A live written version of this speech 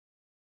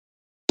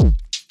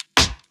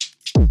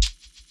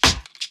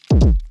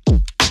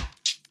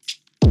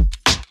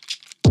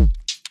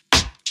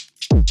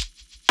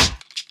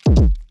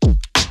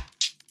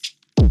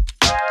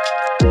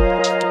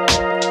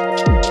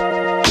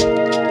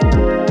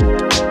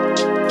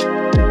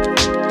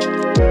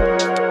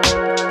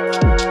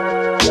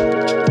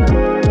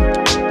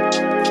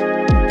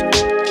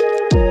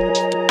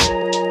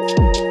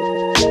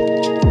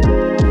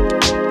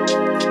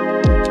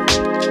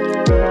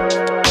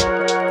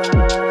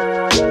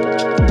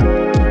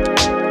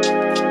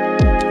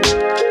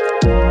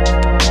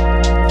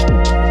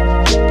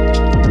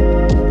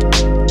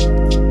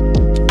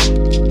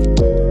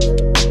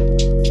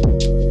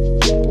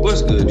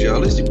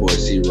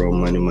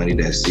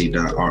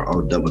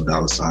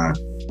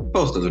MCRO$,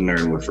 host of the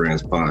Nerd with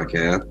Friends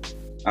podcast.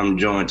 I'm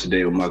joined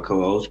today with my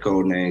co-host,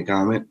 Codename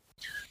Comment.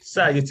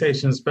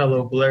 Salutations,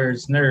 fellow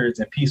blurs, nerds,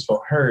 and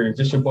peaceful herds.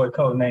 It's your boy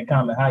Codename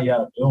Comment. How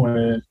y'all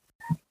doing?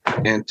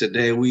 And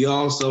today we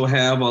also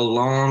have a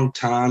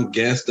long-time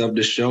guest of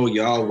the show.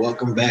 Y'all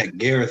welcome back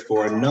Gareth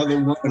for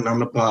another one on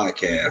the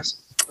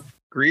podcast.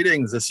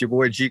 Greetings, it's your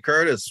boy G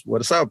Curtis.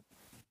 What's up?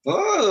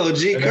 Oh,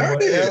 G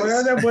Curtis.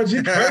 That boy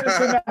G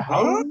Curtis in the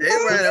house.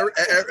 Hey man,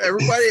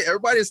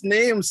 everybody's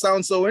name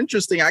sounds so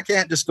interesting. I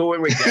can't just go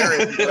in with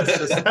Garrett.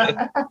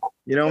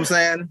 You know what I'm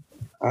saying?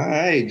 All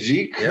right,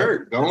 G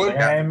Kurt going.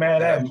 I ain't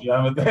mad at you.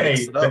 I'm a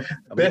hey,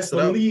 best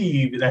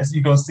believe that's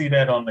you gonna see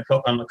that on the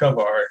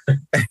cover art.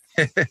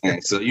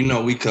 So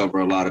we cover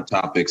a lot of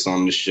topics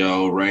on the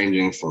show,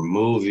 ranging from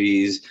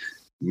movies,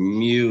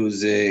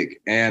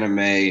 music,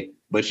 anime.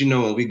 But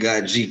when we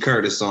got G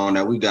Curtis on,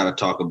 that we got to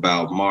talk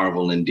about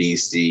Marvel and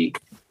DC.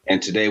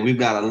 And today we've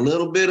got a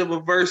little bit of a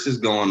versus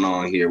going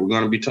on here. We're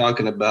going to be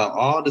talking about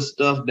all the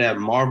stuff that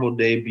Marvel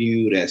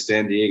debuted at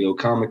San Diego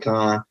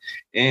Comic-Con.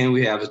 And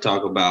we have to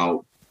talk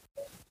about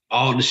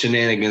all the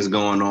shenanigans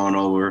going on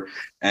over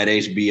at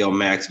HBO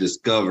Max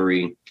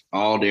Discovery,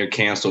 all their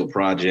canceled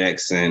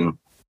projects and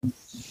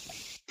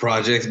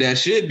projects that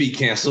should be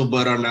canceled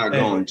but are not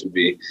going to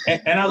be.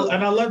 And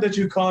I love that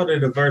you called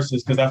it a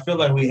versus, because I feel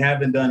like we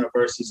haven't done a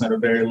versus in a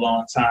very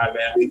long time.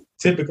 And we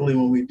typically,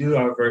 when we do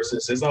our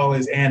versus, it's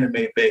always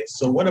anime based.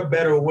 So what a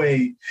better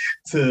way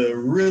to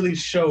really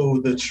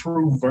show the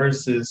true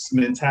versus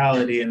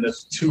mentality and the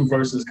true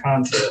versus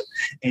concept,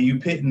 and you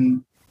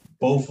pitting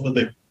both of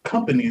the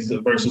companies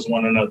versus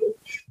one another,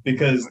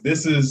 because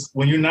this is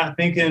when you're not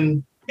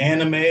thinking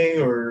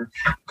anime or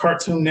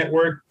Cartoon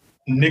Network,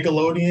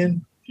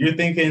 Nickelodeon, you're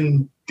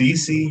thinking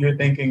DC, you're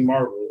thinking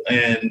Marvel.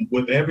 And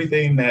with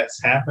everything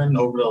that's happened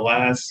over the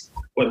last,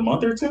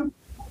 month or two?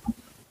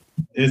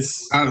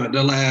 It's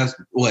the last,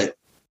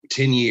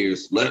 10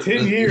 years.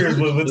 10 years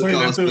between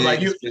the two.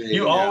 Like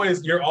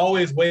you're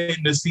always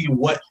waiting to see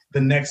what the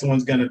next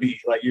one's gonna be.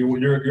 Like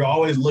you're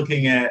always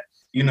looking at,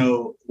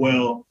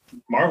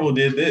 Marvel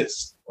did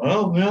this.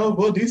 Well,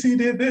 DC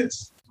did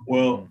this.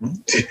 Well,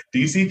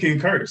 DC can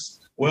curse.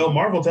 Well,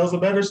 Marvel tells a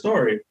better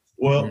story.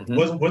 Well,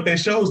 what their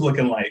show's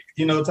looking like,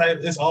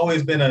 it's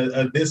always been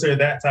a this or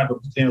that type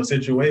of,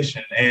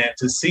 situation. And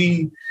to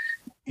see,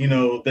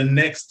 the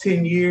next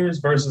 10 years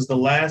versus the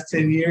last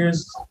 10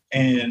 years,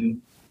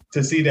 and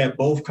to see that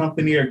both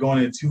companies are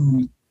going in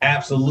two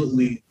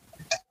absolutely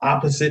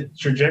opposite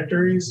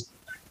trajectories,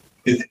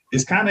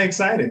 it's kind of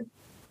exciting,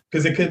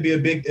 because it could be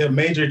a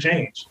major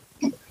change.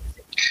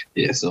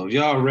 Yeah, so if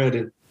y'all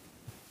ready,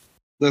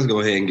 let's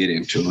go ahead and get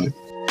into it.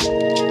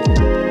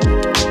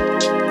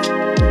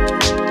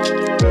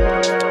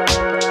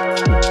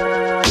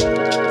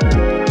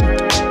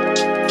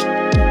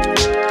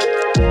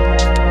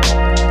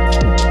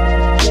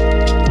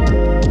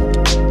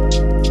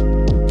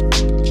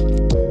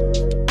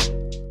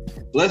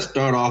 Let's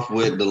start off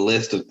with the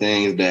list of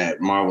things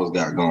that Marvel's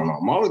got going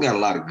on. Marvel's got a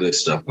lot of good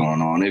stuff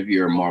going on. If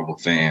you're a Marvel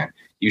fan,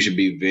 you should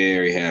be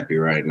very happy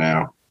right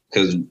now,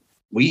 because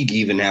we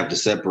even have to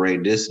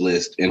separate this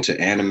list into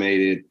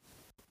animated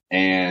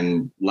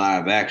and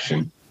live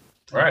action.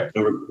 Right.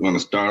 So we're going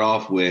to start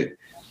off with,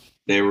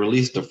 they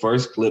released the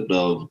first clip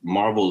of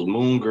Marvel's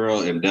Moon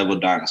Girl and Devil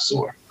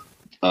Dinosaur.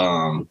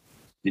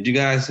 Did you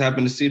guys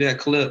happen to see that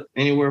clip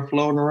anywhere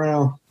floating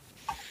around?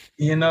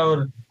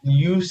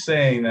 You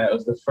saying that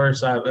was the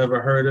first I've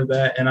ever heard of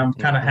that, and I'm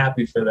kind of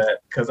happy for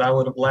that, because I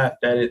would have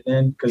laughed at it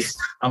then, because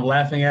I'm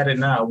laughing at it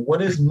now.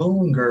 What is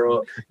Moon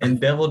Girl and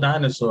Devil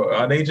Dinosaur?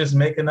 Are they just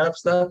making up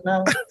stuff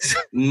now?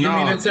 You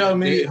mean to tell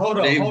me? Hold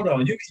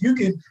on.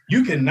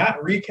 You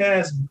cannot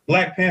recast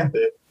Black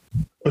Panther,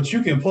 but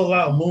you can pull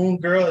out Moon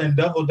Girl and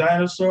Devil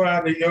Dinosaur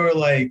out of your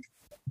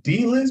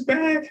D-list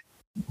bag?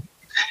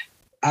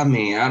 I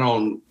mean, I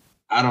don't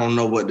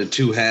know what the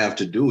two have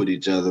to do with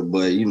each other,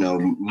 but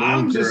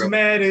I'm just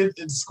mad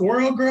at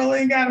Squirrel Girl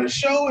ain't got a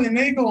show, and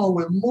they going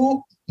with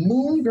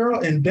Moon Girl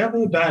and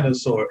Devil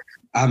Dinosaur.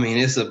 I mean,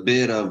 it's a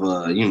bit of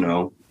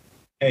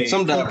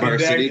some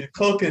diversity.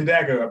 Cloak and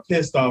Dagger are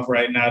pissed off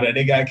right now that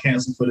they got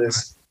canceled for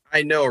this.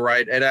 I know,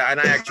 right? And I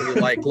actually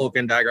like Cloak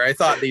and Dagger. I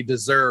thought they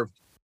deserved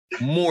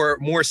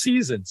more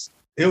seasons.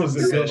 It was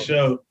a good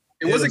show.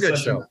 It was a good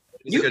show.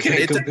 You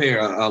can't compare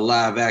a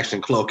live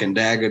action Cloak and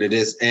Dagger to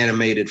this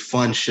animated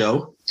fun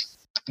show.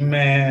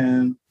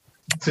 Man.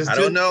 I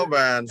don't know,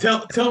 man.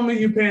 Tell me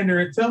you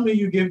pandering. Tell me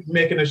you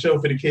making a show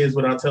for the kids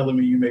without telling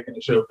me you making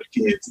a show for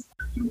the kids.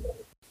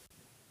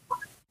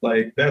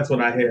 That's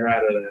what I hear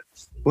out of that.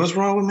 What's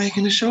wrong with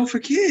making a show for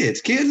kids?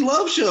 Kids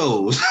love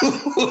shows.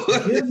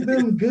 Give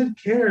them good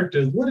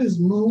characters. What is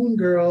Moon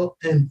Girl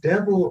and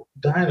Devil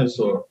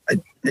Dinosaur?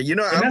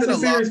 That's a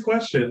serious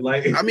question.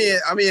 I mean,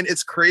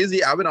 it's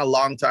crazy. I've been a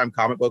long time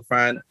comic book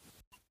fan.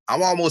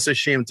 I'm almost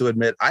ashamed to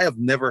admit I have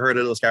never heard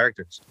of those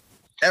characters.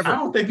 Ever. I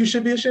don't think you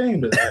should be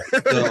ashamed of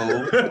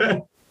that.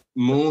 So,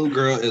 Moon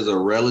Girl is a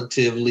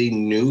relatively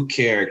new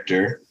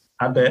character.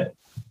 I bet.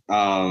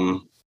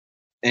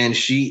 And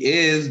she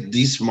is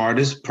the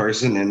smartest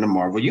person in the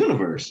Marvel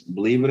universe,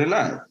 believe it or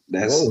not.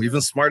 Whoa, even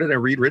smarter than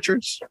Reed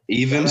Richards?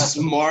 Even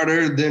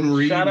smarter than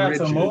Reed Shout out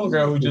Richards. to Moon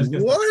Girl, who just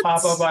gets to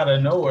pop up out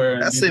of nowhere.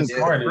 That's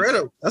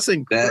incredible. That's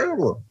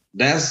incredible.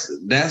 That's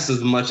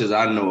as much as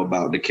I know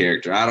about the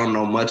character. I don't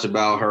know much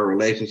about her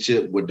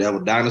relationship with Devil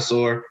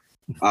Dinosaur.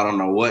 I don't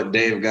know what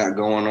Dave got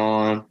going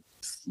on,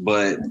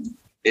 but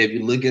if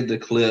you look at the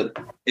clip,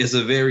 it's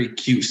a very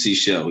cutesy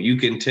show. You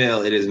can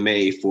tell it is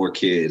made for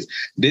kids.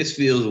 This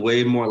feels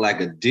way more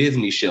like a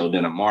Disney show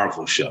than a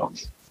Marvel show.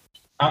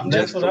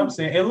 That's what I'm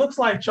saying. It looks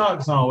like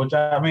Chalk Zone, which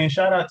I mean,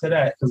 shout out to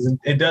that, because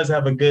it does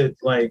have a good,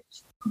 like,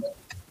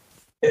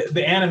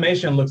 the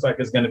animation looks like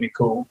it's going to be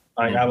cool.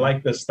 Like, I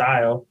like the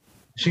style.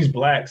 She's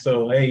black,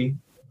 so hey,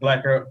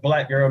 black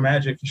girl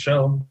magic for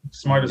sure.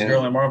 Smartest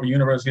girl in Marvel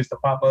Universe gets to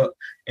pop up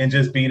and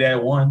just be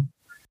that one.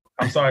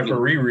 I'm sorry for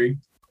Riri.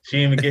 She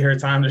didn't even get her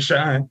time to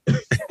shine.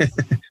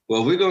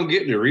 Well, we're going to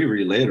get to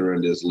Riri later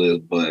in this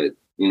list, but,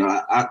 you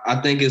know, I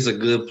think it's a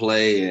good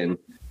play, and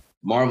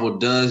Marvel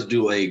does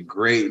do a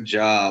great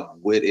job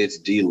with its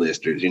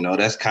D-listers. You know,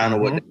 that's kind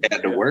of what they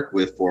had to work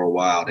with for a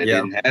while. They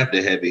didn't have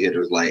the heavy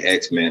hitters like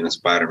X-Men and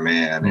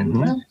Spider-Man,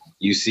 and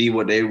you see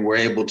what they were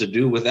able to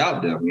do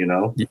without them, you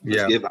know.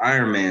 Let's give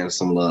Iron Man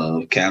some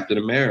love, Captain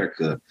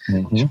America.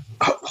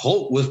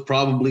 Hulk was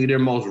probably their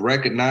most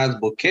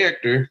recognizable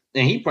character,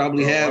 and he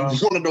probably had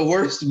one of the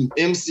worst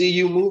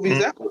MCU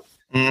movies ever.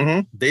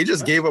 They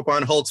just gave up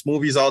on Hulk's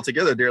movies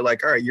altogether. They're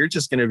like, all right, you're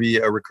just going to be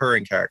a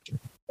recurring character.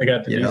 They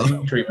got the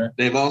DC treatment.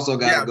 They've also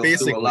got to go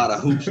through a lot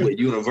of hoops with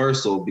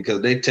Universal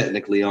because they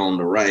technically own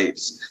the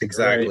rights.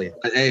 Exactly.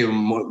 Right. Hey,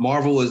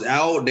 Marvel was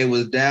out. They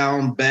was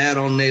down bad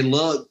on their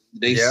luck.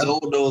 They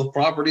sold those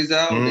properties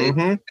out. They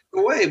took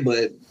away,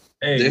 but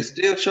they're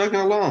still chugging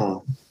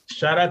along.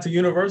 Shout out to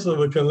Universal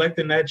for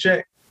collecting that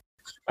check.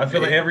 I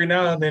feel like every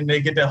now and then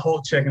they get that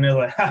whole check and they're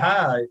like,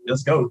 ha,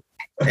 let's go.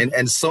 And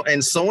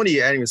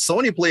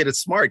Sony played it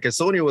smart because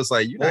Sony was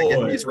like, "You're not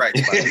getting these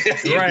rights."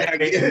 Right.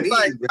 It's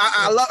like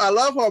I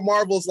love how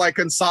Marvel's like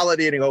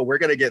consolidating. Oh, we're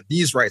gonna get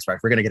these rights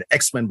back. We're gonna get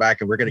X-Men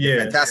back, and we're gonna get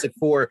Fantastic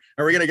Four,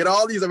 and we're gonna get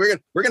all these, and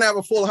we're gonna have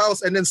a full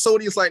house. And then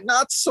Sony's like,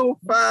 "Not so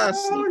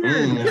fast.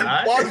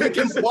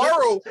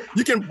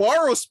 You can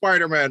borrow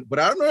Spider-Man, but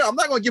I don't know. I'm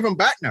not gonna give him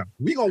back now.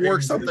 We gonna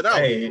work something out."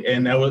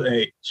 And that was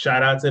a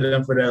shout out to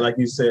them for that, like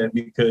you said,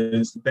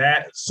 because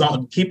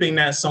keeping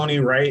that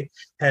Sony right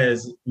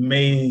has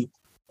made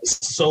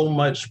so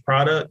much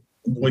product.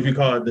 What you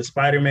call it, the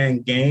Spider-Man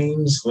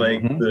games,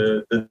 like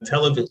the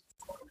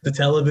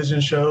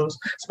television shows.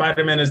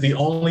 Spider-Man is the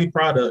only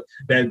product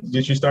that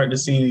you start to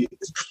see.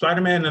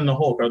 Spider-Man and the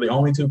Hulk are the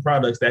only two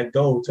products that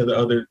go to the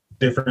other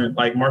different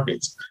like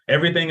markets.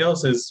 Everything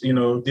else is, you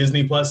know,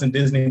 Disney Plus and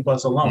Disney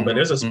Plus alone. But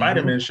there's a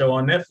Spider-Man show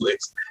on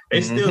Netflix.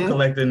 They still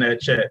collecting that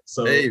check.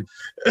 So hey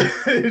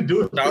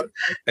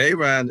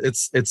man,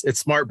 it's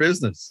smart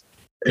business.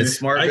 It's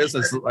smart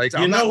business. Like,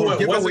 you know what?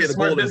 What's away the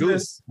golden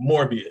goose?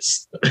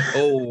 Morbius.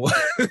 Oh.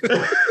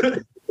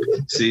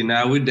 See,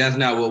 now that's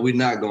not what we're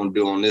not gonna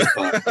do on this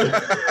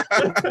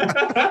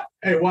podcast.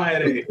 Hey, why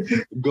it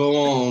go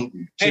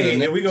on?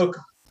 We go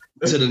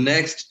to the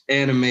next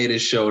animated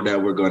show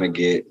that we're gonna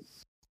get.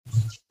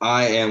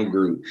 I Am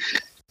Groot.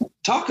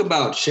 Talk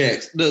about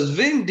checks. Does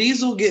Vin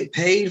Diesel get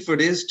paid for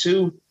this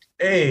too?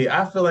 Hey,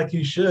 I feel like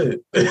he should.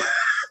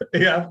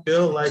 Yeah, I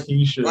feel like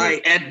he should.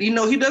 Like, and he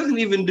doesn't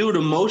even do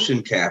the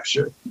motion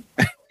capture.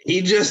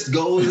 He just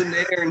goes in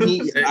there and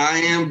I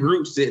Am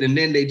Groot it, and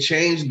then they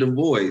change the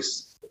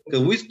voice.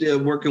 Because we still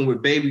working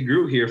with Baby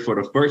Groot here for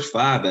the first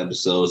 5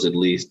 episodes at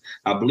least.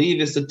 I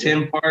believe it's a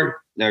 10-part.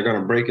 They're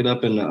gonna break it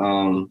up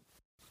into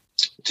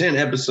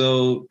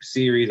 10-episode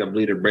series. I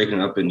believe they're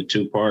breaking it up into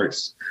 2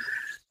 parts.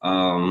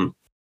 And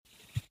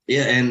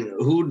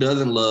who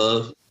doesn't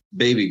love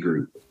Baby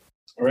Groot?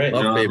 Right.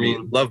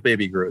 Love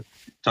Baby Groot.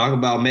 Talk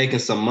about making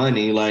some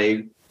money.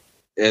 Like,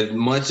 as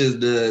much as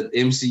the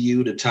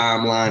MCU, the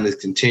timeline is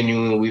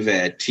continuing, we've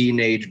had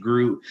teenage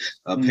Groot.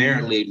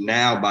 Apparently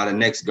now by the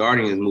next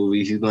Guardians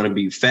movie, he's going to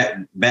be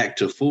back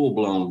to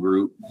full-blown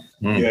Groot.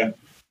 Yeah.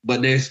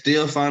 But they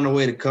still find a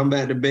way to come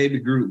back to Baby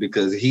Groot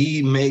because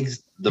he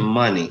makes the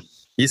money.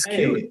 He's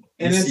cute.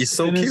 And he's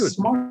so cute. It's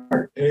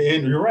smart.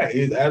 And you're right.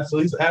 He's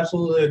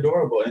absolutely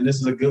adorable. And this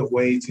is a good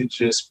way to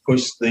just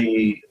push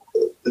the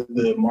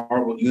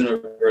Marvel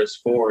universe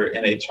forward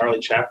in a Charlie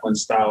Chaplin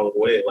style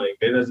way. Like,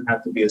 there doesn't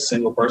have to be a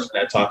single person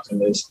that talks in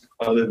this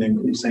other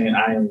than saying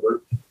I am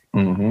Groot.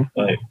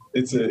 Like,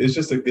 it's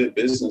just a good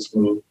business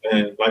move.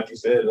 And like you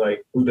said,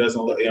 like, who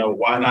doesn't,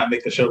 why not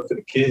make a show for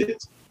the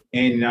kids?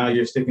 And now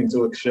you're sticking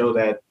to a show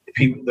that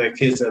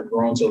kids have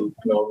grown to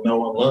know and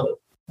love.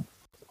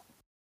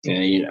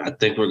 Yeah, I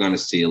think we're going to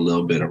see a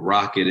little bit of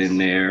Rocket in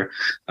there.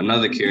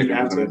 Another character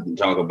we're going to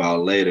talk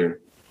about later.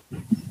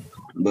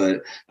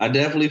 But I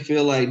definitely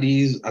feel like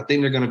I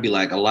think they're going to be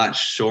like a lot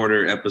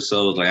shorter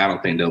episodes. Like, I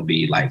don't think they'll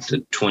be like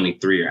the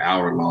 23 or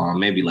hour long,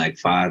 maybe like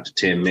 5 to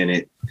 10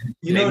 minute.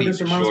 You know,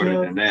 this reminds me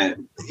of, than that.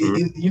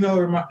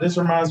 This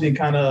reminds me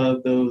kind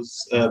of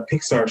those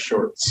Pixar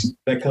shorts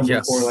that come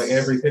before like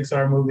every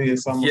Pixar movie.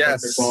 It's almost like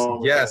they're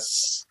going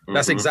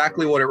That's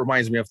exactly what it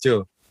reminds me of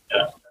too.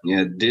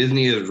 Yeah,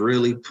 Disney is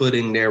really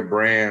putting their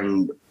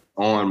brand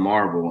on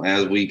Marvel,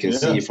 as we can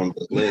see from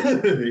the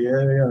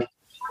list.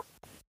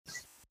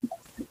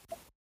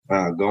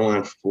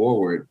 Going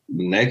forward,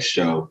 next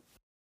show,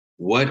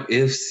 What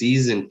If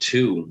Season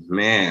 2?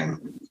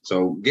 Man,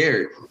 so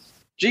Garrett,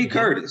 G.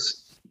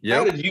 Curtis,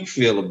 how did you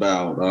feel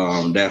about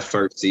that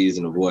first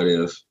season of What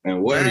If,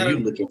 and what are you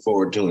looking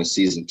forward to in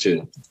Season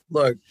 2?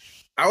 Look,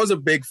 I was a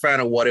big fan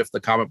of What If, the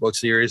comic book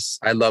series.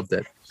 I loved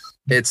it.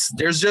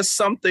 There's just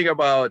something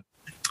about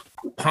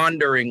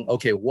pondering,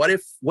 okay, what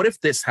if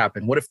this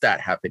happened? What if that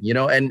happened? You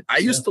know, and I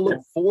used to look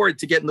forward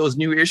to getting those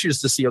new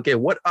issues to see, okay,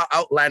 what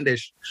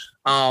outlandish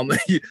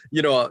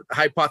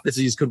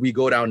hypotheses could we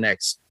go down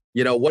next?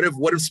 You know, what if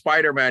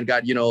Spider-Man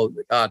got,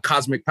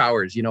 cosmic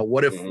powers? You know,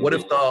 what if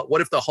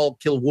the Hulk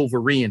killed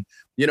Wolverine?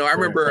 You know, I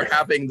remember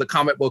having the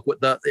comic book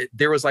with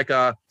there was like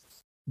the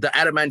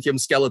adamantium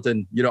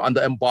skeleton, on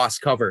the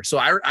embossed cover. So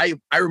I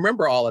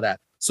remember all of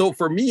that. So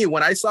for me,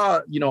 when I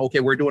saw,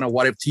 okay, we're doing a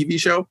What If TV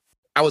show,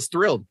 I was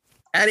thrilled.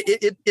 And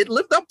it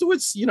lived up to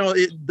its,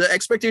 the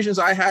expectations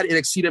I had. It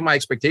exceeded my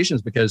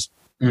expectations because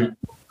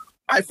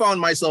I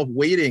found myself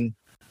waiting,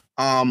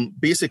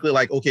 basically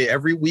like, okay,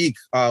 every week,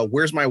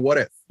 where's my What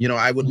If?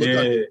 I would look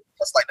up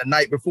just like the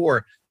night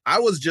before.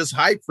 I was just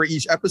hyped for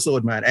each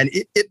episode, man, and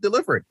it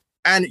delivered.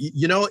 And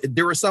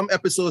there were some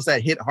episodes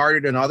that hit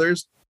harder than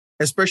others,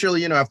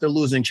 especially after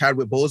losing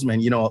Chadwick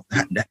Boseman.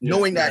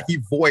 Knowing that he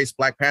voiced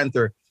Black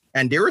Panther,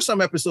 and there were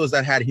some episodes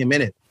that had him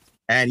in it.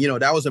 And,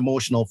 that was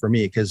emotional for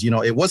me because,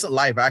 it wasn't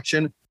live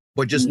action,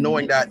 but just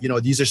knowing that,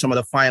 these are some of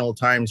the final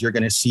times you're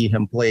going to see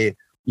him play,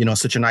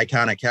 such an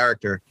iconic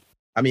character.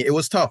 I mean, it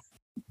was tough,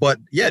 but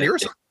there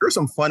were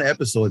some fun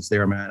episodes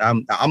there,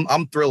 man.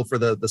 I'm thrilled for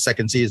the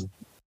second season.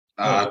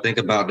 Think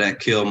about that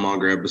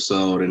Killmonger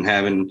episode and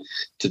having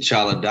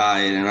T'Challa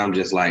die. And I'm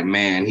just like,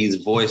 man, he's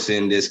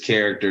voicing this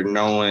character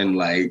knowing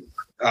like,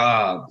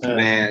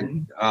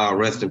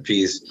 rest in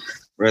peace.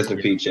 Rest in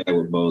peace,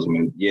 Chadwick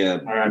Boseman. Yeah.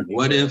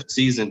 What If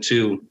Season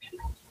 2?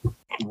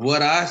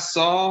 What I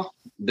saw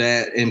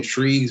that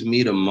intrigues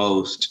me the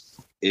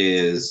most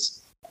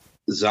is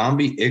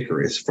Zombie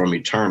Icarus from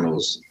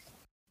Eternals,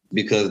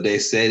 because they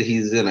said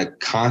he's in a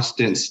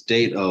constant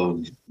state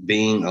of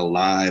being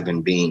alive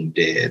and being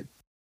dead.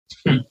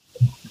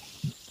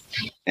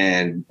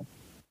 And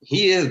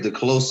he is the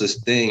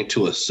closest thing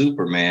to a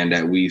Superman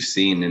that we've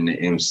seen in the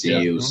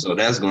MCU. Yeah. So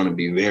that's going to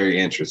be very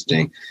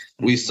interesting.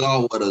 We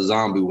saw what a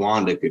zombie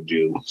Wanda could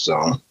do.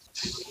 So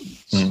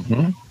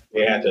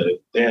they had to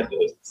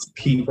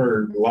keep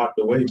her locked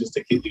away just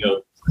to keep,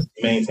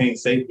 maintain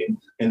safety,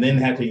 and then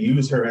had to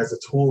use her as a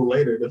tool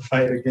later to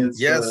fight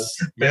against Thanos.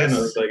 Like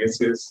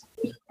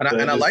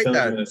I like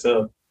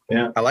that.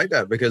 Yeah, I like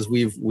that because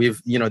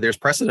we've there's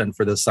precedent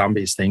for the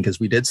zombies thing because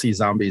we did see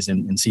zombies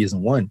in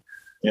season 1.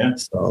 Yeah.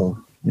 So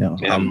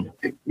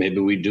maybe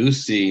we do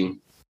see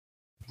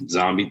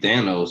zombie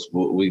Thanos.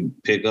 We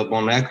pick up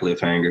on that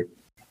cliffhanger.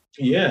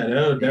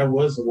 Yeah, that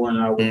was the one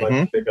I would like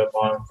to pick up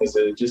on because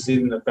just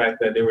even the fact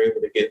that they were able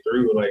to get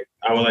through. Like,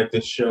 I would like to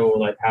show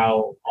like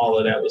how all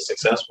of that was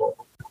successful.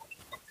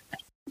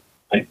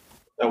 Like,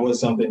 that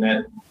was something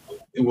that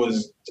it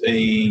was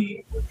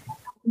a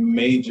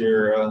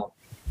major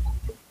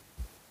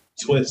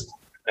twist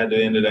at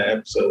the end of that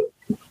episode.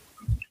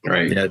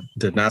 Right. Yeah,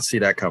 did not see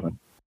that coming.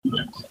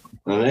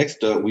 Well,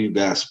 next up, we've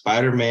got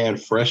Spider-Man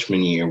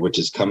Freshman Year, which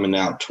is coming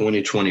out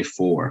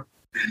 2024.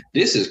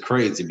 This is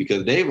crazy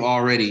because they've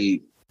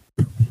already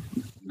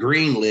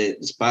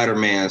greenlit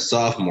Spider-Man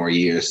sophomore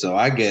year. So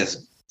I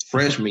guess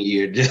freshman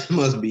year just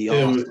must be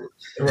awesome.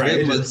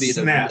 It must be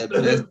the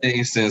best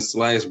thing since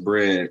sliced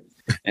bread.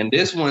 And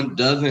this one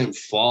doesn't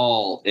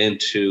fall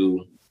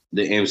into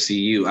the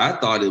MCU. I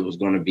thought it was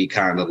going to be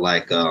kind of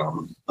like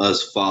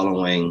us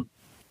following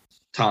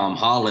Tom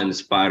Holland's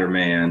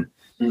Spider-Man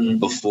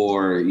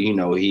before,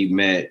 he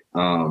met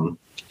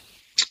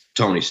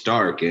Tony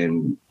Stark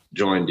and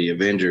joined the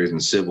Avengers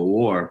in Civil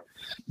War.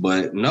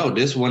 But no,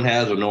 this one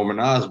has a Norman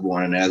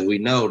Osborn. And as we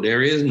know,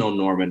 there is no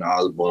Norman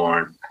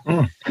Osborn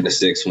in the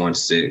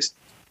 616.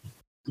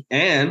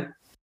 And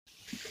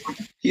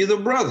he's a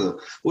brother,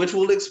 which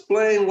will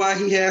explain why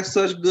he has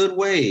such good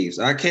waves.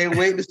 I can't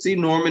wait to see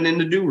Norman in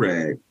the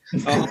do-rag. They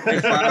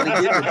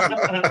finally get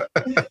it.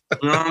 You know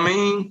what I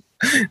mean?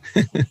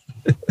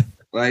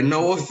 Like,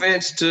 no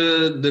offense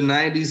to the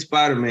 90s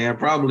Spider-Man,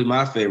 probably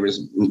my favorite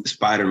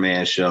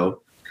Spider-Man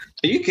show.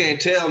 You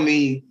can't tell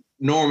me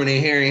Norman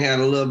and Harry had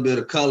a little bit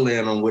of color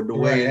in them with the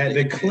way had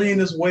the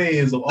cleanest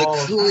waves of all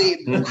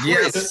time.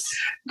 Yes.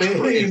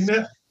 Waves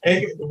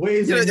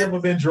have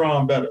never been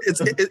drawn better.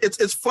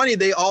 It's funny.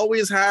 They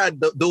always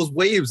had those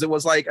waves. It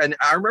was like, and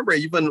I remember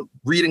even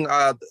reading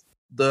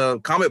the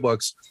comic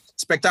books,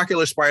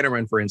 Spectacular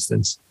Spider-Man, for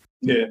instance.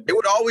 Yeah. It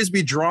would always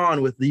be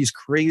drawn with these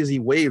crazy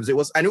waves. It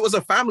was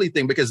a family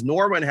thing because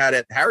Norman had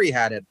it, Harry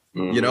had it,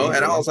 you know,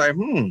 and I was like,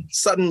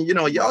 sudden, you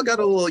know, y'all got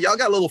a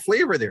little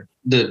flavor there.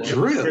 The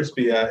drip.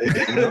 Crispy out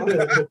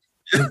here.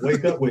 Just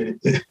wake up with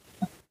it.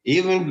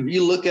 Even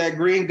you look at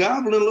Green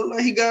Goblin, look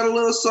like he got a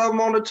little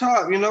something on the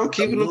top, you know,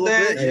 keeping him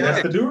there. Yeah,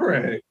 that's the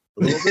do-rag.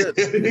 A little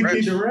bit. He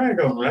keep the rag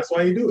on. That's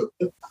why you do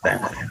it.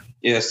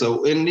 Yeah,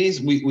 so in these,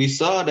 we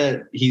saw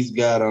that he's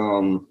got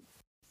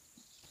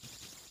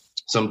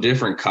some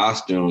different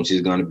costumes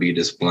he's going to be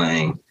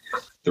displaying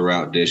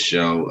throughout this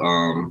show.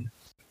 Are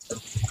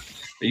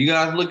you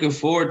guys looking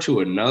forward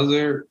to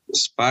another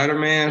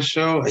Spider-Man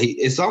show?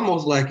 It's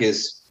almost like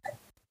it's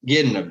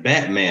getting a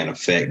Batman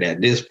effect at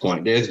this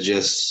point. There's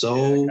just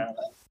so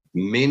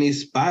many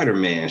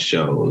Spider-Man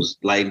shows.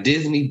 Like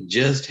Disney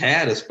just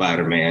had a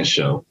Spider-Man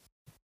show.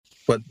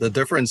 But the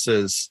difference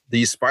is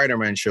these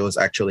Spider-Man shows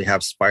actually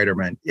have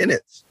Spider-Man in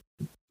it.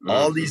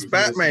 All these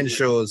Batman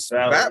shows,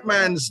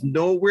 Batman's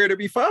nowhere to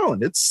be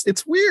found.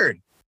 It's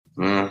weird.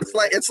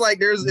 It's like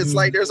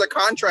there's a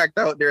contract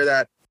out there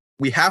that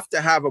we have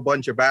to have a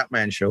bunch of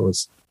Batman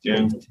shows.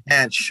 Yeah.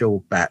 Can't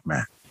show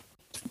Batman.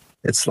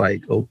 It's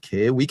like,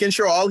 okay, we can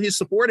show all his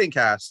supporting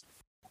cast,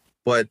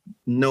 but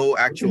no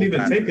actual. We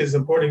can even take his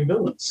supporting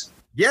villains.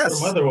 Yes.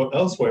 From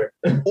elsewhere.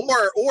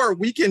 or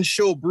we can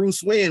show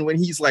Bruce Wayne when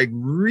he's like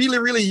really,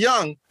 really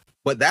young,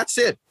 but that's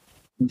it.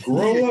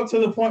 Grow up to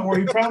the point where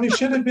he probably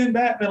should have been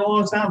Batman a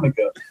long time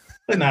ago.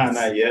 But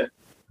not yet.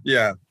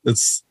 Yeah,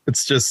 it's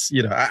just,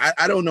 you know,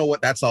 I don't know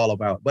what that's all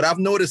about, but I've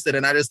noticed it,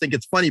 and I just think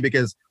it's funny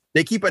because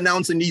they keep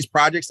announcing these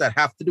projects that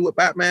have to do with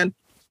Batman,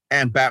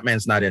 and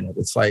Batman's not in it.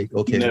 It's like,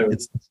 okay,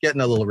 it's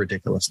getting a little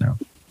ridiculous now.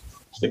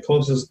 The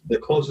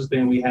closest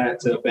thing we had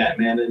to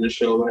Batman in the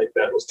show like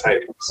that was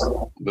Titans.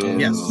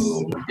 Yes.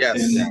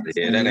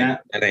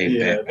 That ain't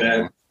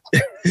Batman.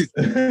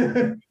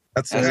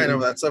 That's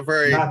a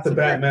very not the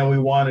Batman we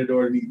wanted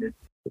or needed.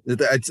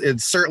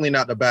 It's certainly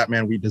not the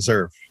Batman we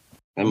deserve.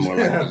 I'm more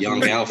like a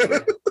young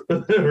Alfred.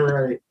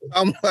 Right.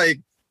 I'm like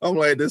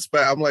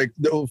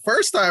the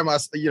first time I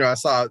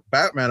saw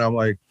Batman, I'm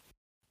like,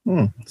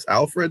 it's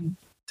Alfred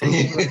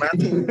taking the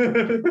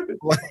mantle.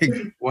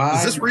 Like,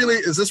 why?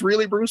 Is this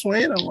really Bruce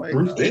Wayne? I'm like,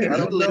 I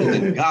don't know.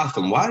 In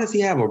Gotham. Why does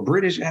he have a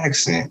British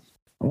accent?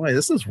 I'm like,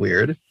 this is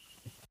weird.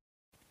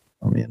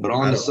 I mean, but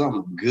on to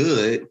something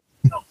good.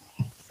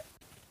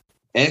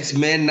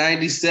 X-Men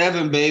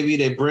 97, baby.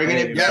 They're bringing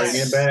it back.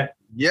 Bringing it back.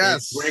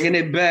 Yes. They're bringing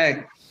it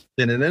back.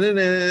 Man,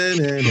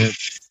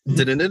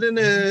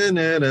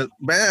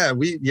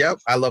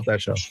 I love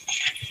that show.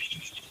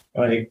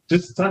 Like,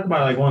 just to talk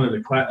about like one of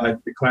the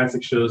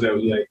classic shows that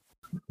we like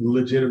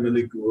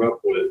legitimately grew up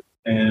with,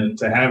 and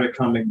to have it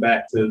coming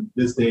back to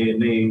this day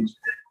and age,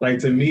 like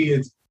to me,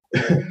 it's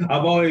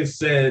I've always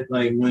said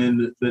like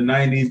when the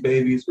 90s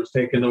babies was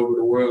taking over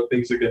the world,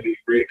 things are gonna be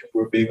great because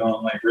we're big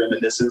on like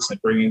reminiscence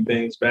and bringing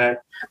things back.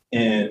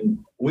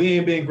 And we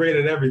ain't been great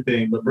at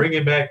everything, but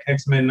bringing back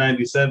X-Men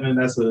 97,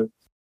 that's a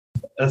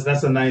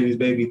 90s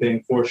baby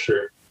thing for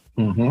sure.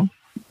 Mm-hmm.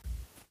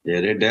 Yeah,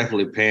 they're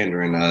definitely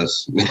pandering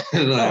us.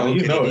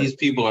 These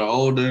people are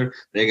older.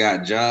 They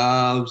got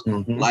jobs.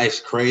 Mm-hmm. Life's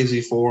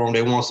crazy for them.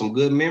 They want some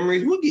good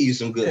memories. We'll give you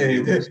some good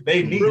memories.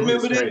 They need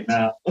remember this right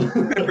now.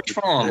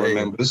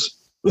 Remembers.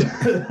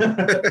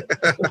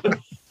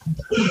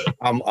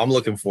 I'm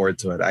looking forward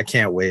to it. I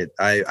can't wait.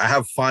 I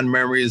have fond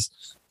memories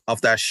of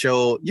that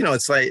show. You know,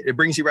 it's like it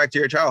brings you back to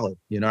your childhood.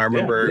 You know, I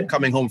remember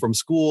coming home from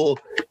school,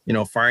 you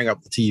know, firing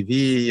up the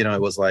TV. You know,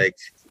 it was like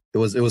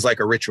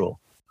a ritual.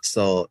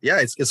 So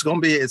yeah,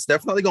 it's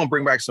definitely gonna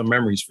bring back some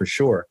memories for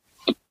sure.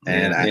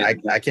 And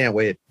I can't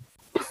wait.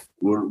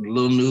 Well,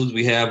 little news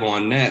we have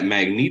on that,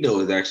 Magneto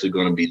is actually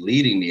going to be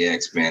leading the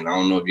X-Men. I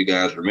don't know if you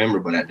guys remember,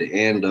 but at the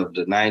end of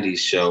the 90s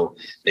show,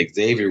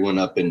 Xavier went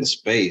up into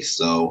space.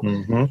 So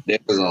there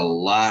was a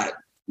lot,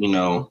 you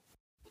know,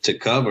 to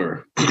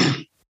cover.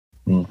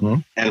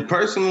 And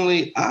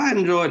personally, I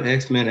enjoyed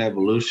X-Men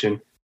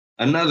Evolution.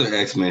 Another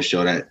X-Men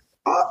show that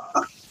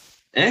all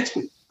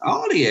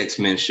the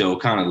X-Men show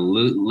kind of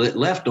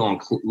left on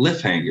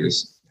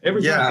cliffhangers.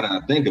 Every time I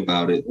think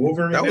about it.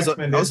 Wolverine that was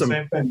the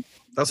same thing.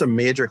 That's a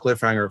major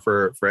cliffhanger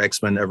for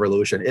X-Men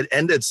Evolution. It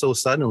ended so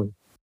suddenly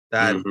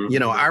that, you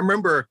know, I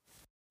remember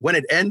when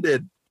it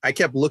ended, I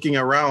kept looking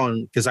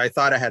around because I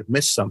thought I had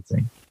missed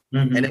something.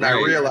 And then I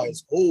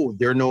realized,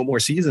 there are no more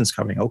seasons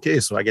coming.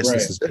 Okay, so I guess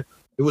this is it.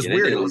 It was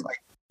weird. It was like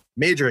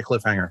major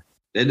cliffhanger.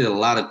 They did a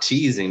lot of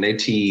teasing. They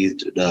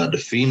teased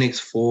the Phoenix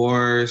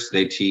Force.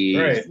 They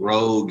teased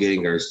Rogue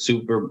getting her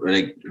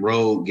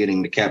Rogue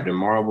getting the Captain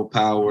Marvel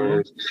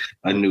powers,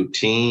 a new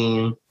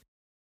team.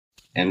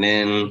 And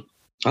then,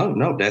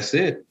 that's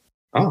it.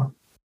 Oh.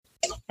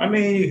 I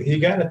mean, you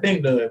got to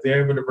think, though, if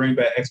they're able to bring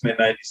back X-Men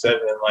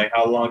 97, like,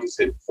 how long is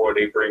it before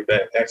they bring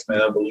back X-Men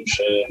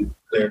Evolution?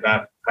 They're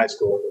not in high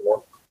school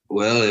anymore.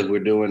 Well, if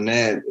we're doing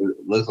that,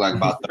 it looks like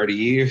about 30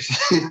 years.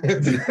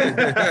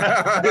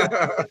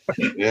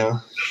 Yeah.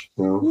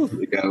 Well,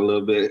 we got a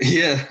little bit.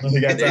 Yeah.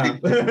 We got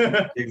time.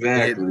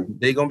 Exactly.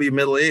 They're going to be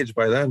middle-aged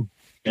by then.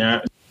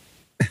 Yeah.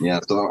 Yeah,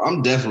 so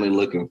I'm definitely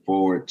looking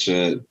forward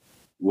to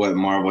what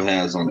Marvel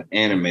has on the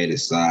animated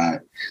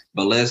side.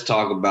 But let's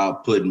talk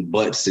about putting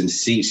butts in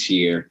seats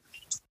here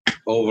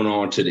over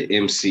on to the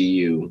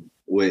MCU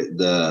with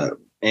the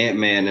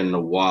Ant-Man and the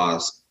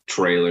Wasp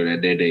trailer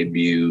that they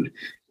debuted,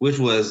 which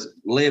was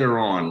later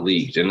on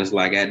leaked. And it's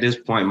like, at this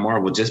point,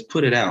 Marvel, just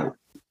put it out.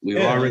 We've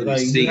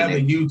already seen you have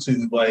it. A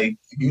YouTube, like,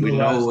 we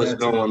know what's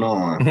going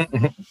on.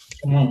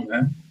 Come on,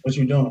 man. What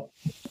you doing?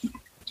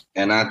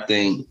 And I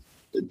think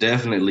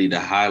definitely the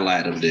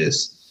highlight of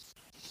this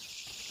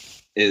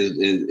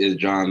is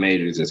John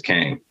Majors as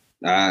Kang.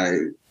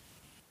 I'm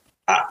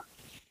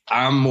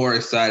more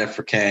excited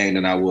for Kang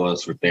than I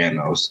was for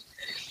Thanos.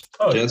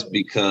 Just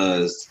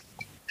because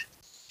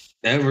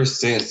ever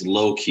since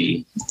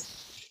Loki,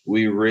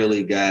 we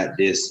really got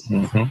this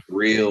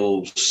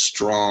real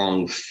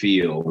strong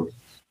feel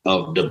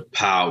of the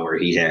power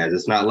he has.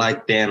 It's not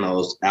like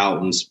Thanos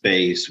out in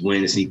space.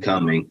 When is he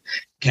coming?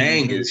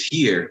 Kang is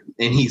here,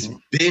 and he's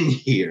been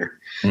here.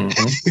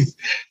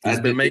 He's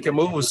been making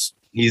moves.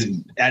 He's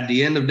at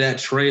the end of that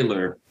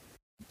trailer.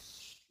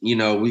 You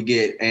know, we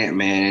get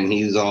Ant-Man, and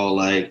he's all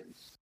like,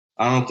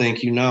 "I don't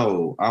think you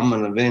know, I'm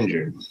an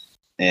Avenger."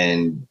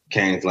 And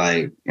Kang's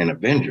like, "An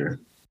Avenger?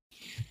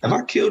 Have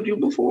I killed you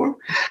before?"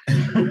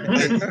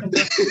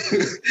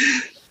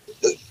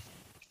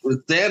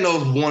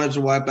 Thanos wanted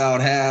to wipe out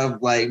half.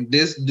 Like,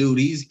 this dude,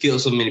 he's killed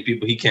so many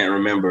people he can't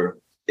remember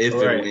if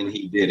and when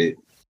he did it.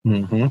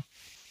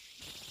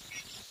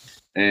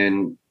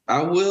 And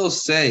I will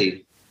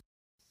say,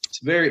 it's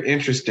a very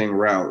interesting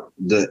route.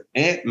 The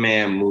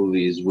Ant-Man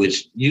movies,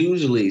 which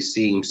usually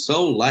seem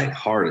so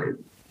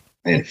lighthearted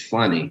and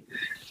funny,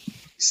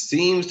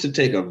 seems to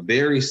take a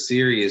very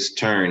serious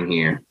turn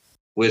here,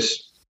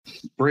 which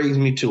brings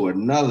me to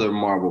another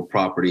Marvel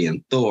property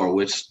in Thor,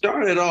 which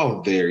started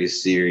off very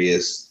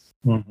serious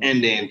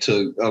and then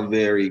took a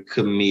very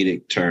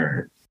comedic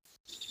turn.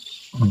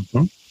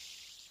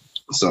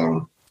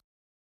 So,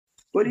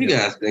 what do you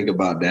guys think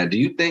about that? Do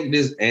you think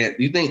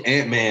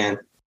Ant-Man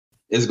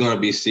is going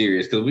to be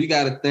serious? Because we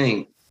got to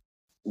think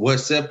what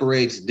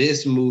separates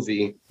this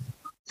movie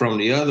from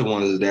the other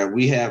ones is that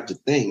we have to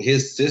think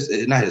his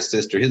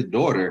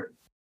daughter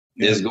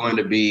is going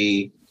to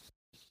be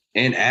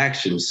in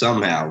action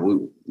somehow.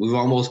 We've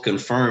almost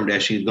confirmed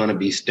that she's going to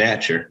be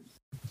Stature.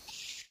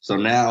 So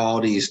now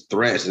all these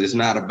threats, it's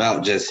not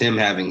about just him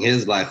having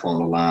his life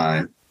on the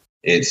line.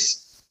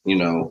 It's, his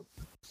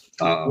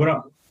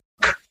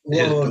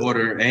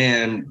daughter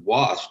and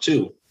Wasp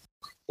too.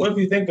 What if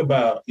you think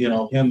about,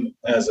 him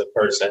as a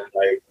person,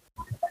 like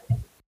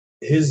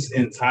his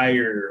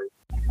entire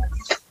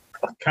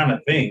kind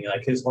of thing,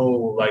 like his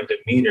whole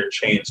demeanor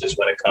changes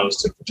when it comes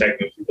to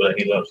protecting people that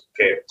he loves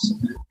and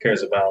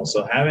cares about.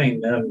 So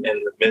having them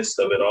in the midst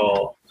of it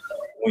all,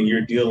 when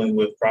you're dealing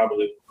with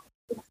probably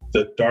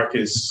the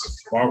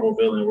darkest Marvel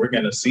villain we're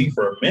going to see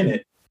for a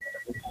minute,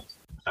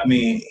 I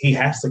mean, he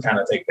has to kind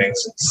of take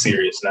things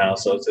serious now.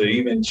 So to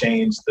even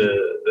change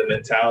the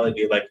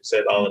mentality, like you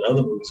said, all the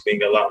other movies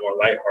being a lot more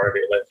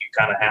lighthearted, like you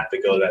kind of have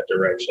to go that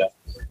direction.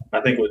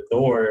 I think with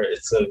Thor,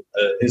 it's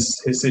his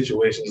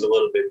situation is a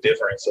little bit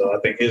different. So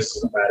I think his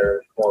is a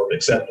matter more of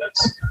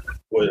acceptance.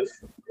 With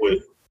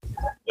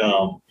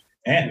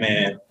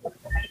Ant-Man,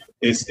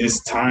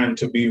 it's time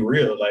to be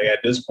real. Like at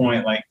this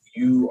point, like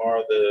you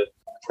are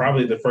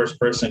probably the first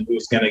person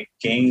who's going to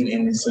gain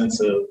any sense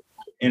of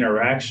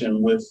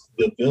interaction with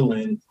the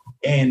villain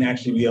and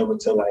actually be able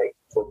to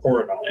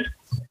report on it.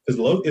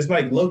 Because it's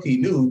like Loki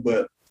knew,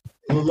 but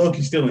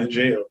Loki's still in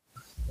jail.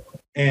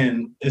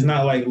 And it's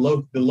not like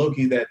the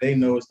Loki that they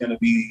know is going to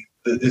be,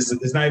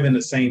 it's not even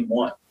the same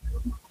one.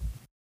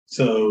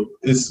 So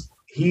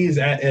he's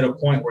at a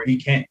point where he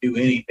can't do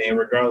anything,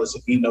 regardless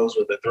if he knows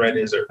what the threat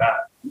is or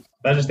not.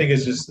 I just think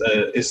it's just,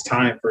 it's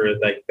time for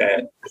that,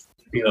 that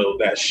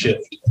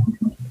shift.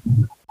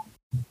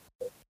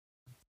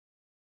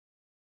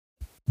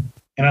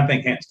 And I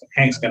think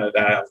Hank's going to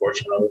die,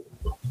 unfortunately.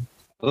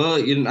 Well,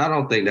 I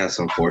don't think that's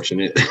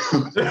unfortunate.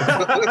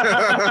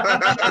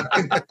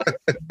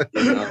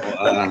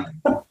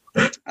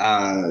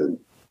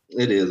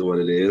 It is what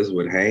it is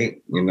with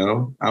Hank. I'm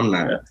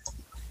not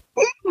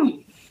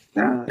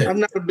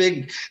a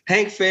big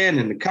Hank fan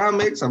in the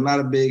comics. I'm not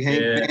a big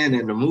Hank fan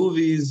in the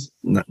movies.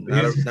 Not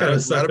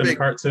a big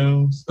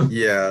cartoons.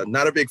 Yeah,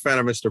 not a big fan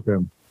of Mr.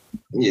 Pym.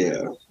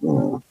 Yeah.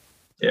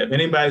 If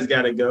anybody's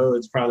got to go,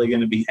 it's probably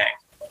going to be Hank.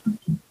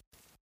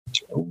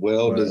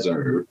 Well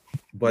deserved.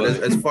 But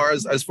as far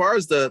as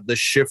the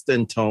shift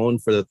in tone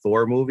for the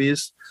Thor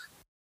movies,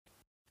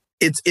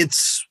 it's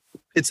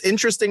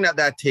interesting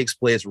that takes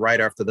place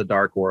right after the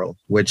Dark World,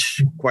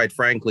 which quite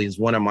frankly is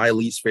one of my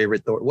least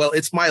favorite Thor. Well,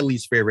 it's my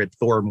least favorite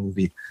Thor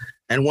movie,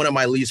 and one of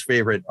my least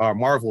favorite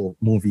Marvel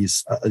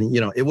movies.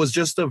 It was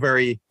just a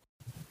very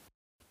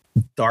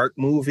dark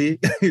movie.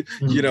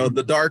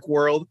 The Dark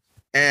World,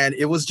 and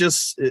it was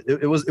just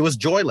it was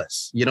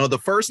joyless.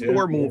 The first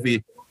Thor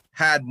movie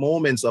had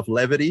moments of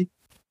levity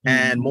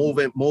and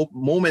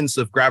moments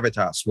of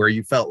gravitas where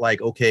you felt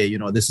like, okay,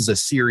 this is a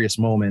serious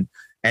moment.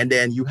 And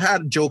then you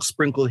had jokes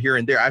sprinkled here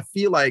and there. I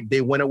feel like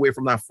they went away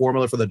from that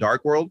formula for the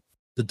Dark World.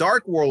 The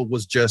Dark World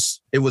was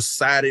just, it was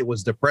sad. It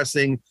was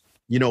depressing.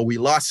 You know, we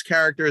lost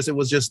characters. It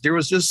was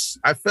just,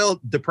 I felt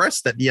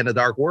depressed at the end of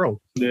Dark World.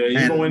 Yeah,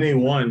 even when they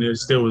won, it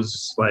still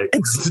was like,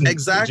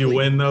 exactly. Did you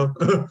win though?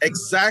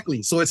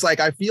 Exactly. So it's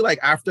like, I feel like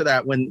after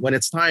that, when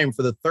it's time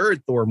for the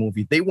third Thor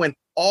movie, they went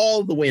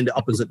all the way in the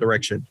opposite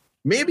direction.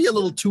 Maybe a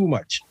little too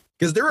much.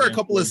 Because there were a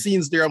couple of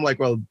scenes there. I'm like,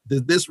 well,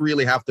 did this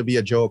really have to be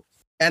a joke?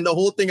 And the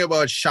whole thing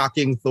about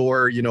shocking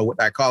Thor, you know, with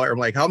that collar, I'm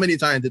like, how many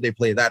times did they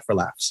play that for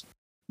laughs?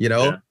 You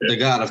know, the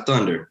God of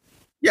Thunder.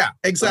 Yeah,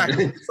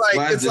 exactly. It's like,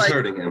 why is this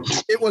hurting him?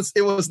 It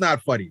was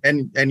not funny,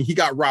 and he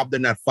got robbed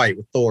in that fight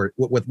with Thor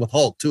with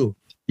Hulk too.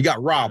 He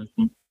got robbed.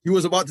 He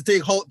was about to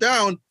take Hulk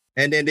down,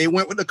 and then they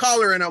went with the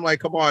collar, and I'm like,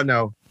 come on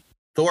now,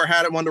 Thor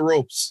had him on the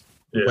ropes,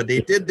 but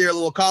they did their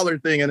little collar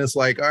thing, and it's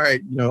like, all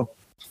right, you know,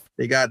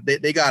 they got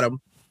him.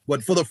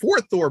 But for the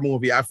fourth Thor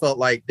movie, I felt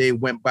like they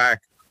went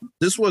back.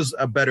 This was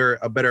a better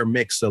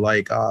mix of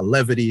like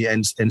levity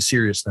and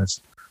seriousness.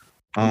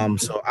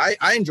 So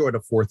I enjoyed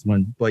the fourth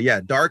one, but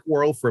yeah, Dark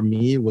World for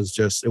me was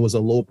it was a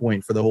low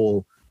point for the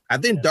whole. I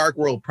think Dark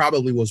World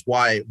probably was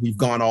why we've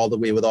gone all the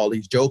way with all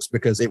these jokes,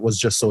 because it was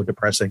just so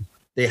depressing.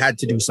 They had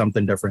to do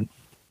something different.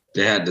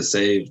 They had to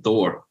save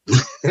Thor.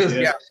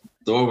 Yeah,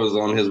 Thor was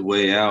on his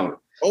way out.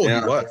 Oh, he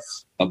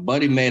was. A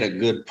buddy made a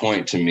good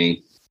point to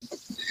me,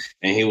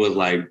 and he was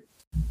like,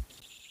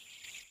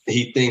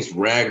 he thinks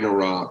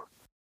Ragnarok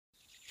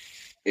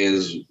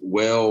is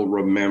well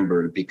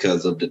remembered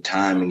because of the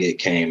timing it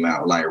came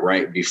out, like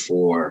right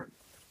before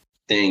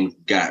things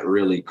got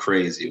really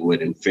crazy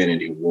with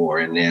Infinity War,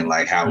 and then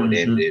like how it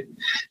ended.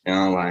 And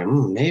I'm like,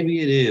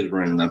 maybe it is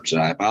running up to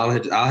that. I'll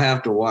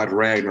have to watch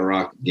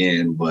Ragnarok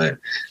again, but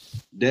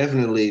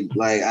definitely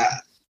like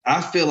I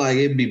feel like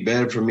it'd be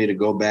better for me to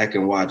go back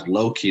and watch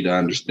Loki to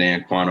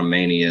understand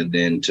Quantumania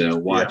than to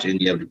watch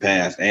any of the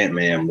past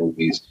Ant-Man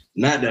movies.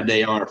 Not that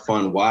they aren't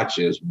fun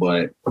watches,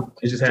 but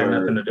it just had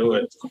nothing to do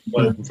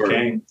with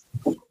Kang.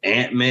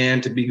 Ant-Man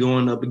to be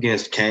going up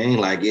against Kang,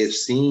 like it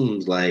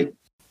seems like,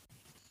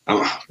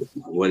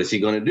 what is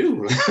he going to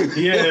do?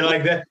 Yeah,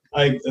 like that.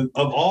 Like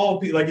of all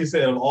people, like you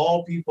said, of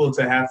all people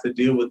to have to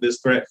deal with this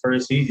threat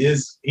first, he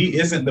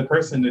isn't the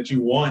person that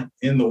you want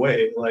in the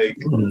way. Like,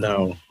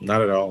 no,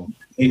 not at all.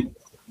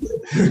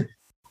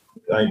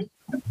 Like,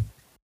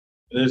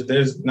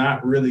 there's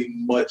not really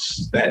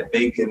much that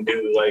they can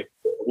do. Like,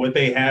 what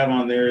they have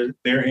on their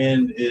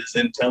end is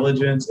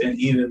intelligence, and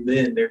even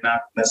then, they're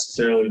not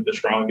necessarily the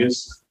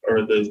strongest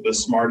or the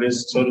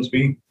smartest, so to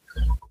speak.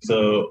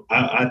 So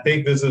I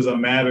think this is a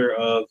matter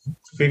of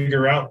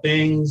figure out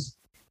things.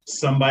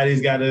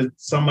 Somebody's gonna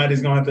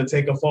have to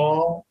take a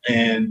fall,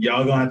 and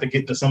y'all gonna have to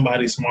get to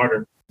somebody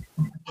smarter.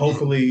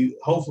 Hopefully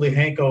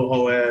Hanko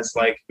ho ass,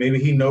 like maybe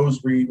he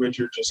knows Reed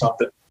Richards or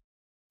something.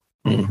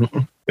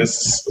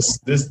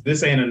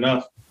 This ain't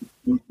enough.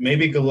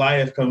 Maybe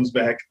Goliath comes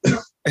back.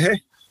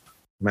 Hey,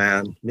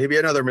 man, maybe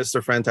another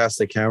Mr.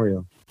 Fantastic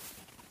cameo.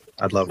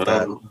 I'd love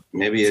that.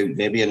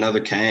 Maybe another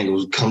Kang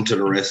will come to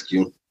the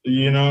rescue.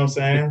 You know what I'm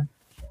saying?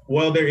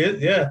 Well, there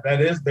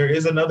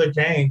is another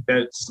Kang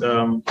that's a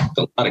lot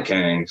of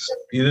Kangs.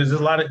 Yeah, there's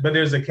a lot of, but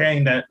there's a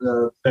Kang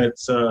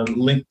that's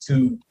linked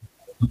to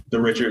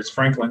the Richards,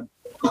 Franklin.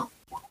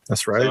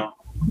 That's right.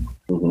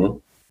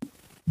 So,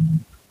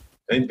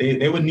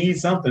 they would need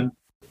something.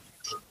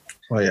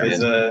 Oh yeah.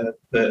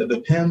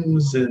 The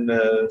Pims and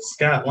the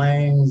Scott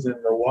Langs and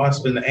the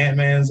Wasp and the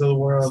Ant-Mans of the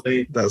world,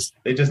 they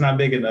just not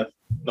big enough.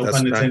 No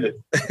pun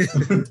intended.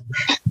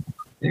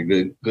 Yeah,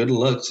 good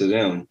luck to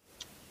them.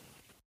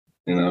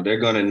 You know, they're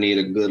going to need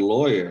a good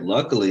lawyer.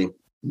 Luckily,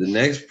 the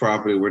next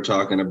property we're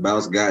talking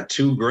about's got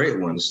two great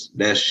ones.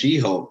 That's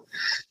She-Hulk.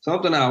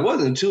 Something I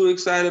wasn't too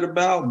excited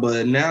about,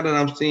 but now that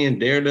I'm seeing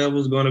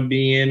Daredevil's going to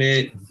be in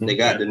it, they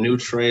got the new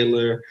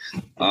trailer.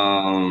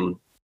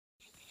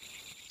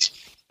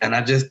 And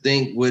I just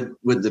think with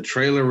the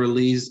trailer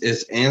release,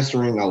 it's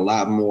answering a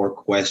lot more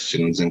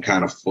questions and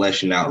kind of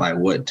fleshing out like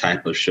what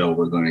type of show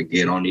we're going to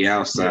get on the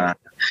outside.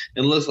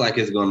 It looks like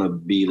it's going to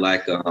be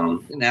like an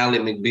Ally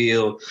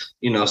McBeal,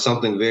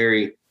 something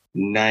very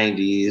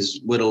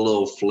 90s with a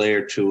little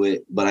flair to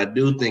it. But I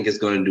do think it's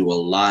going to do a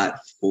lot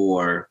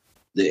for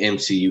the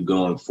MCU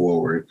going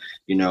forward.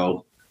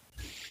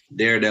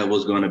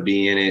 Daredevil's going to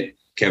be in it.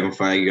 Kevin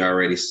Feige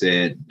already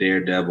said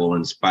Daredevil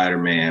and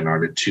Spider-Man are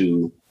the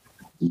two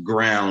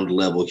ground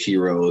level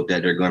heroes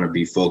that they're going to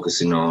be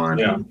focusing on.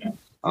 Yeah.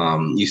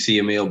 You see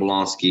Emil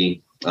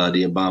Blonsky,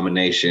 the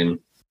Abomination.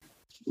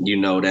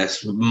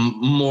 That's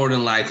more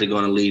than likely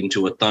going to lead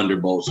into a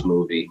Thunderbolts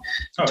movie,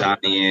 tying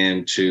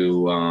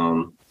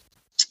into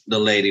the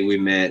lady we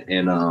met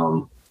in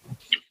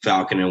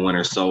Falcon and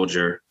Winter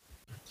Soldier.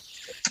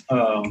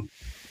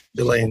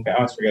 Elaine. I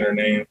always forget her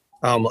name.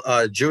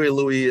 Julia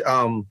Louis.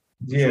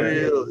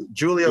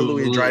 Julia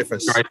Louis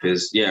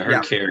Dreyfus. Yeah,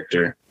 her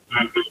character.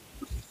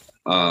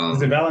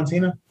 Is it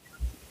Valentina?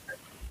 I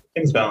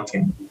think it's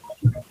Valentina.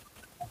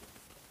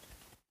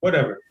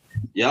 Whatever.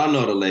 Y'all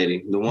know the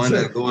lady, the one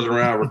that goes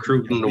around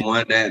recruiting, the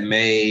one that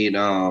made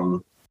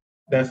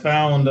that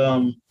found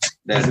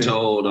that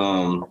told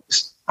not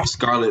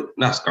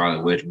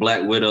Scarlet Witch,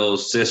 Black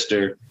Widow's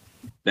sister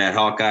that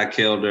Hawkeye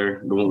killed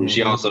her.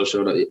 She also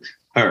showed up.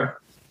 Her,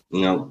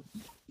 you know,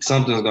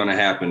 something's gonna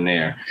happen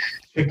there.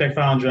 I think they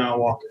found John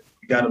Walker.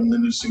 Got him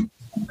in the suit.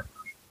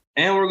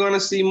 And we're gonna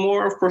see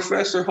more of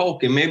Professor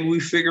Hulk, and maybe we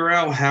figure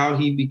out how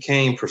he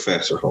became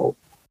Professor Hulk.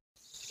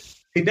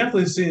 He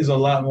definitely seems a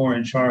lot more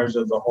in charge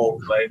of the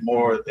Hulk, like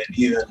more than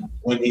even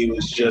when he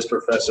was just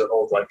Professor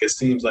Hulk. Like it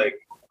seems like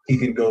he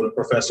can go to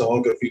Professor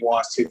Hulk if he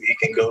wants to. He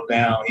can go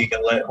down. He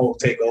can let Hulk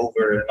take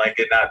over, and like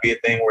it not be a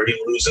thing where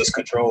he loses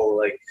control.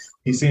 Like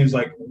he seems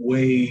like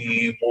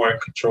way more in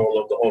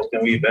control of the Hulk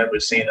than we've ever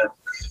seen him.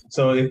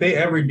 So if they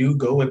ever do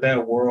go with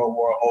that World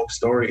War Hulk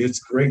story, it's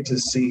great to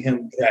see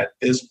him at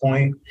this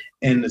point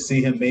and to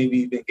see him maybe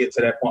even get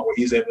to that point where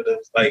he's able to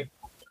like,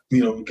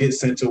 you know, get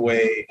sent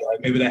away.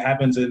 Like maybe that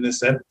happens in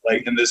this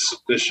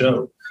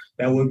show.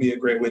 That would be a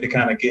great way to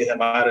kind of get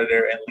him out of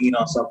there and lean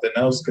on something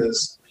else,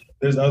 because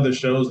there's other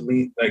shows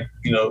like,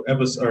 you know,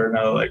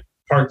 like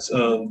parts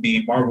of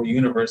the Marvel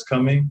universe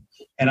coming,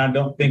 and I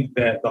don't think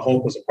that the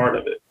Hulk was a part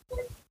of it,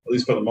 at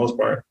least for the most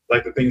part.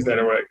 Like the things that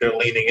are like they're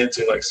leaning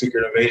into, like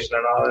Secret Invasion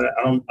and all that.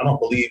 I don't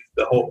believe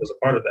the Hulk was a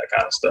part of that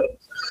kind of stuff.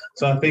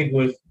 So I think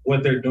with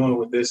what they're doing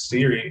with this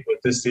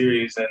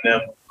series and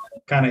them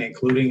kind of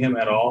including him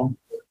at all,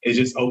 it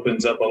just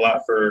opens up a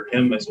lot for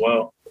him as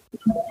well.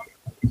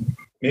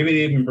 Maybe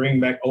they even bring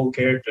back old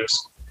characters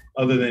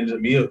other than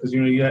Jamil, because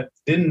you know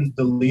didn't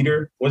the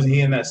leader, wasn't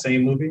he in that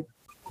same movie?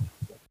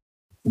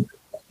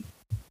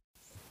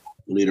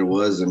 Leader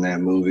was in that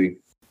movie.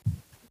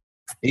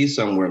 He's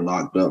somewhere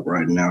locked up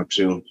right now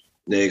too.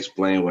 They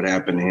explain what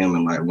happened to him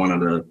in like one of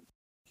the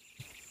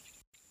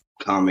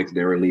comics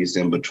they released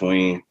in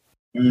between.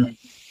 Mm.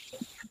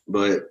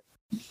 But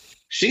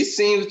she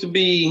seems to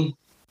be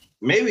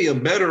maybe a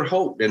better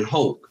Hulk than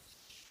Hulk.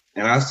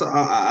 And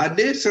I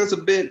did sense a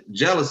bit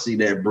jealousy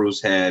that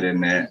Bruce had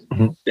in that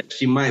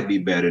she might be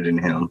better than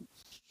him.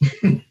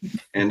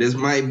 And this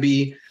might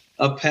be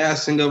a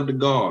passing of the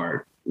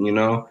guard, you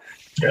know?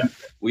 Yeah.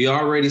 We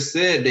already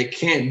said they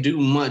can't do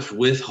much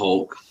with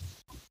Hulk.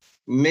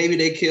 Maybe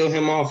they kill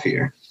him off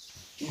here.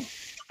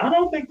 I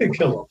don't think they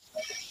kill him.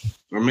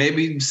 Or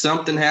maybe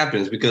something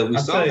happens, because we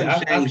saw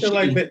I feel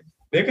like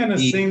they're gonna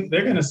send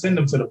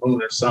him to the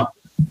moon or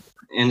something.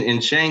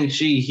 In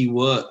Shang-Chi, he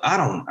was. I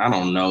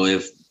don't know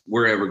if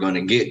we're ever going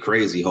to get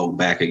Crazy Hulk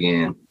back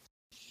again.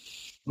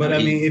 But I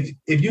mean,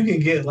 if you can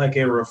get like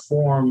a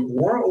reform,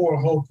 World War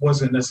Hulk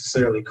wasn't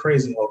necessarily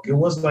Crazy Hulk. It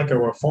was like a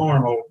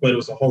reform Hulk, but it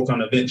was a Hulk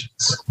on a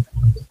vengeance.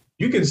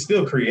 You can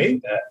still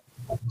create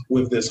that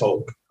with this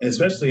Hulk,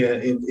 especially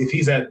if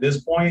he's at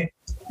this point.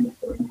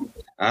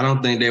 I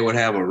don't think they would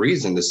have a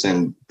reason to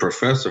send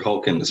Professor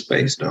Hulk into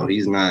space, though.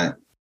 He's not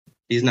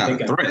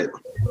a threat.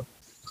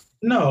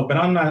 No, but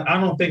I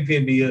don't think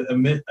it'd be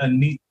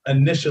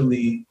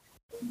initially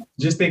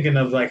just thinking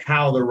of like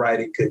how the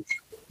writing could be.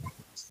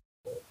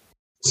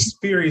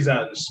 Fury's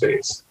out in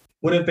space.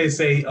 What if they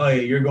say, oh,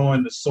 yeah, you're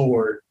going to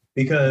Sword?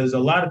 Because a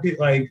lot of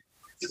people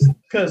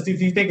because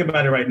if you think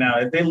about it right now,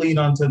 if they lean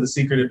onto the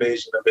Secret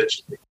Invasion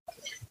eventually,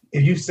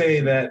 if you say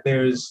that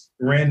there's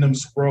random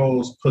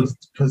scrolls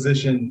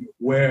positioned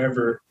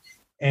wherever,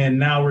 and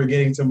now we're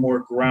getting to more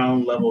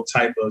ground level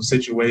type of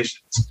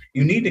situations,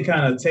 you need to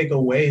kind of take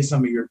away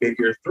some of your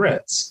bigger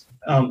threats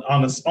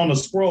on a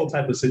scroll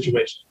type of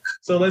situation.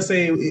 So let's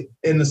say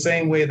in the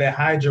same way that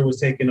Hydra was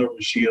taking over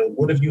S.H.I.E.L.D.,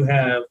 what if you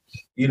have,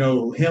 you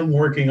know, him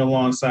working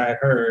alongside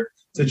her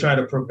to try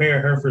to prepare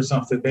her for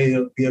something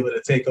they'll be able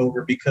to take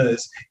over,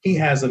 because he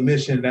has a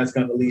mission that's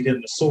going to lead him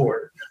to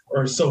Sword,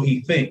 or so he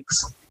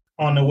thinks.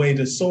 On the way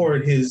to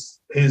Sword, his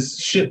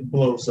ship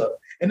blows up.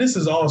 And this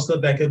is all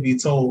stuff that could be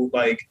told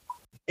like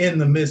in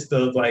the midst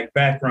of like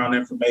background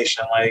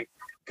information, like,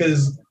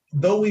 because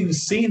though we've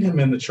seen him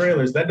in the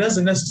trailers, that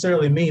doesn't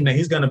necessarily mean that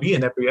he's going to be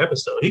in every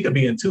episode. He could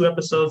be in 2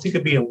 episodes. He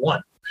could be in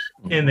 1,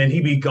 and then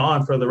he'd be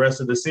gone for the rest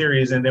of the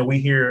series. And then we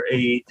hear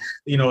a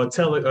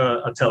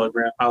telegram.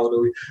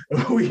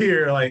 We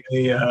hear like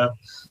a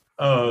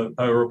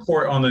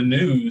report on the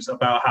news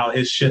about how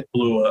his ship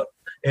blew up.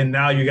 And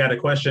now you got to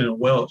question,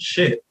 well,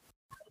 shit,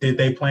 did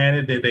they plan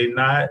it? Did they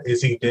not?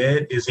 Is he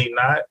dead? Is he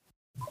not?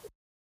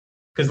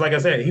 Because like I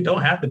said, he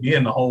don't have to be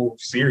in the whole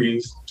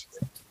series.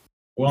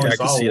 We only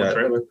saw one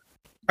trailer.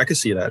 I could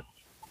see that.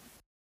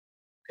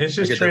 It's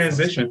just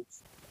transition.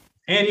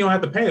 And you don't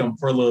have to pay them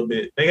for a little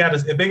bit.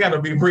 If they gotta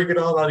be bringing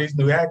all these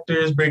new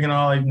actors, bringing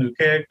all these new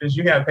characters,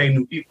 you gotta pay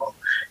new people.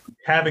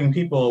 Having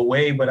people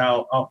away, but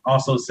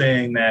also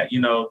saying that, you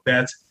know,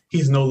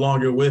 he's no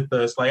longer with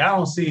us. Like, I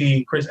don't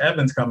see Chris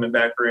Evans coming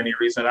back for any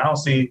reason. I don't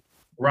see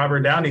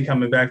Robert Downey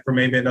coming back for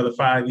maybe another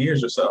 5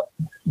 years or so.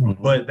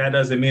 Mm-hmm. But that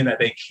doesn't mean that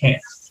they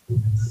can't.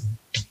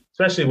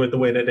 Especially with the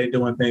way that they're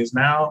doing things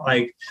now.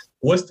 Like,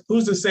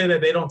 who's to say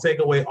that they don't take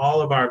away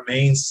all of our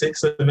main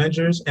 6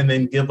 Avengers and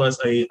then give us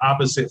a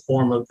opposite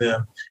form of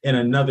them in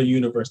another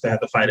universe to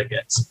have to fight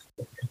against?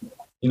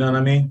 You know what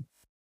I mean?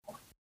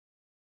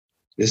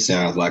 This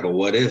sounds like a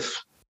what if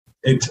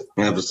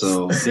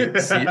episode.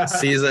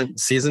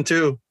 Season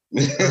 2.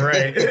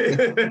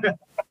 Right.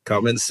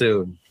 Coming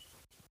soon.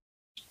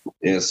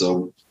 Yeah,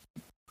 so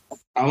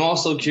I'm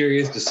also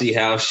curious to see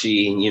how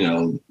she,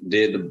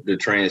 did the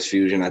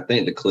transfusion. I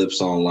think the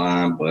clip's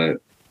online, but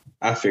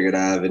I figured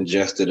I've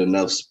ingested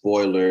enough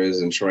spoilers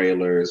and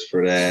trailers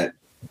for that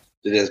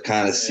to just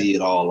kind of see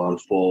it all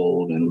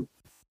unfold. And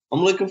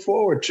I'm looking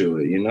forward to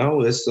it.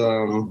 It's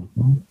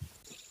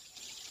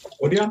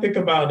what do y'all think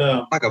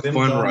about like a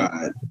fun ride.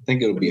 I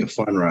think it'll be a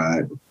fun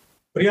ride.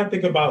 What do y'all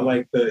think about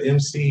like the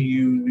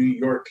MCU New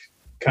York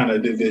kind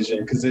of division?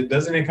 Because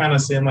doesn't it kind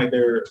of seem like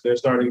they're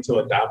starting to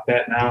adopt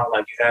that now?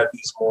 Like you have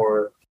these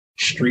more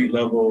street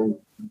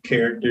level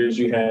characters.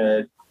 You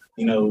had,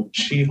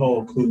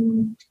 She-Hulk,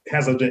 who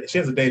has a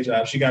day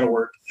job. She got to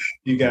work.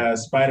 You got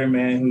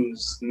Spider-Man,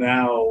 who's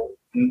now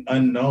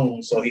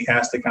unknown, so he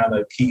has to kind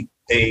of keep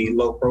a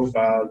low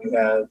profile. You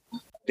have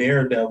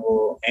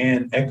Daredevil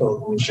and Echo,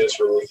 who was just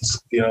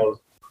released.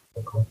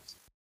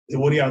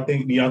 What do y'all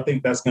think? Do y'all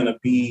think that's going to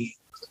be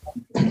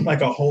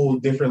like a whole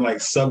different like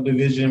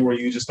subdivision where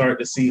you just start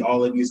to see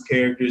all of these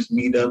characters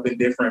meet up in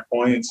different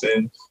points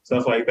and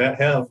stuff like that?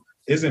 Hell,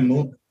 isn't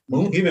Moon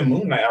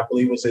Knight, I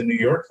believe, was in New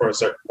York for a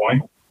certain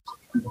point.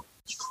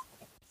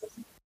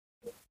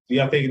 Do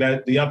y'all think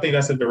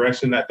that's a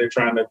direction that they're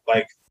trying to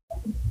like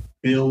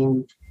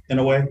build in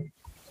a way?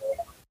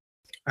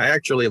 I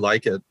actually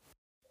like it.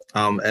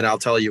 And I'll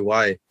tell you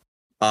why.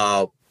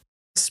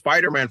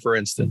 Spider-Man, for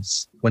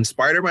instance, when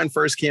Spider-Man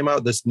first came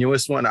out, this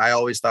newest one, I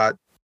always thought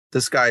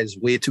this guy is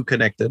way too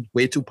connected,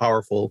 way too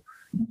powerful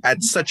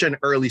at such an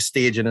early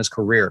stage in his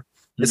career.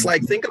 It's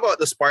like, think about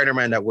the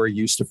Spider-Man that we're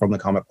used to from the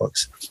comic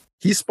books.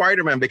 He's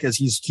Spider-Man because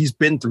he's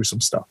been through some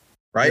stuff,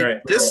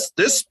 right?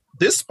 This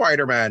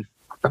Spider-Man,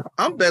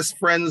 I'm best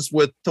friends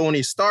with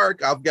Tony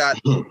Stark. I've got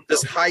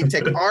this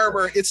high-tech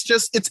armor. It's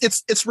just,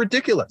 it's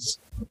ridiculous.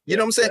 You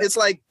know what I'm saying? It's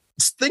like,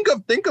 think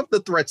of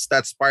the threats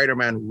that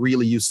Spider-Man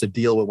really used to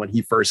deal with when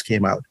he first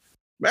came out.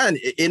 Man,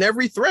 in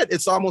every threat,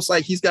 it's almost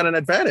like he's got an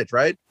advantage,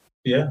 right?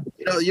 Yeah.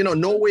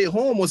 No Way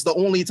Home was the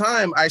only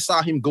time I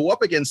saw him go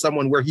up against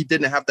someone where he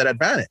didn't have that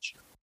advantage.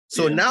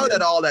 So now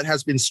that all that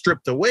has been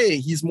stripped away,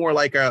 he's more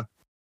like a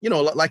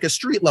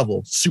street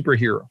level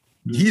superhero.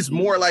 Mm-hmm. He's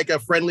more like a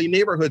friendly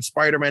neighborhood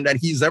Spider-Man than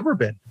he's ever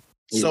been.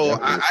 So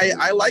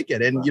I like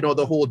it. And,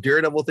 the whole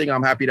Daredevil thing,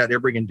 I'm happy that they're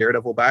bringing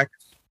Daredevil back.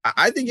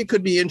 I think it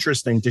could be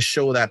interesting to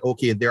show that,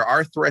 okay, there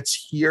are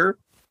threats here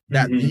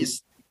that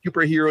these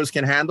superheroes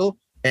can handle.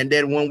 And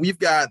then when we've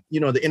got,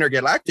 the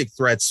intergalactic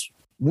threats,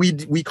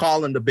 we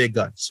call them the big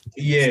guns.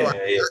 Yeah. So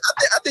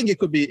I think it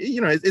could be,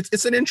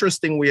 it's an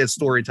interesting way of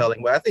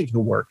storytelling, but I think it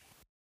will work.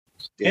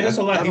 Yeah, and it's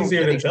a lot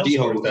easier to tell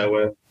stories that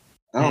way.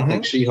 I don't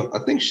think She-Hulk. I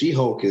think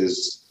She-Hulk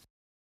is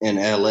in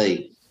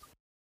LA.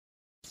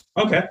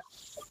 Okay.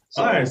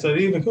 So, all right, so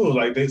even cool.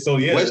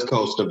 West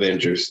Coast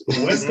Avengers.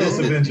 West Coast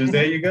Avengers,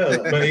 there you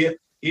go. But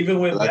even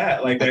with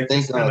that, like I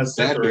think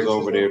Stature's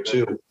over there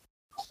too.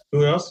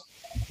 Who else?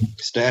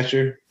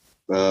 Stature.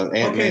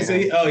 Ant-Man. Okay, so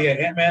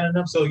Ant-Man and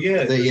them. So I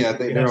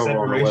think they're over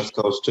on the West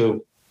Coast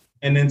too.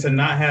 And then to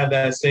not have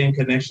that same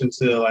connection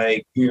to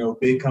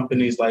big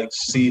companies like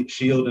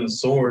Shield and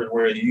Sword,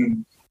 where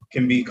you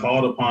can be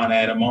called upon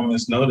at a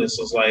moment's notice.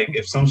 It's like,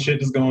 if some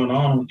shit is going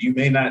on, you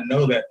may not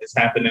know that it's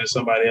happening to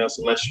somebody else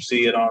unless you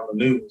see it on the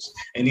news.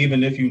 And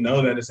even if you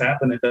know that it's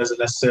happening, it doesn't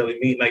necessarily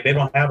mean, like, they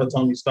don't have a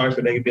Tony Stark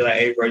where they can be like,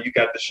 hey, bro, you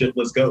got the ship,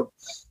 let's go.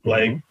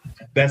 Like,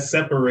 that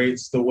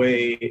separates the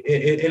way,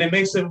 and it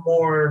makes it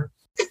more...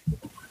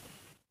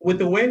 With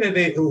the way that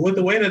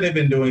they've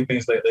been doing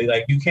things lately,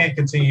 like, you can't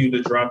continue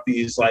to drop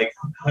these like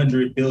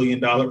 $100 billion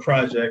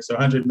projects or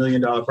 $100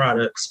 million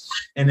products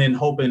and then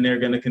hoping they're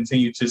going to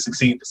continue to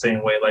succeed the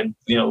same way. Like,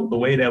 the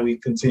way that we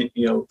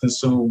continue,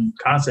 consume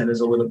content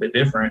is a little bit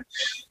different.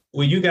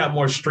 When you got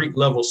more street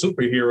level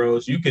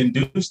superheroes, you can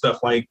do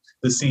stuff like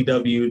the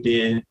CW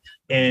did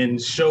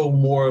and show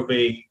more of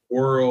a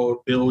world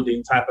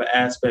building type of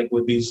aspect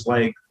with these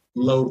like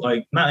low,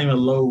 like not even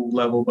low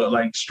level, but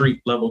like street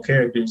level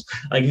characters.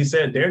 Like you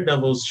said,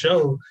 Daredevil's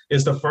show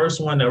is the first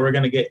one that we're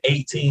going to get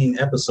 18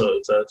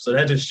 episodes of. So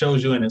that just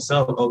shows you in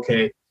itself,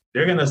 okay,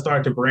 they're going to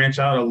start to branch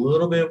out a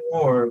little bit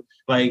more.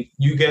 Like,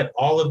 you get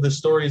all of the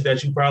stories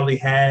that you probably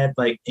had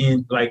like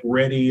in like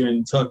ready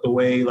and tucked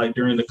away, like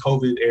during the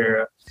COVID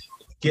era.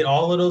 Get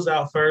all of those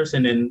out first.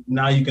 And then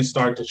now you can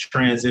start to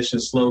transition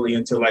slowly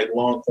into like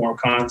long form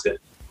content.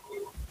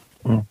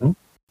 Mm-hmm.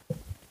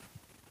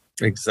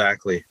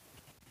 Exactly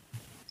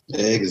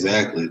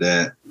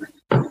that.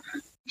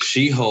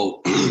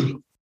 She-Hulk,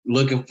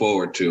 looking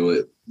forward to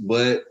it,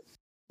 but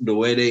the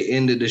way they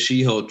ended the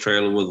She-Hulk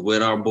trailer was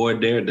with our boy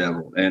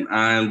Daredevil, and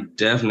I'm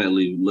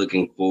definitely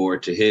looking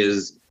forward to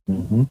his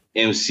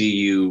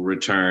MCU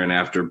return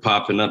after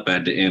popping up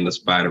at the end of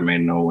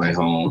Spider-Man No Way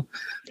Home.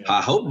 I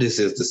hope this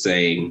is the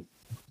same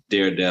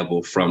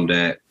Daredevil from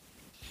that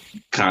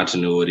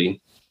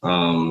continuity.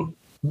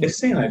 It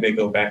seems like they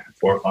go back and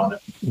forth on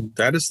it.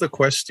 That is the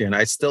question.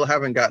 I still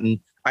haven't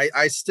gotten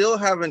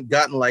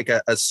like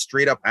a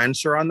straight up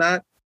answer on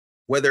that,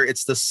 whether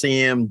it's the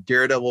same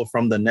Daredevil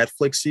from the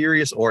Netflix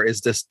series or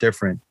is this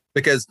different?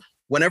 Because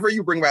whenever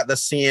you bring back the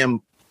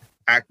same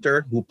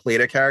actor who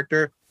played a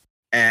character,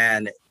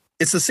 and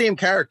it's the same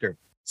character.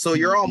 So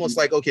you're almost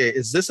like, okay,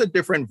 is this a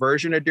different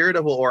version of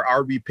Daredevil, or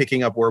are we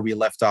picking up where we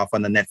left off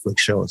on the Netflix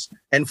shows?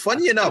 And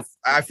funny enough,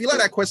 I feel like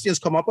that question has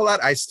come up a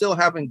lot. I still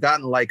haven't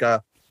gotten like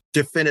a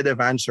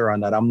definitive answer on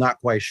that. I'm not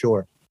quite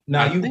sure.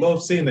 Now, you've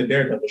both seen the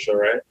Daredevil show,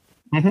 right?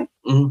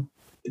 Mm-hmm. Mm-hmm.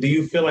 Do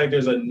you feel like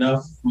there's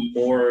enough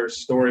more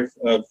story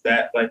of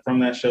that, like from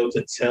that show,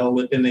 to tell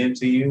within the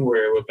MCU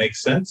where it would make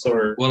sense?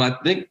 Or well, I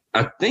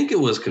think it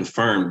was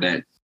confirmed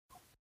that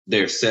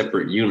they're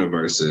separate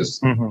universes,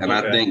 and okay.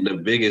 I think the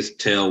biggest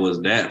tell was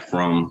that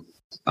from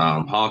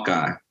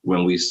Hawkeye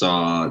when we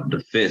saw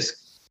the Fisk.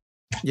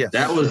 Yeah,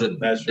 that was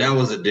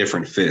a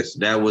different Fisk.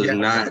 That was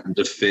not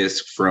the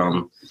Fisk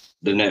from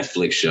the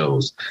Netflix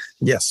shows.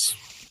 Yes,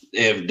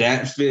 if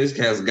that Fisk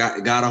has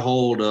got a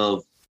hold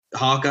of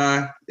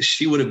Hawkeye,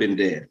 she would have been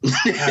dead.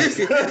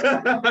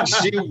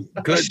 she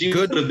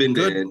would have been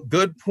dead.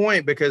 Good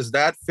point, because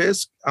that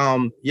Fisk,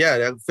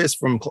 that Fisk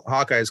from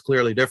Hawkeye is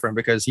clearly different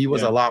because he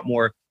was a lot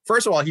more.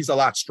 First of all, he's a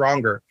lot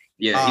stronger.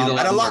 Yeah, he's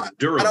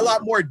a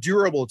lot more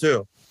durable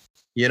too.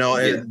 You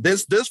know,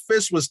 this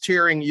Fisk was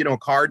tearing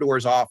car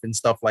doors off and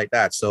stuff like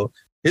that. So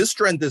his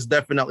strength is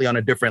definitely on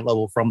a different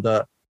level from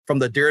the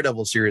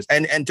Daredevil series.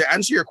 And to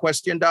answer your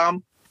question,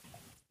 Dom,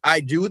 I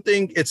do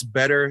think it's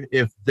better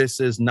if this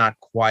is not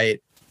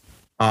quite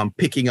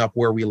picking up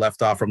where we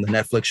left off from the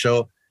Netflix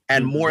show,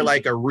 and more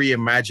like a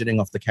reimagining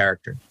of the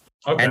character.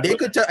 Okay. And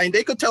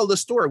they could tell the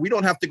story. We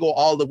don't have to go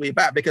all the way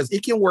back, because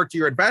it can work to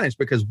your advantage,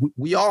 because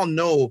we all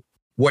know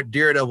what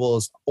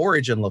Daredevil's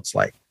origin looks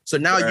like. So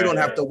now you don't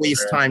have to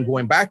waste time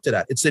going back to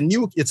that. It's a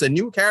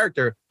new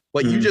character,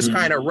 but you just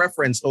kind of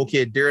reference,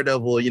 okay,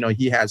 Daredevil,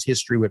 he has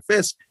history with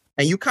Fisk,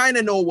 and you kind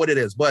of know what it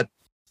is. But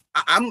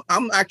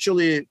I'm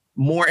actually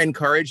more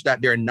encouraged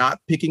that they're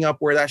not picking up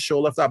where that show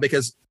left off,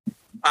 because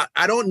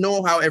I don't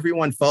know how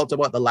everyone felt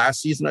about the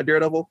last season of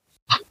Daredevil.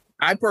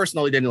 I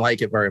personally didn't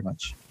like it very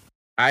much.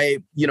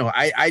 I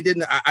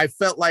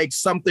felt like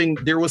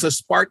there was a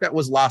spark that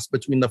was lost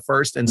between the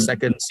first and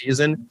second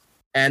season,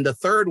 and the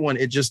third one,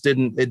 it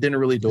didn't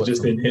really do it. It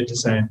just didn't hit the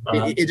same.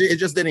 It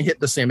just didn't hit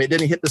the same. It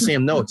didn't hit the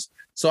same notes.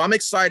 So I'm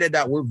excited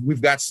that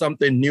we've got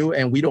something new,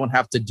 and we don't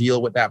have to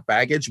deal with that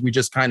baggage. We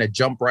just kind of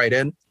jump right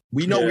in.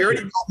 We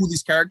already know who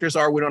these characters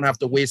are. We don't have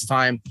to waste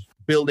time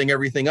building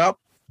everything up.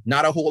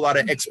 Not a whole lot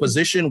of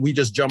exposition. We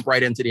just jump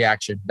right into the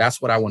action. That's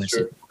what I want to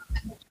see.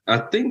 I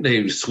think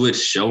they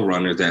switched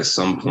showrunners at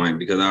some point,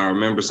 because I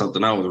remember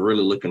something I was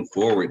really looking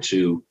forward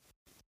to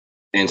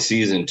in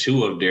season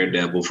 2 of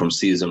Daredevil from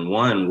season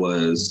 1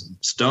 was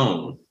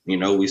Stone.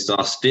 We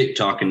saw Stick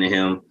talking to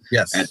him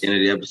at the end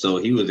of the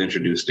episode. He was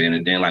introduced in,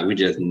 and then we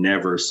just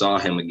never saw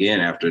him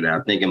again after that.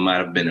 I think it might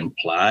have been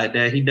implied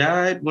that he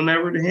died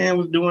whenever the Hand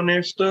was doing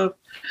their stuff.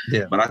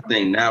 Yeah. But I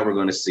think now we're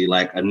going to see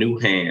a new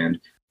Hand.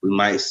 We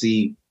might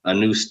see a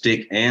new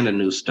Stick and a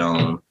new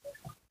Stone.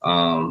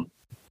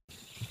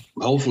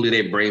 Hopefully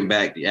they bring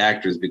back the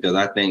actors, because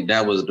I think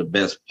that was the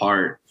best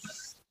part.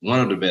 One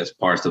of the best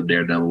parts of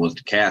Daredevil was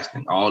the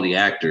casting. All the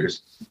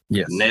actors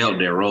nailed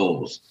their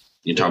roles.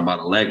 You talk about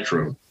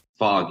Elektra,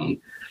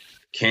 Foggy,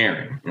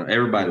 Karen.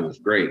 Everybody was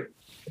great.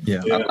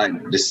 Yeah. I'd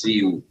like to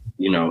see,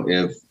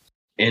 if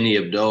any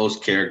of those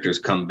characters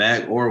come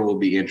back, or will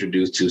be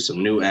introduced to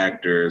some new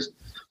actors,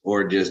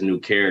 or just new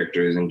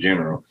characters in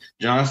general.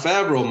 Jon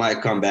Favreau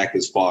might come back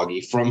as Foggy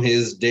from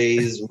his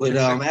days with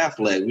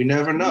Affleck. We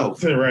never know.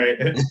 Right.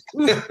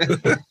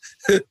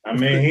 I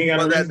mean, he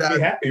got to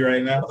be happy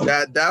right now.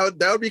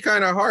 That would be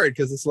kind of hard,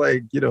 because it's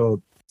like,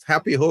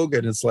 Happy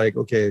Hogan. It's like,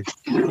 okay,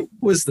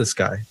 who is this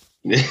guy?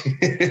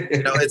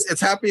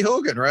 It's Happy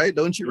Hogan, right?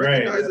 Don't you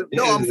recognize it?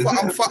 No,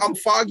 I'm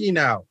Foggy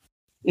now.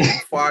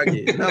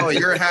 Foggy. No,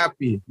 you're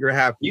happy. You're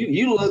happy.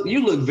 You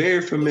look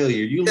very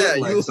familiar. You look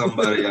like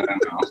somebody I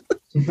know.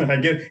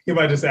 You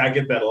might just say, I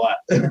get that a lot.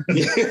 And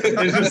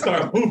just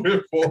start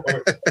moving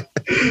forward.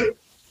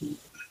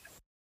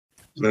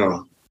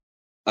 No.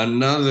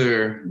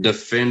 Another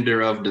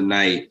defender of the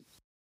night.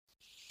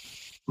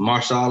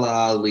 Mahershala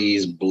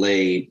Ali's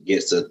Blade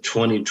gets a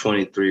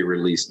 2023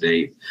 release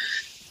date.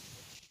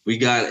 We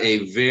got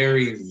a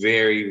very,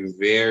 very,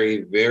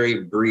 very,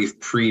 very brief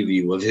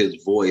preview of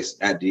his voice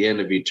at the end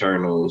of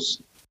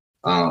Eternals.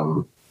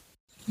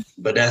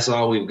 But that's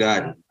all we've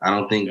gotten. I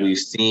don't think we've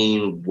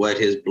seen what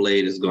his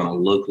Blade is going to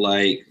look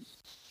like.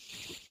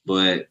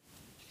 But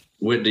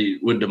with the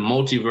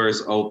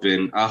multiverse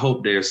open, I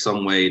hope there's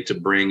some way to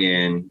bring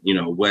in,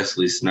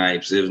 Wesley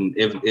Snipes.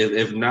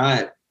 If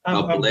not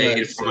a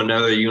Blade from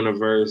another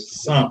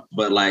universe,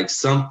 but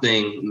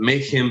something,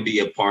 make him be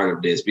a part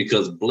of this,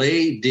 because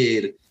Blade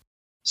did.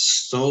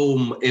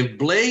 So if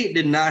Blade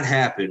did not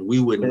happen, we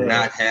would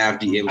not have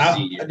the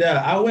MCU.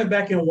 I went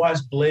back and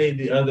watched Blade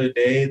the other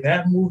day.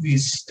 That movie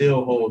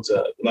still holds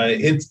up.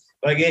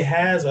 It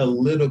has a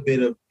little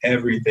bit of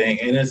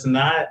everything, and it's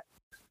not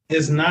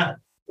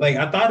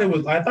I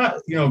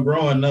thought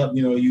growing up,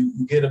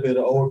 you get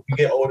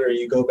older and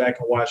you go back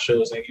and watch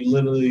shows, and you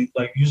literally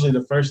usually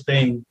the first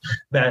thing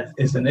that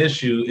is an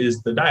issue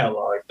is the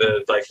dialogue,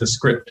 the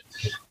script.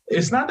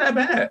 It's not that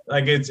bad.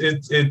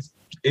 It's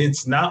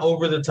it's not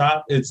over the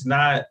top. It's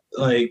not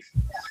like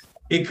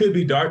it could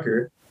be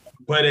darker,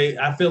 but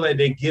I feel like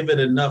they give it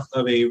enough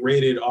of a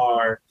rated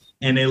R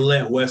and they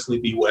let Wesley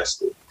be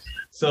Wesley.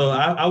 So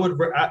I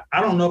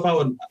don't know if I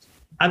would.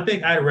 I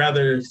think I'd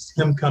rather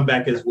him come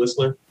back as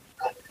Whistler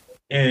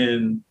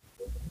and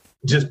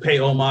just pay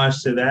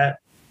homage to that.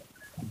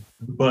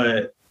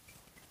 But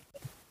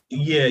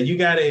yeah, you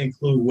got to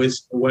include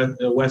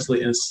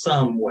Wesley in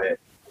some way.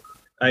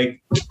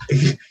 Like,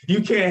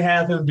 you can't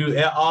have him do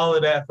all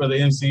of that for the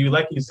MCU.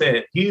 Like you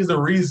said, he's the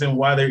reason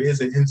why there is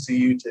an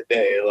MCU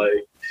today.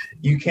 Like,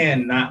 you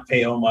cannot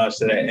pay homage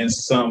to that in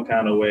some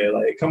kind of way.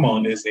 Like, come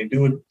on, Disney,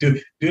 do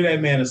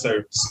that man a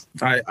service.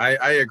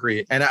 I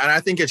agree, and I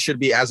think it should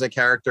be as a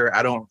character.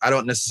 I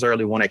don't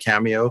necessarily want a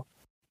cameo.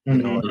 You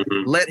know,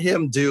 let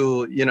him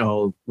do. You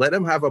know, let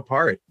him have a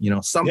part. You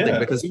know, something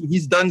because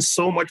he's done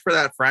so much for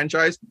that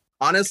franchise.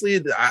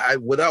 Honestly,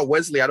 without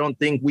Wesley, I don't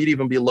think we'd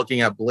even be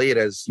looking at Blade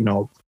as, you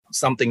know,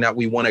 something that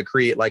we want to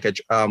create like a,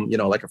 you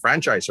know, like a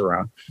franchise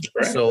around.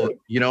 Right. So,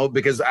 you know,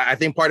 because I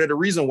think part of the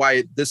reason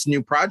why this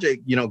new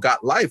project, you know,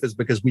 got life is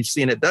because we've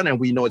seen it done and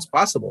we know it's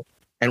possible.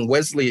 And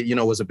Wesley, you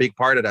know, was a big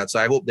part of that. So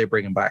I hope they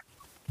bring him back,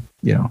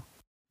 you know.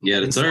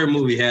 Yeah, the third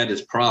movie had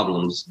its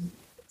problems.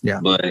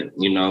 Yeah. But,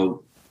 you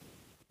know,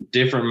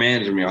 different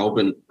management.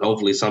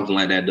 Hopefully something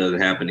like that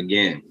doesn't happen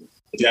again.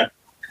 Yeah.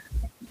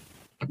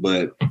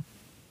 But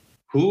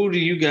who do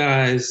you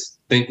guys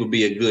think would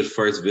be a good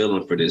first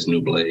villain for this new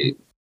Blade?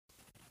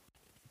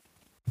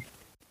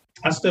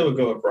 I still would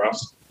go with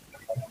Frost.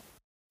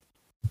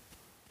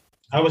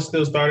 I would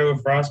still start it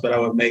with Frost, but I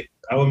would make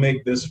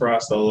this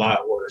Frost a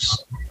lot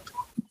worse.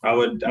 I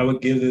would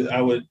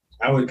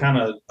kind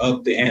of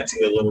up the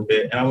ante a little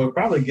bit, and I would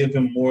probably give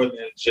him more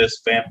than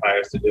just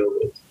vampires to deal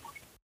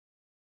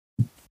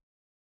with.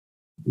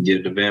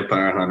 Give the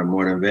vampire hunter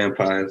more than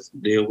vampires to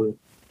deal with?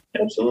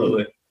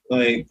 Absolutely.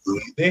 Like,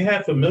 they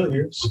have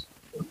familiars.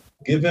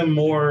 Give him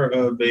more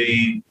of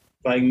a,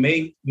 like,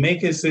 make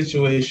his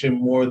situation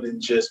more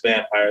than just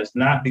vampires,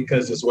 not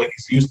because it's what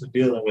he's used to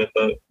dealing with,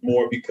 but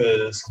more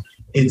because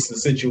it's the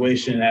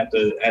situation at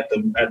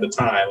the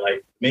time.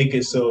 Like, make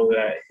it so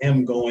that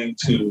him going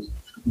to,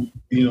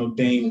 you know,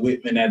 Dane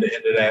Whitman at the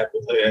end of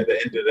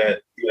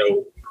that, you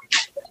know,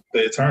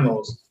 the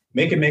Eternals,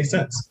 make it make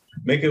sense.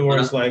 Make it where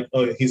it's like,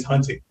 oh, he's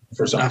hunting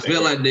for something. I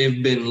feel like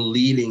they've been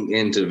leading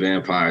into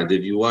vampires.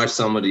 If you watch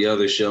some of the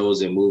other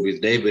shows and movies,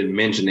 they've been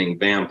mentioning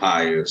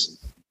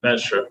vampires.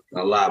 That's true.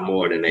 A lot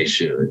more than they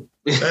should.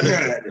 This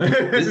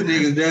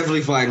nigga's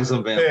definitely fighting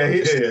some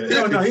vampires.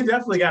 Yeah. No, he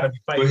definitely got to be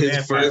fighting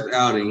vampires. For his first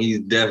outing,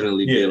 he's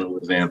definitely dealing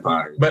with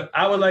vampires. But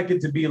I would like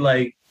it to be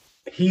like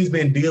he's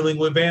been dealing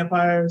with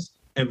vampires,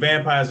 and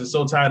vampires are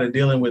so tired of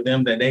dealing with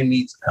them that they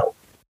need some help.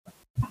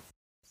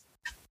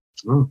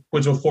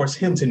 Which will force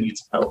him to need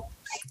some help.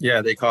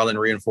 Yeah, they call in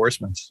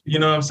reinforcements. You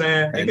know what I'm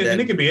saying?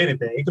 It could be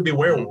anything. It could be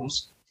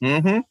werewolves.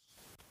 Mm-hmm.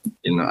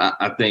 You know,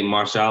 I think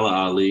Mahershala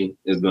Ali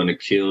is going to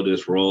kill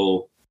this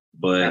role.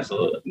 But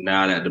absolutely,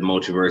 now that the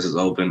multiverse is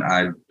open,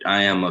 I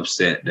am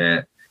upset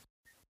that,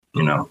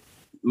 you know,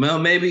 well,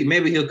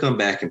 maybe he'll come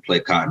back and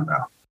play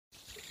Cottonmouth.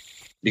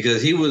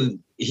 Because he was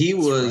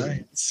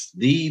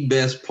the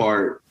best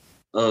part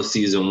of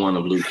season 1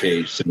 of Luke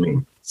Cage to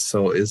me.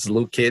 So is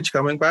Luke Cage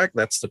coming back?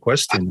 That's the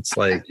question. It's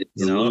like,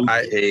 you know, Luke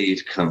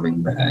Cage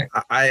coming back.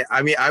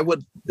 I mean, I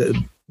would,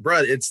 bro.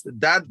 It's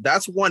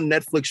that's one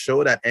Netflix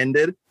show that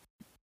ended,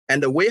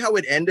 and the way how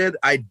it ended,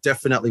 I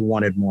definitely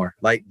wanted more.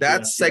 Like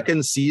that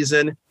second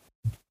season,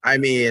 I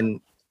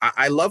mean,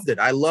 I loved it.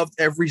 I loved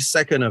every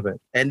second of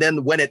it. And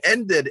then when it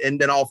ended, and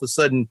then all of a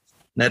sudden,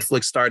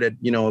 Netflix started,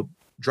 you know,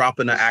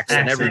 dropping the axe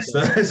and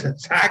everything,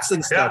 axe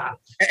and stuff.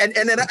 And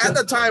then at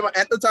the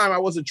time, I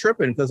wasn't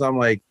tripping because I'm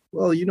like,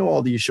 well, you know,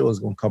 all these shows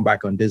are gonna come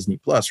back on Disney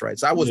Plus, right?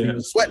 So I wasn't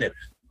even sweating it.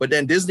 But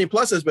then Disney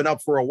Plus has been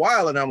up for a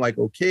while, and I'm like,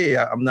 okay,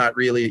 I'm not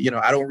really, you know,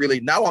 I don't really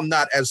now. I'm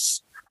not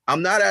as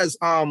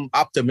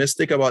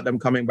optimistic about them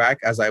coming back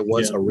as I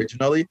was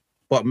originally.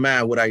 But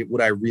man, would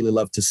I really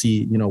love to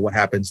see, you know, what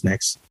happens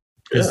next?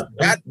 Because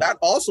that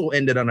also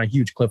ended on a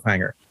huge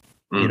cliffhanger.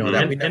 You know,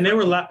 and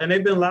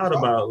they've been loud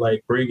about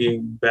like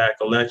bringing back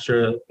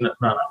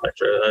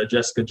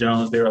Jessica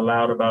Jones. They're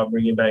loud about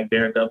bringing back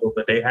Daredevil,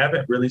 but they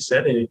haven't really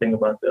said anything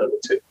about the other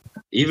two.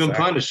 Even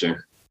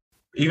Punisher.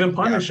 They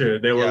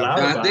were loud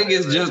about. I think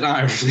it's just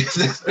Iron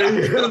Fist.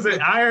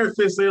 Iron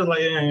Fist is like,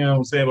 you know what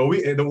I'm saying,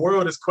 but the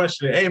world is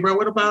questioning. Hey, bro,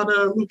 what about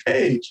Luke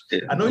Cage?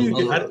 I know you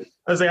can.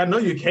 I know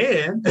you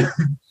can.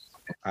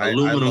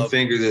 Aluminum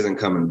Fingers isn't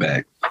coming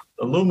back.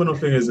 Aluminum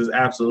Fingers is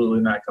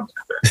absolutely not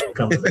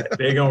coming back.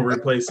 They're going to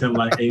replace him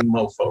like a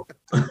mofo.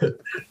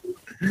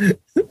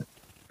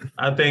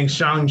 I think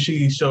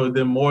Shang-Chi showed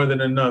them more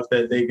than enough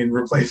that they can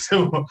replace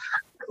him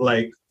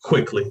like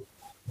quickly.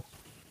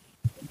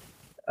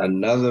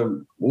 I'm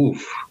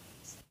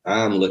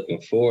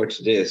looking forward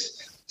to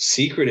this.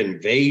 Secret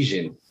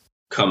Invasion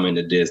coming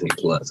to Disney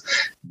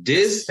Plus.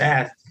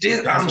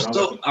 I'm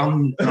so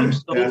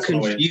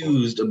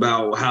confused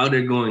about how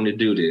they're going to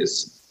do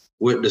this.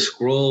 With the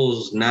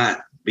Skrulls not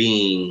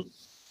being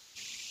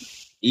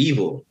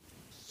evil.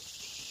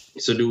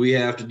 So do we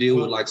have to deal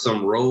with like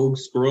some rogue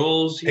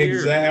scrolls here?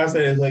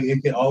 Exactly. I said like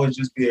it can always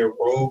just be a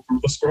rogue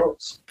group of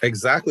scrolls.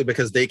 Exactly,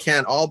 because they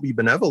can't all be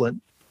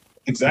benevolent.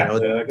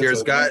 Exactly. Like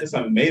it's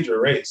a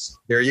major race.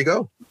 There you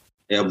go.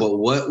 Yeah, but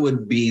what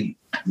would be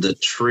the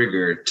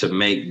trigger to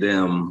make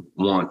them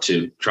want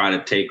to try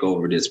to take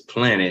over this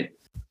planet?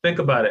 Think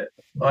about it.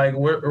 Like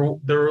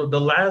the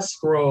last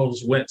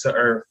scrolls went to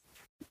Earth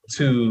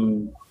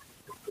to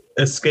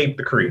escape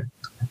the Kree.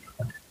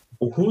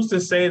 Who's to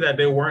say that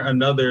there weren't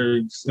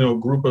another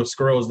group of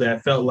scrolls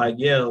that felt like,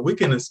 yeah, we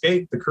can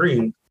escape the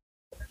Kree,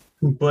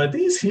 but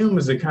these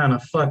humans are kind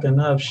of fucking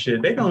up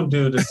shit. They're gonna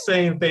do the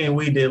same thing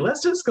we did.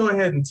 Let's just go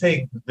ahead and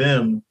take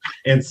them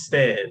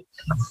instead,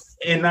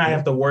 and not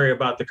have to worry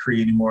about the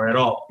Kree anymore at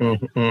all.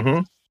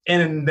 Mm-hmm.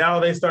 And now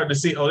they start to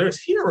see, oh,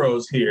 there's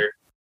heroes here,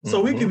 so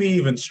we can be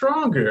even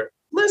stronger.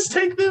 Let's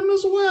take them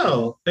as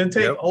well and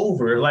take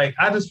over. Like,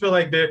 I just feel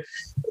like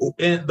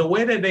the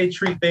way that they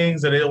treat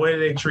things and the way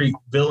they treat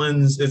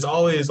villains, it's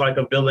always like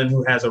a villain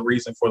who has a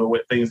reason for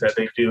the things that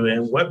they do.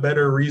 And what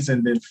better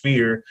reason than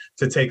fear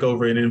to take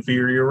over an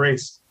inferior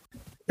race?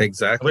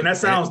 Exactly. I mean, that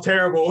sounds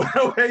terrible.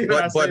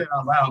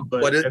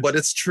 But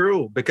it's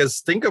true,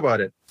 because think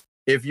about it.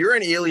 If you're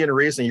an alien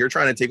race and you're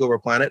trying to take over a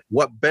planet,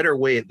 what better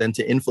way than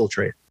to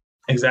infiltrate?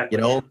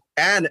 Exactly.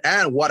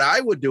 And what I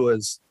would do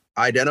is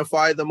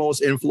identify the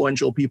most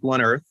influential people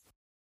on Earth,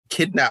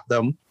 kidnap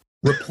them,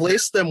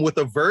 replace them with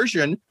a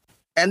version,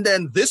 and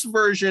then this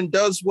version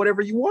does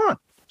whatever you want.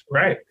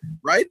 Right.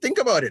 Think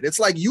about it. It's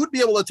like you'd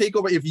be able to take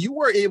over if you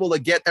were able to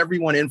get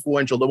everyone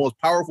influential, the most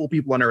powerful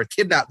people on Earth,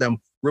 kidnap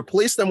them,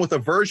 replace them with a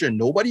version.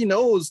 Nobody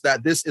knows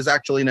that this is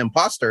actually an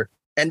imposter,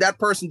 and that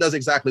person does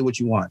exactly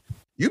what you want.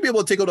 You'd be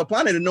able to take over the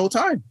planet in no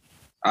time.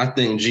 I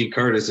think G.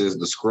 Curtis is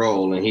the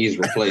scroll and he's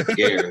replaced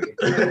Gary.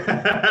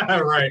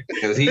 Right.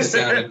 Because he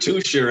sounded too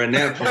sure in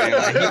that play.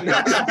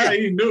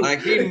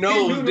 Like he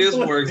knows this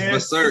works for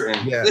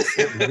certain. Yes,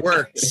 it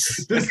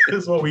works. This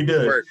is what we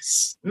do. It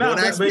works. Don't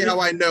ask me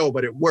how I know,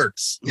 but it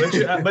works.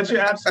 But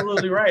you're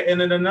absolutely right. And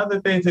then another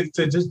thing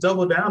to just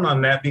double down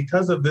on that,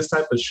 because of this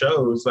type of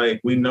shows, like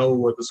we know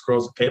what the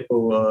scrolls are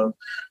capable of.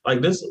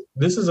 Like this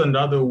is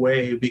another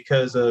way,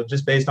 because of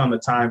just based on the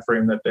time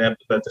frame that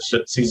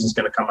the season's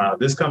going to come out.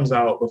 This comes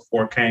out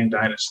before Kang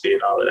Dynasty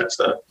and all of that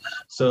stuff.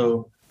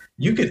 So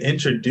you can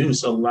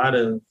introduce a lot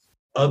of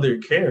other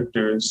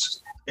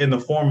characters in the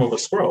form of a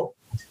scroll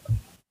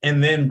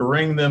and then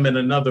bring them in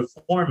another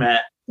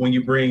format when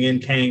you bring in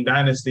Kang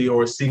Dynasty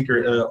or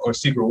Secret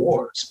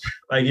Wars.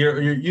 Like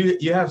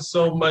you have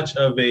so much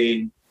of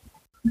this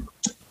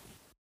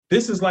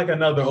is like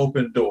another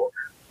open door.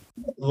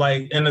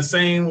 Like in the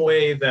same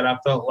way that I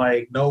felt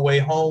like No Way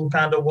Home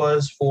kind of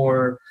was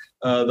for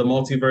the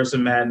Multiverse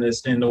of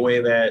Madness, in the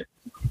way that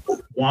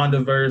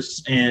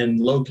WandaVerse and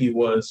Loki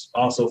was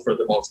also for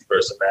the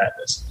Multiverse of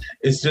Madness.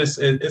 It's just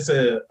it's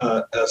a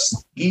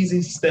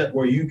easy step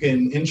where you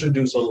can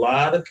introduce a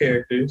lot of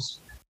characters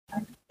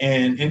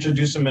and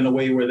introduce them in a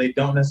way where they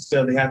don't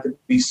necessarily have to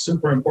be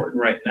super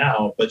important right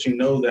now, but you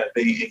know that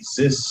they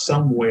exist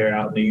somewhere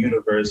out in the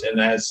universe, and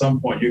at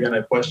some point you're going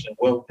to question,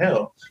 well,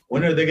 hell,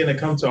 when are they going to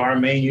come to our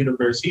main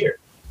universe here?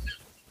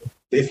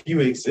 If you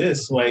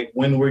exist, like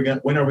when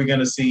are we going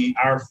to see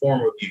our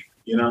form of you?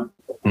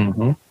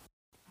 Mm-hmm.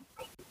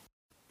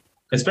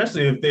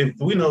 Especially if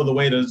we know the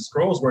way the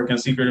scrolls work in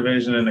Secret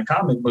Invasion in the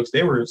comic books,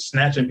 they were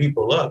snatching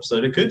people up. So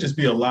there could just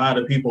be a lot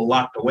of people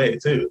locked away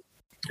too.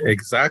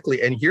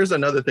 Exactly. And here's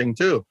another thing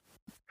too.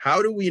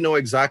 How do we know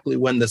exactly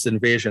when this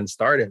invasion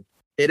started?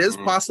 It is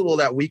possible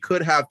that we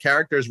could have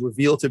characters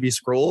revealed to be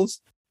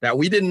scrolls that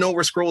we didn't know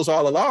were scrolls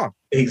all along.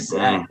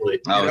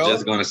 Exactly. I was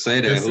just going to say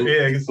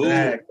that.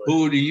 Exactly.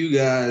 Who do you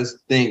guys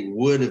think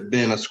would have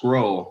been a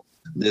scroll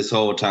this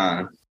whole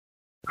time?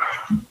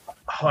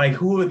 Like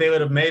who they would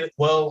have made it?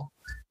 Well,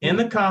 in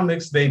the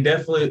comics, they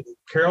definitely,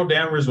 Carol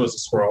Danvers was a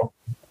scroll.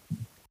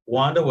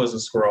 Wanda was a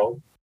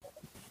scroll.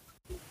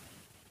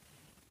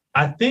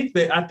 I think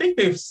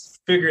they've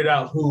figured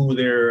out who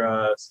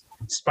their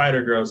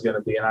Spider-Girl is going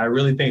to be, and I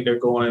really think they're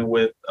going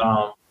with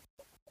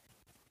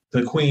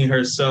the Queen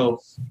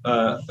herself,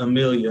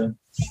 Amelia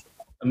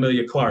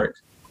Clark,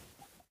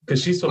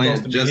 because she's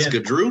supposed to be Jessica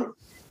Drew.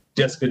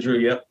 Jessica Drew,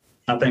 yep,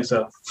 I think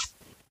so.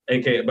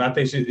 Okay, but I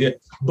think she. Yeah.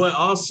 But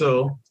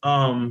also,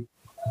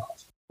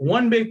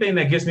 one big thing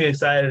that gets me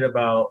excited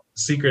about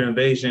Secret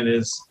Invasion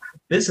is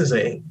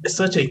it's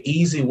such an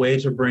easy way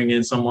to bring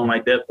in someone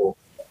like Deadpool.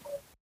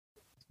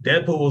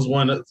 Deadpool was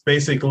one of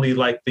basically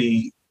like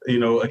the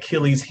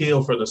Achilles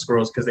heel for the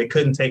Skrulls, because they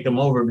couldn't take him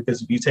over,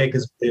 because if you take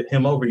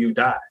him over, you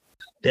die.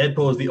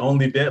 Deadpool is the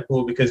only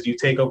Deadpool because you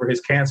take over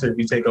his cancer if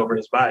you take over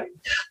his body.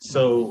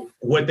 So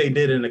what they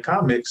did in the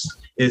comics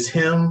is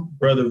him,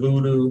 Brother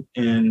Voodoo,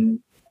 and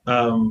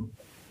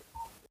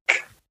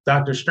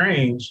Doctor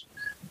Strange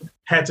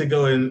had to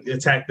go and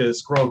attack the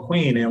Skrull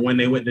Queen. And when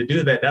they went to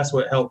do that, that's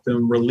what helped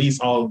them release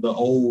all of the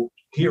old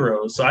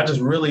heroes. So I just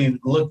really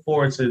look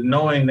forward to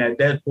knowing that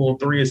Deadpool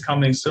 3 is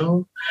coming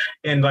soon.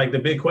 And like the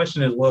big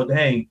question is, well,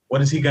 dang,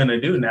 what is he going to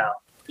do now?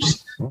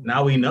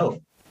 Now we know.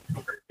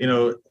 you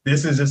know,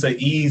 this is just an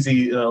easy,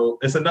 you know,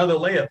 it's another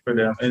layup for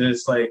them. And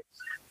it's like,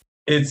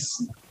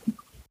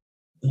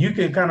 you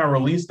can kind of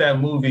release that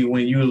movie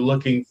when you're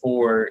looking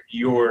for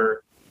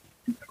your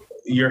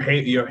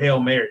Hail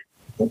Mary.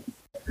 Because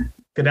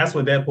that's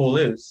what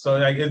Deadpool is. So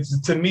like, it's,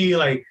 to me,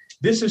 like,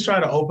 this just try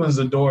to opens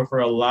the door for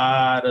a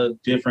lot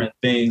of different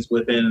things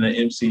within the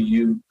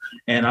MCU.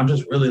 And I'm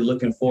just really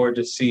looking forward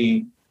to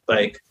see,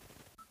 like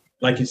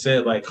you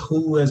said, like,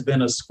 who has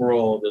been a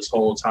Skrull this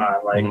whole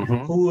time? Like,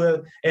 who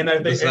have, and are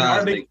they,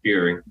 besides Nick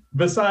Fury.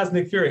 Besides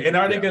Nick Fury. And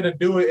are they going to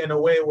do it in a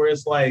way where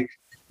it's like,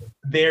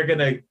 they're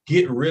gonna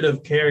get rid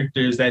of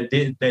characters that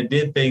did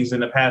things in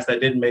the past that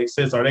didn't make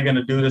sense? Are they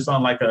gonna do this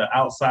on like an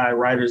outside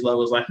writers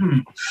level? It's like,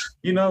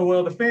 you know,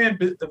 well, the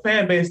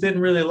fan base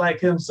didn't really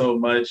like him so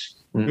much.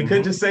 We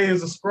could just say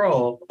he's a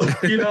Skrull.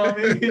 You know what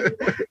I mean?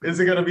 Is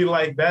it gonna be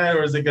like that,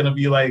 or is it gonna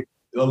be like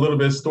a little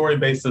bit story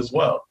based as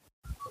well?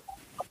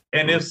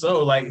 And if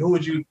so, like, who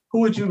would you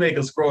make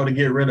a Skrull to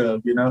get rid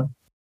of? You know,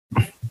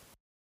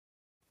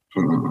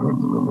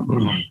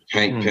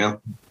 Hank Pym.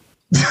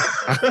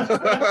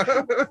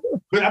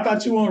 But I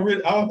thought you want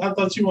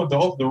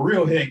the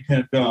real Hank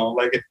Pym film.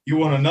 Like, you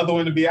want another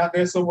one to be out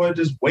there somewhere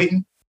just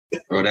waiting.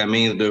 Well, that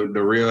means the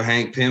real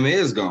Hank Pym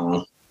is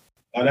gone.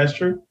 Oh, that's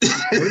true.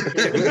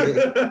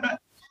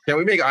 Can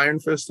we make Iron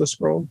Fist a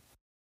Skrull?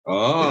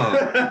 Oh,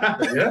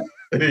 yeah.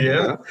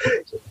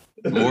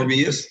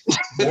 Morbius.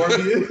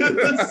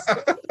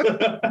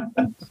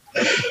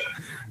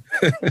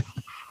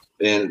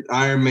 And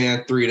Iron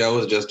Man 3, that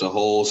was just a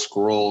whole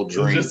Skrull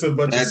dream. Just a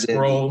bunch of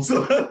Skrulls.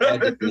 That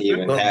didn't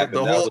even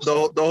happen.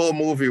 The whole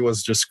movie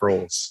was just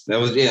Skrulls. It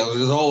was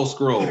just all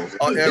Skrulls.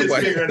 Just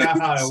figuring out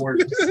how it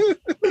works.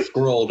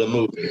 Skrull the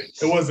movie.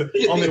 It wasn't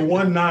only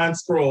one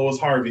non-Skrull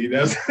was Harvey.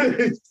 That's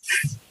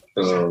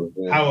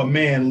how a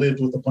man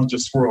lived with a bunch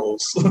of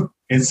Skrulls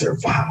and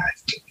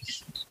survived.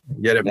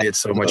 Yet it made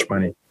so much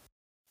money.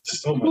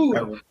 So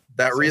much money.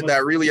 That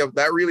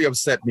really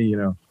upset me, you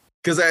know.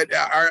 Because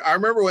I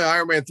remember when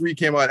Iron Man 3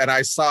 came out and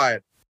I saw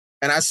it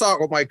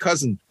with my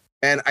cousin.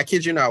 And I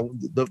kid you not,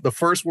 the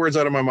first words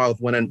out of my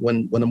mouth when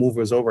the movie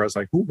was over, I was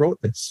like, "Who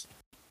wrote this?"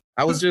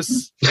 I was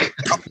just,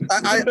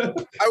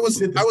 I was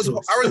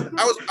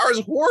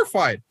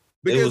horrified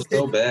because it was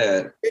so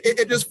bad.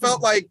 It just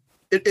felt like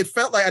it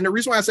felt like, and the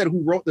reason why I said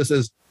who wrote this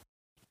is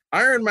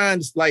Iron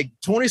Man's, like,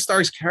 Tony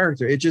Stark's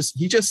character. He just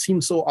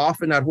seemed so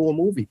off in that whole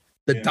movie.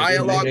 The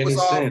dialogue was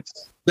off.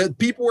 That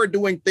people were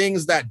doing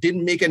things that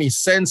didn't make any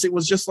sense. It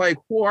was just like,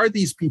 who are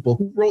these people?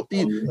 Who wrote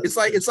these? It's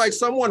like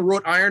someone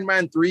wrote Iron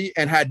Man 3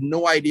 and had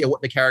no idea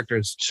what the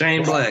characters.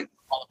 Shane Black.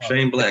 I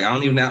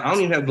don't even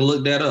have to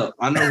look that up.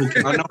 I know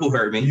who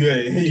hurt me. Yeah,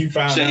 you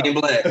found Shane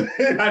Black.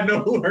 I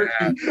know who hurt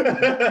me.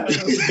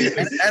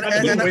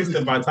 and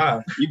wasting my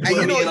time. You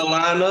put me in a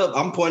lineup,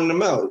 I'm pointing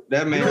them out.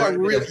 That man.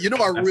 You know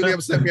what really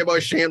upset me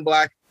about Shane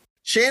Black?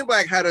 Shane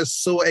Black had us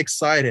so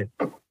excited.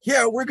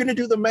 Yeah, we're gonna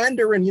do the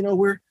Mandarin. You know,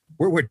 we're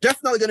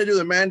definitely going to do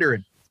the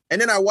Mandarin.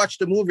 And then I watched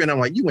the movie and I'm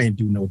like, you ain't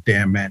do no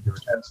damn Mandarin.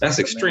 That's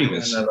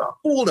extremist.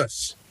 Fooled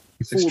us.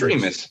 It's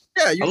extremist.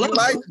 Yeah, you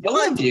lied. I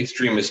like the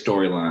extremist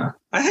storyline.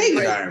 I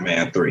hated Iron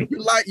Man 3.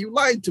 You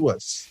lied to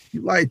us.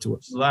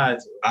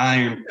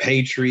 Iron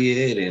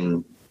Patriot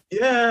and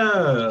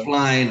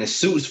flying, the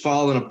suits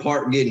falling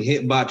apart, getting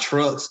hit by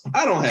trucks.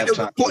 I don't have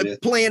time for this.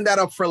 Playing that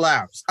up for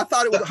laughs. I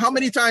thought it was, how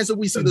many times did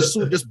we see the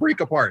suit just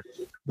break apart?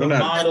 The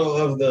model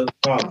of the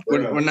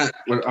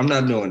I'm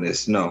not doing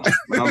this. No.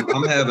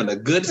 I'm having a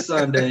good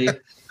Sunday.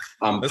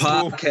 I'm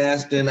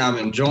podcasting. I'm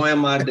enjoying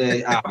my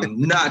day. I'm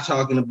not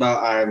talking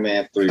about Iron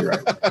Man 3 right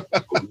now.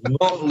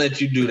 Won't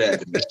let you do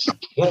that to me.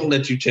 Won't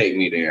let you take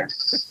me there.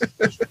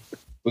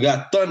 We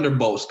got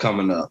Thunderbolts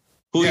coming up.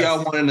 Who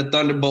y'all want in the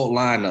Thunderbolt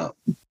lineup?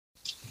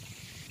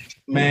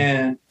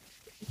 Man,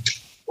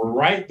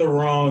 right the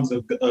wrongs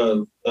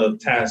of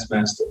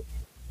Taskmaster.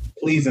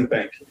 Please and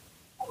thank you.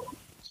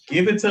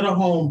 Give it to the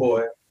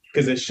homeboy,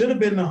 because it should have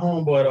been the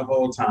homeboy the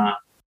whole time.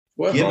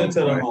 Give it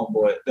to the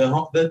homeboy.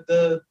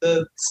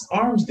 The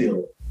arms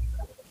dealer.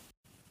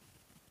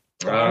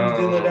 The arms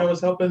dealer that was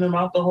helping him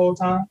out the whole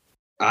time.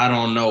 I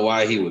don't know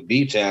why he would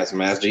be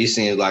Taskmaster. He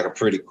seems like a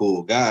pretty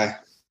cool guy.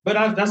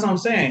 But that's what I'm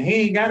saying. He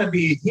ain't gotta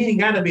be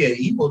an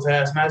evil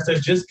Taskmaster.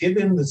 Just give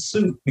him the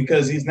suit,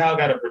 because he's now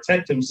got to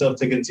protect himself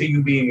to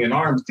continue being an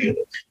arms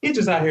dealer. He's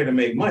just out here to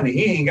make money.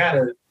 He ain't got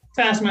to.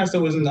 Taskmaster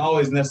wasn't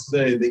always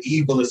necessarily the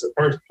evilest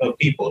of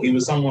people. He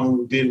was someone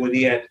who did what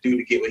he had to do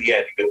to get what he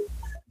had to do.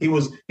 He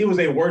was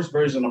a worse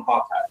version of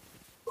Hawkeye.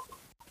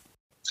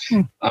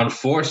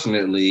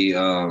 Unfortunately,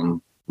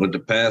 with the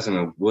passing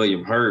of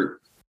William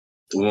Hurt,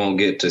 we won't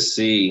get to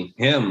see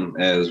him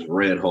as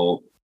Red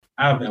Hulk.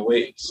 I've been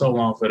waiting so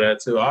long for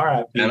that too. All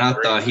right. And I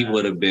thought he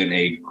would have been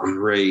a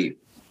great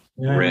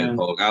Red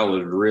Hulk. I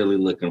was really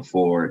looking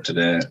forward to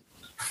that.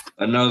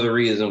 Another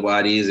reason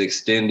why these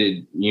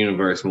extended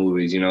universe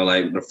movies,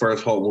 like the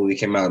first Hulk movie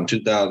came out in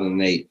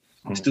 2008.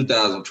 It's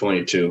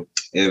 2022.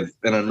 If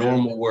in a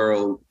normal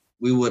world,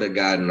 we would have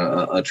gotten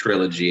a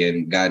trilogy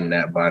and gotten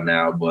that by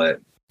now, but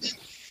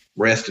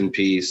rest in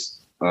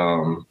peace.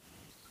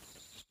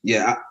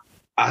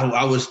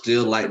 I would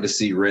still like to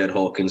see Red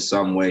Hulk in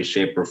some way,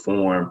 shape, or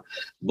form,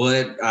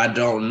 but I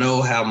don't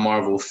know how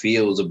Marvel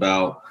feels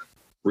about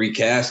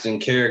recasting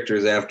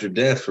characters after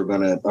death. We're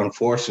gonna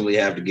unfortunately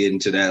have to get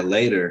into that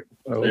later.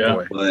 Oh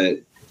boy!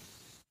 But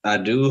I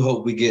do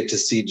hope we get to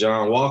see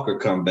John Walker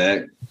come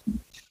back,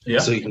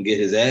 so he can get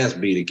his ass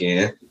beat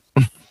again.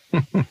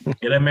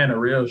 Get that man a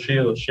real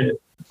shield.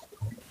 Shit.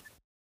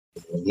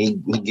 He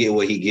get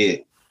what he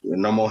get.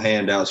 No more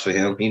handouts for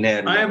him.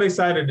 I am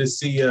excited to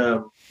see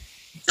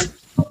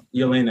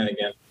Yelena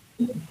again,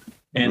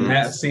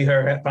 and see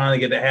her finally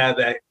get to have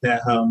that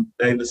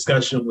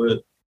discussion with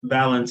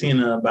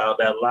Valentina about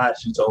that lie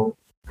she told.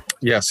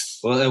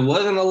 Yes. Well, it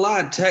wasn't a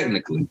lie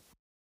technically.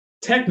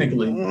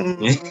 Technically, but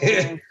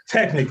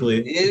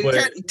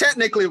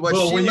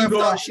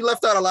she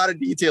left out a lot of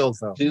details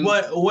though.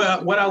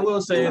 What I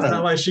will say is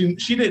not like she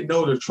didn't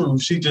know the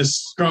truth. She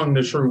just strung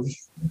the truth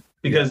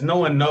because no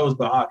one knows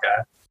but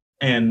Hawkeye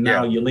and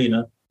now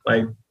Yelena.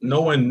 Like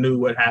no one knew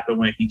what happened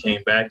when he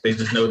came back. They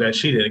just know that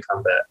she didn't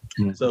come back.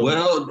 So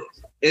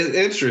it's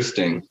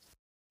interesting.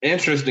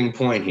 Interesting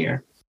point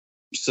here.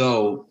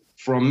 So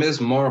from Ms.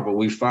 Marvel,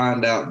 we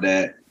find out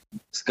that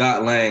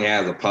Scott Lang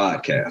has a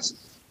podcast.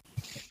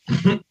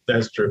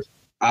 That's true.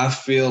 I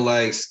feel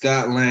like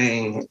Scott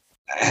Lang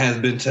has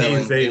been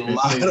telling a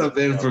lot of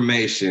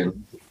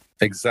information.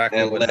 Exactly.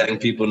 And letting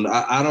people know.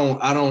 I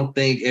don't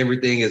think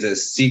everything is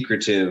as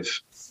secretive.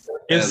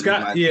 It's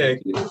Scott,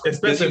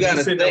 especially if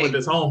he's sitting there with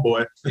his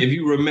homeboy. If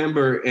you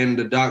remember in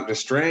the Doctor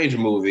Strange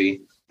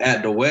movie,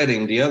 at the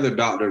wedding, the other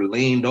doctor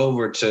leaned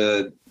over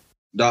to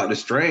Doctor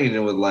Strange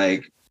and was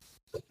like,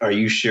 "Are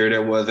you sure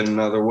there wasn't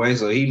another way?"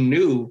 So he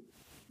knew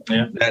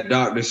that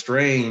Doctor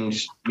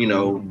Strange,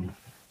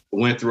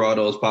 went through all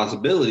those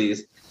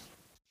possibilities.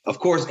 Of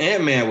course,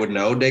 Ant-Man would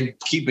know. They're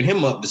keeping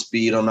him up to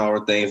speed on all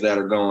the things that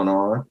are going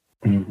on.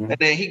 Mm-hmm. And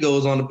then he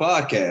goes on the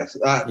podcast.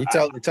 He's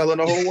telling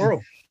the whole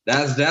world.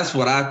 That's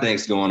what I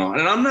think's going on.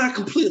 And I'm not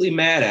completely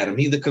mad at him.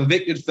 He's a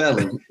convicted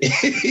felon.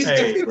 He's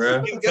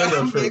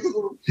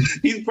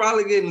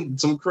probably getting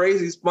some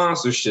crazy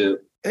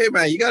sponsorship. Hey,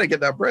 man, you got to get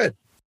that bread.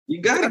 You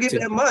got to get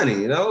that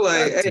money.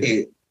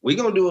 Hey, we're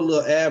going to do a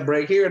little ad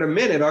break here in a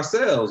minute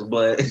ourselves.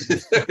 But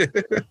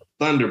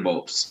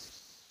Thunderbolts.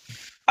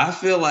 I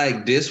feel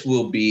like this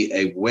will be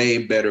a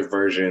way better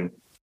version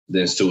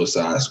than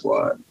Suicide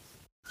Squad.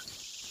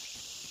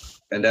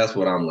 And that's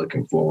what I'm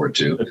looking forward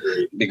to,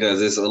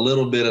 because it's a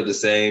little bit of the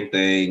same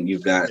thing.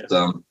 You've got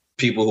some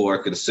people who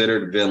are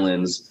considered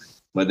villains,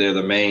 but they're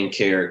the main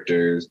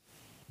characters.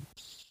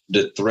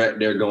 The threat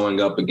they're going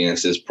up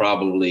against is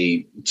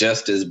probably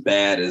just as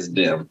bad as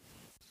them,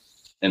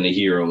 and the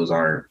heroes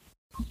aren't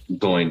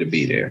going to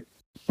be there.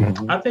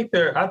 I think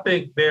their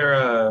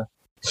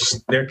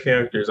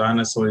characters,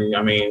 honestly,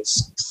 I mean,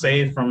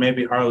 save from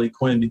maybe Harley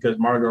Quinn, because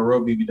Margot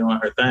Robbie be doing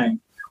her thing,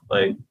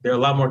 like they're a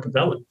lot more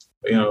compelling.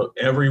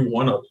 Every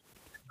one of them.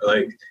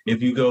 Like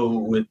if you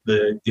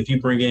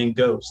bring in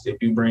Ghost, if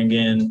you bring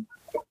in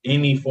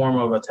any form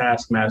of a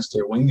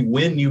Taskmaster, when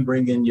you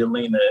bring in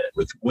Yelena,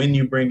 when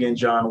you bring in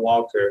John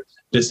Walker,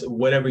 just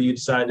whatever you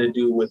decide to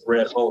do with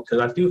Red Hulk,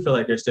 because I do feel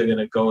like they're still going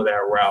to go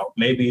that route.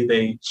 Maybe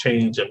they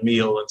change a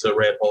meal into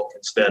Red Hulk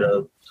instead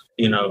of,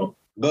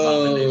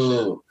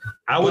 Abomination.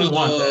 I wouldn't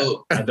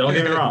want that. Don't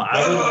get me wrong.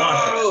 I wouldn't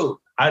want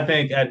that. I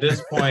think at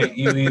this point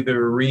you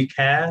either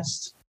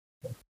recast.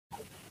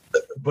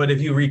 But if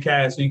you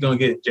recast, you're gonna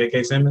get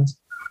J.K. Simmons.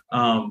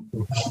 But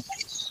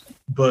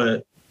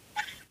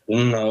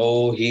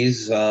no,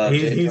 he's got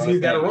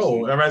a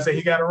role. Everybody say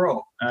he got a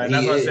role. And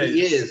that's what I say.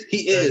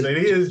 He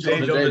is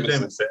J. Jonah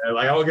Jameson.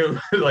 Like I will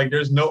give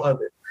there's no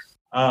other.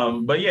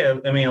 But yeah,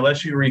 I mean,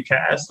 unless you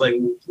recast, like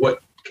what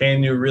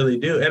can you really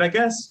do? And I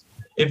guess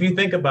if you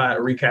think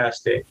about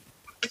recasting,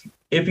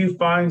 if you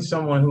find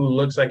someone who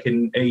looks like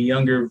a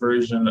younger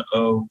version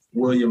of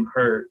William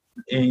Hurt,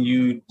 and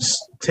you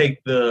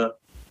take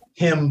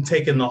him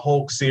taking the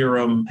Hulk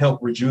serum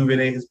help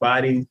rejuvenate his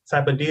body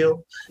type of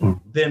deal,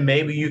 then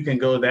maybe you can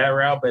go that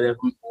route. But if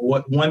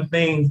one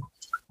thing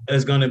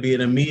is going to be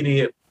an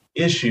immediate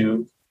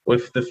issue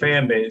with the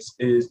fan base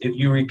is if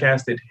you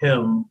recasted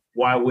him,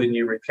 why wouldn't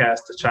you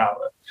recast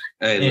T'Challa?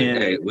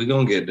 Hey, we're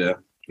gonna get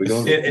there.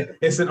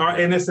 It's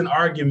an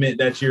argument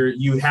that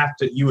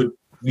you would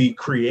be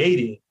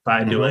creating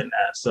by doing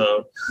that.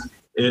 So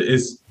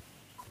it's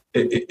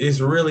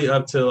really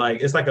up to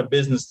it's like a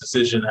business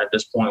decision at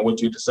this point,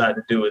 what you decide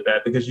to do with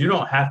that, because you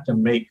don't have to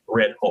make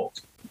Red Hulk.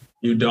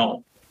 You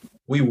don't.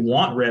 We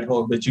want Red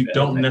Hulk, but you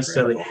don't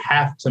necessarily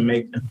have to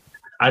make him.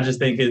 I just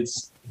think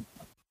it's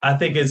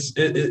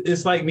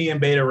like me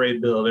and Beta Ray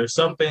Bill. There's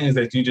some things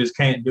that you just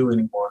can't do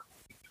anymore.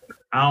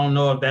 I don't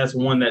know if that's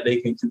one that they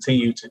can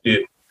continue to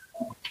do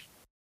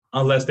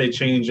unless they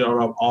change it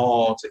up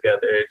all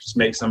together. It just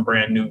makes some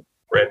brand new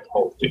Red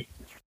Hulk do.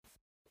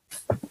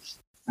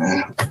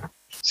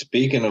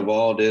 Speaking of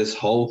all this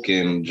Hulk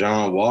and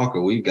John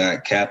Walker, we've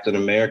got Captain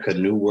America: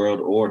 New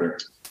World Order.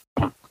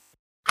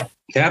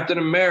 Captain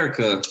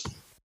America: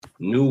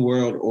 New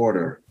World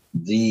Order,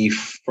 the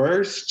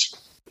first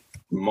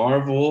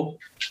Marvel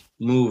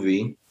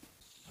movie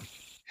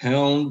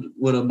helmed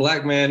with a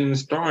black man in the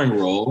starring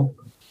role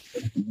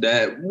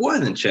that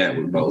wasn't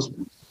Chadwick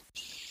Boseman.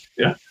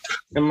 Yeah.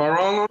 Am I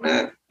wrong on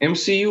that?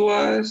 MCU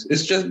wise,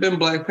 it's just been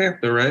Black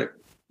Panther, right?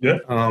 Yeah.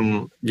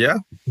 Yeah.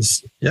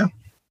 Yeah.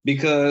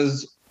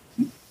 Because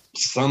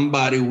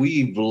somebody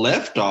we've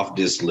left off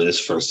this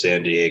list for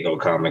San Diego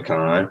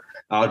Comic-Con,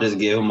 I'll just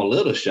give him a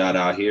little shout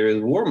out here,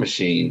 is War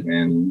Machine.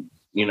 And,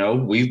 you know,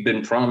 we've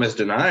been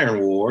promised an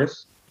Iron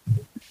Wars.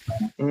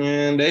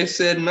 And they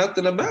said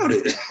nothing about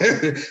it.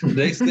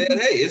 They said,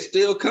 hey, it's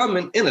still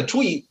coming in a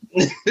tweet.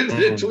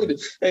 They tweeted,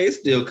 hey, it's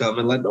still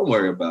coming. Like, don't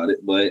worry about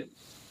it. But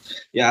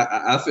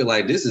yeah, I feel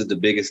like this is the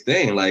biggest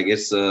thing. Like,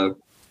 it's a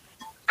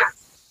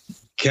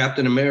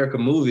Captain America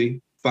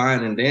movie,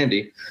 fine and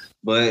dandy.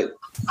 But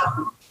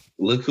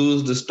look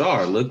who's the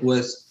star. Look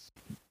what's,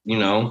 you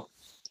know,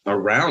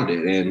 around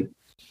it. And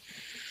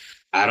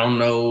I don't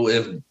know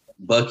if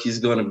Bucky's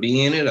going to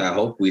be in it. I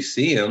hope we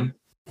see him.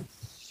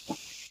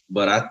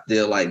 But I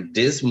feel like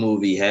this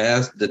movie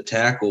has to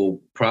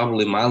tackle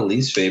probably my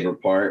least favorite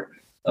part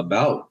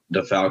about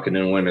the Falcon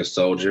and Winter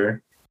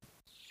Soldier.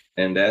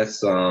 And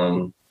that's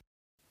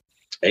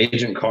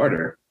Agent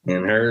Carter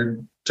and her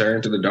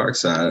turn to the dark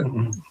side.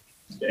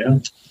 Yeah.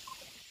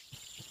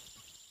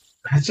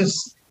 I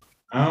just,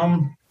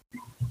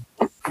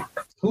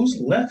 who's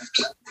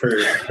left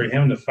for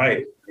him to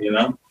fight, you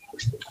know?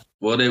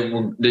 Well,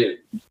 the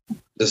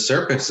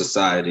Serpent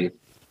Society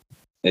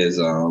is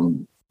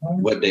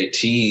what they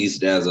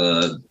teased as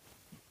a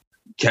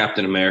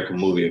Captain America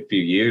movie a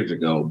few years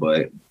ago,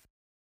 but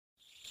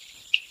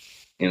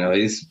you know,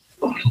 he's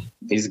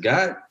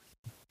got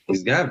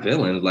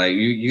villains. Like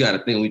you got to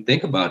think. We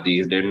think about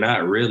these; they're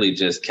not really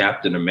just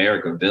Captain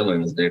America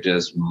villains; they're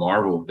just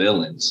Marvel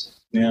villains.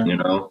 Yeah, you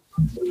know,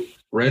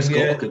 Red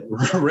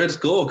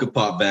Skull could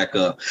pop back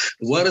up.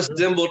 What a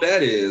symbol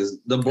that is!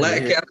 The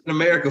Black Captain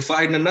America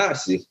fighting a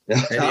Nazi.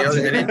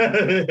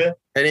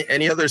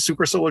 Any other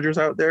super soldiers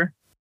out there?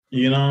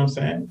 You know what I'm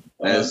saying?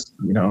 As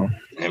you know,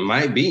 it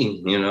might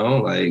be. You know,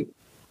 like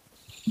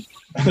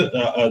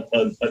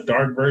a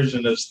dark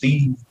version of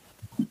Steve.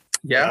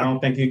 Yeah, I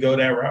don't think you go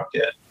that route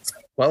yet.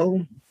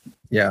 Well,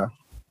 yeah.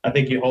 I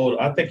think you hold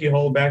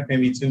back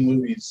maybe 2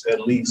 movies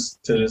at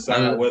least to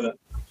decide whether.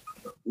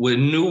 With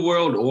New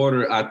World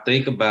Order, I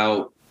think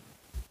about,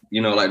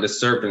 you know, like the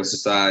Serpent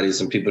Society,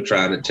 some people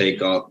trying to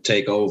take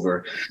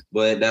over,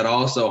 but that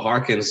also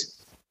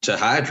harkens to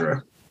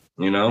Hydra.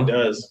 You know, it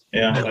does.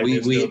 Yeah, like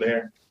they're still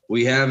there.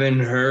 We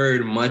haven't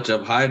heard much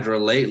of Hydra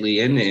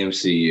lately in the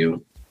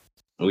MCU.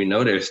 We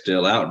know they're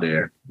still out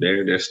there.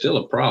 They're still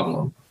a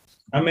problem.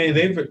 I mean,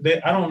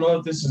 I don't know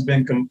if this has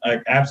been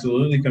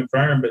absolutely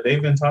confirmed, but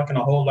they've been talking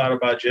a whole lot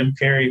about Jim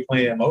Carrey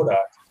playing MODOK.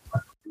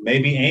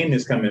 Maybe AIM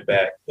is coming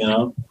back, you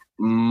know?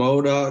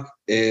 MODOK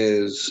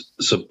is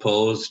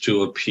supposed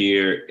to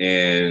appear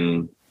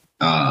in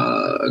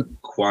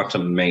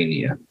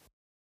Quantumania.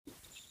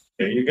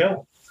 There you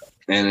go.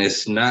 And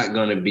it's not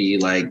going to be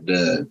like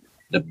the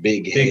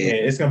big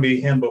head. It's going to be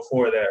him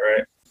before that,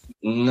 right?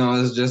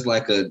 No, it's just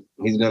like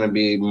he's going to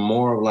be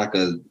more of like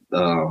a,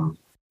 God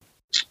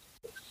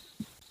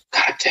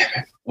damn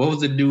it. What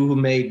was the dude who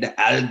made the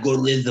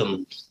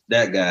algorithm?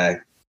 That guy.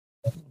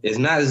 It's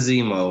not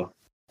Zemo.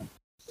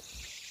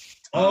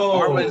 Oh.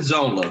 Armin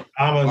Zola.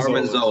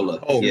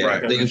 Oh, yeah,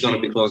 right. I think it's going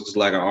to be close to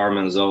like an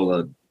Armin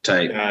Zola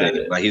type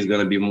thing. Like he's going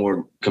to be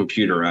more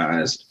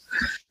computerized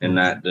and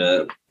not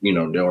the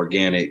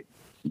organic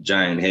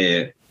giant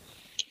head.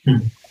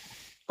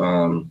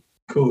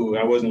 Cool.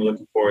 I wasn't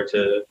looking forward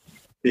to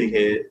Big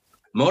Head.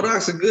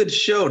 MODOK's a good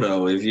show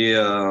though. If you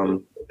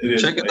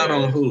check it out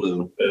on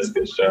Hulu. That's a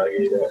good show.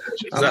 Is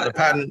that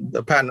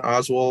the Patton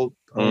Oswalt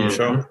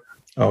show?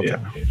 Oh, okay.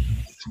 Yeah.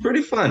 It's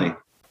pretty funny.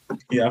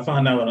 Yeah, I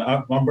found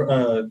out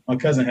when my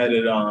cousin had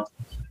it on,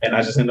 and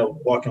I just ended up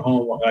walking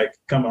home, like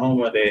coming home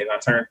one day, and I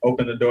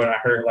opened the door, and I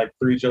heard like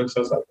 3 jokes. I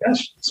was like,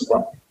 "That's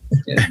fun."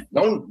 Yeah.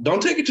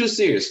 Don't take it too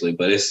seriously,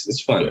 but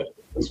it's fun. Yeah,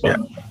 it's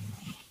fun.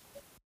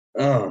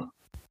 Yeah.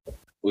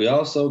 We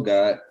also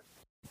got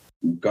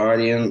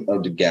Guardian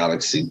of the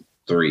Galaxy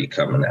 3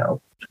 coming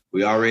out.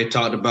 We already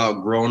talked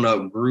about Grown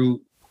Up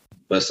Groot,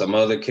 but some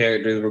other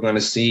characters we're going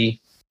to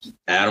see.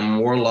 Adam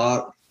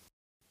Warlock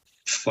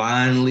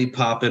finally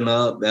popping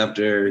up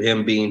after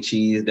him being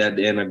cheesed at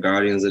the end of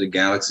Guardians of the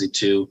Galaxy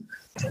 2.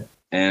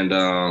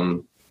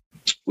 And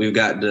we've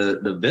got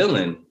the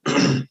villain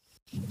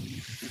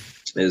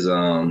is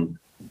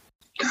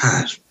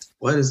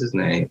what is his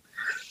name?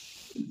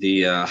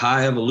 The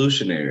High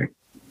Evolutionary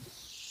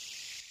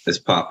is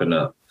popping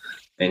up.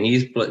 And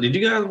did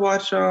you guys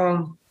watch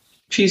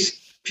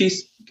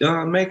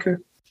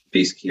Peacemaker?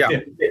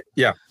 Peacekeeper?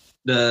 Yeah.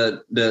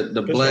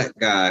 The black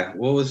guy.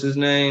 What was his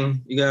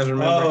name? You guys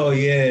remember? Oh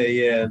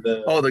yeah.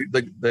 The talking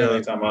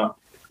about.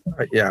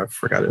 Yeah, I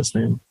forgot his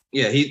name.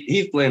 Yeah,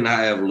 he's playing the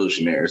High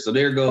Evolutionary. So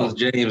there goes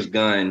James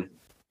Gunn.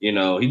 You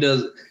know,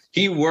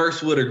 he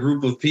works with a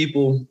group of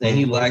people and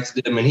he likes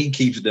them and he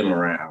keeps them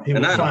around. He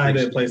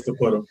finds a place to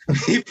put them.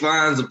 He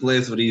finds a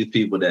place for these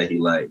people that he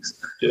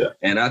likes. Yeah.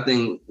 And I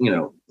think,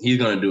 he's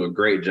going to do a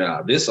great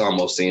job. This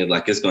almost seems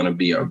like it's going to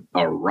be a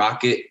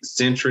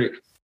Rocket-centric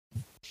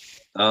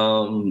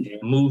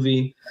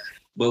movie,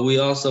 but we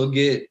also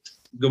get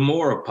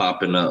Gamora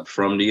popping up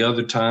from the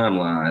other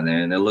timeline,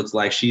 and it looks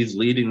like she's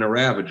leading the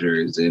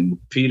Ravagers, and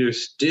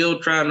Peter's still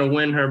trying to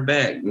win her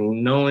back,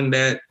 knowing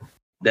that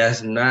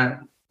that's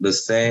not the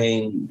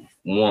same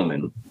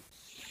woman.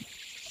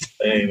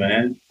 Hey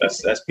man,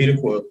 that's Peter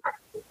Quill.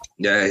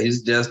 Yeah,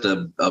 he's just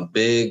a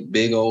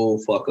big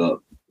old fuck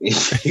up. He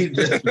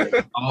just made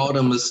all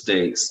the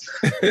mistakes.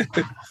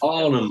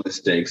 All the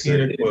mistakes.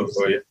 Peter Quill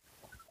for you.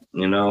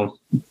 You know?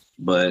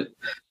 But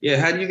yeah,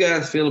 how do you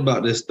guys feel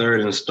about this third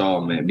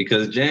installment?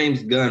 Because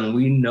James Gunn,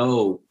 we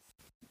know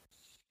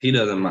he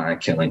doesn't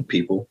mind killing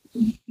people.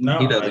 No,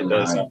 he doesn't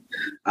mind.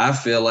 I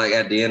feel like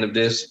at the end of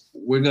this,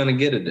 we're gonna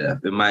get a death.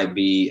 It might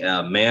be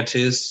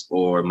Mantis,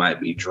 or it might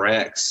be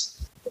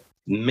Drax,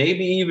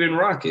 maybe even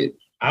Rocket.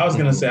 I was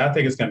gonna say, I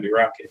think it's gonna be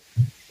Rocket.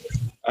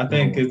 I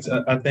think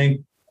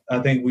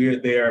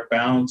they are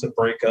bound to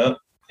break up,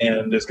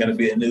 and there's going to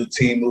be a new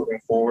team moving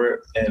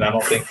forward. And I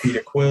don't think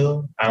Peter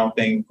Quill, I don't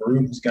think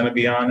Groot's going to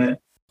be on it.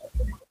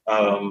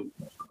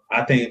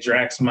 I think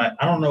Drax might.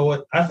 I don't know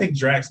what. I think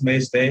Drax may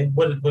stay.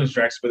 What does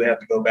Drax really have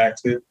to go back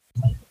to?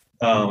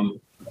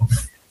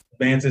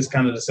 Vance is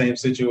kind of the same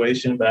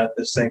situation, but I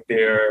just think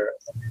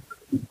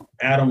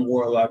Adam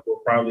Warlock will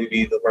probably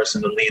be the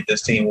person to lead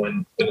this team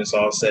when it's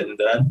all said and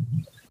done.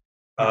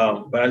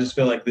 But I just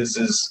feel like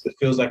it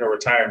feels like a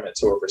retirement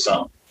tour for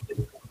some.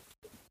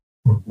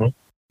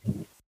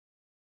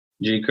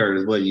 G.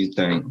 Curtis, what do you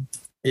think?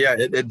 Yeah,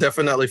 it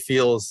definitely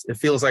feels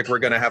like we're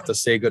gonna have to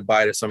say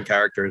goodbye to some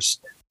characters,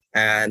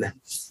 and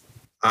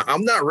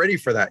I'm not ready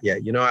for that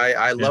yet. You know,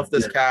 I love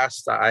this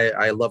cast.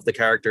 I love the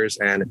characters,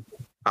 and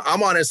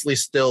I'm honestly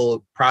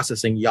still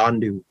processing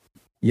Yondu.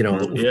 You know,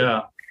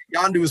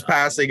 Yondu's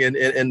passing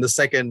in the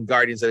second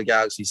Guardians of the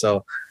Galaxy.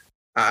 So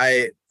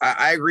I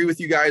agree with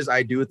you guys.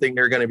 I do think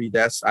there are going to be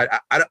deaths.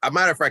 A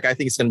matter of fact, I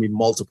think it's going to be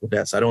multiple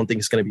deaths. I don't think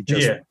it's going to be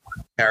just one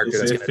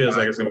character. It feels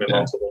like it's going to be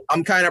multiple.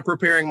 I'm kind of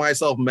preparing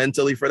myself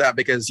mentally for that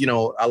because, you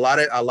know, a lot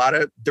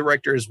of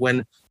directors,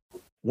 when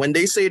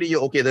they say to you,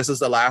 okay, this is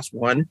the last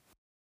one,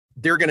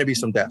 there are going to be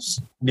some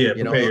deaths. Yeah,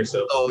 you prepare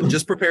yourself. So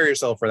just prepare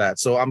yourself for that.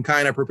 So I'm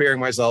kind of preparing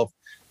myself.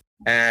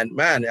 And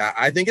man,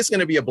 I think it's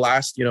going to be a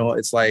blast. You know,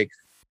 it's like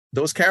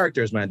those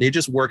characters, man, they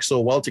just work so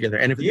well together.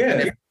 And if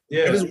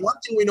there's one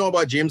thing we know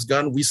about James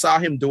Gunn, we saw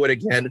him do it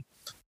again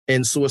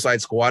in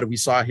Suicide Squad. We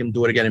saw him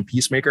do it again in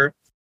Peacemaker.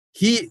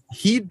 He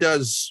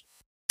does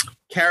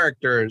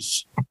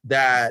characters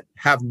that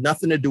have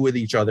nothing to do with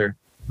each other.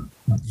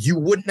 You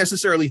wouldn't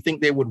necessarily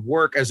think they would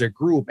work as a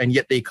group, and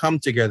yet they come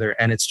together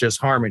and it's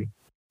just harmony.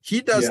 He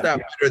does that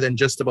better than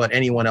just about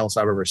anyone else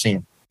I've ever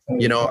seen.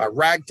 You know, a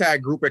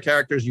ragtag group of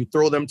characters, you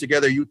throw them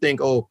together, you think,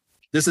 oh,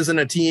 this isn't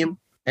a team.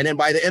 And then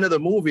by the end of the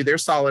movie, they're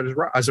solid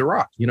as a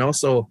rock, you know?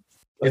 So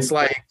it's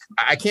like,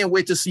 I can't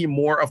wait to see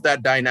more of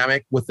that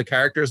dynamic with the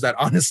characters that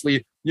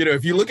honestly, you know,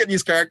 if you look at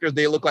these characters,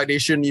 they look like they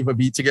shouldn't even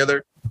be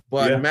together.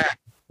 But man,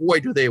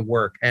 boy, do they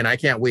work. And I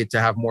can't wait to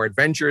have more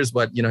adventures.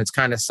 But, you know, it's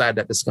kind of sad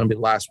that this is going to be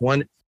the last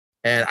one.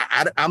 And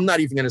I'm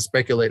not even going to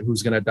speculate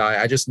who's going to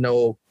die. I just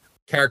know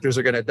characters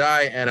are going to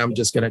die. And I'm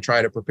just going to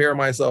try to prepare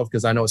myself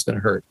because I know it's going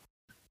to hurt.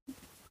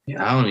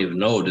 Yeah, I don't even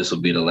know if this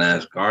will be the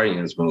last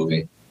Guardians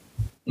movie.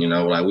 You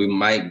know, like we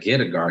might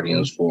get a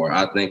Guardians 4.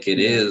 I think it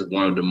is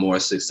one of the more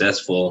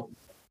successful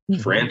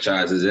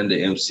franchises in the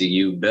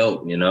MCU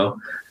belt, you know?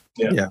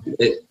 Yeah.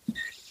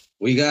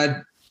 We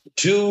got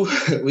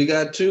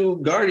two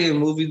Guardian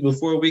movies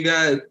before we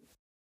got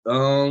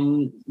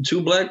 2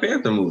 Black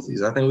Panther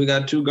movies. I think we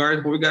got 2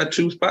 Guardians before we got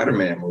 2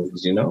 Spider-Man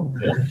movies, you know?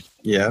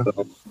 Yeah.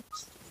 So,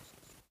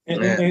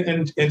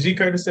 and G.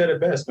 Curtis said it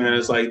best, man.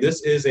 It's like,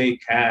 this is a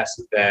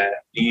cast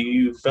that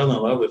you fell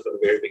in love with from the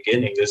very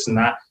beginning. It's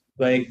not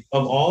like,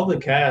 of all the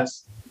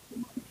casts,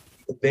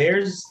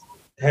 theirs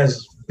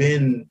has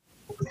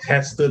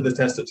stood the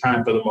test of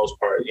time for the most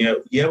part.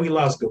 You know, we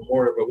lost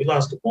Gamora, but we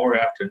lost Gamora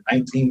after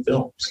 19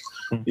 films,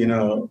 you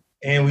know,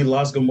 and we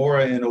lost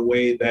Gamora in a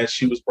way that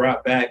she was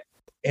brought back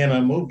in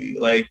a movie.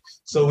 Like,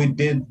 so we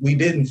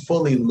didn't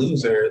fully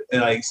lose her.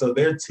 Like, so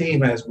their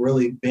team has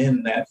really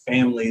been that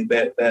family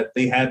that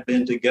they have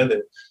been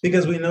together,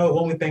 because we know,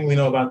 one thing we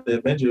know about the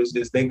Avengers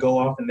is they go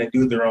off and they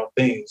do their own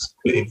things.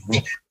 We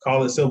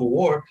call it Civil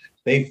War.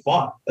 They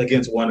fought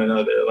against one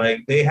another.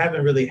 Like, they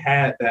haven't really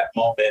had that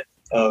moment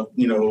of,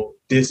 you know,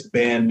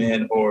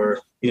 disbandment or,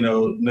 you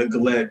know,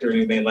 neglect or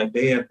anything. Like,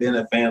 they have been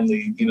a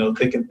family, you know,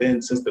 thick and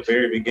thin since the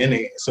very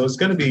beginning. So it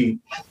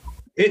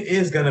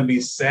is gonna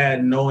be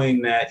sad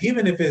knowing that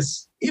even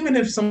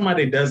if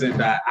somebody doesn't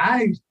die,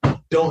 I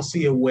don't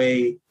see a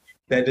way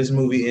that this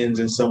movie ends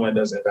and someone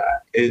doesn't die.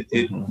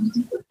 It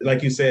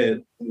like you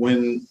said,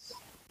 when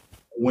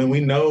we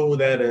know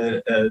that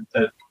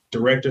a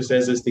director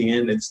says it's the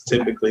end, it's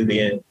typically the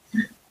end.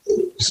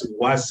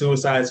 Watch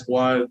Suicide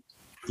Squad.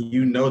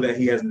 you know that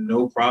he has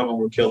no problem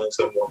with killing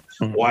someone.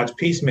 Watch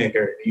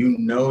Peacemaker, you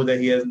know that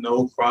he has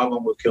no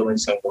problem with killing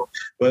someone.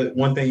 But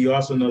one thing you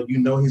also know,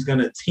 he's going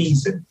to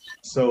tease it.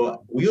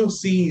 So we'll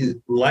see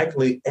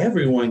likely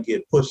everyone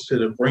get pushed to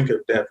the brink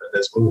of death in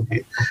this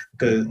movie.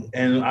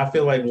 And I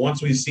feel like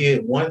once we see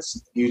it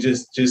once, you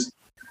just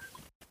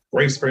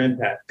brace for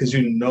impact because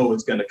you know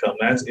it's going to come.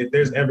 If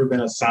there's ever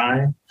been a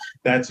sign,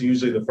 that's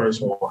usually the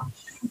first one.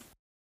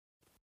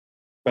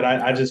 But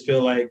I just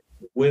feel like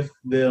with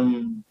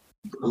them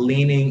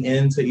leaning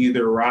into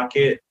either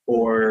Rocket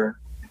or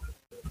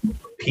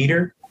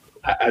Peter,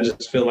 I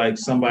just feel like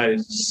somebody,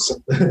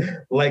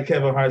 like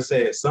Kevin Hart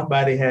said,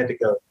 somebody had to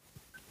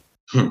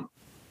go.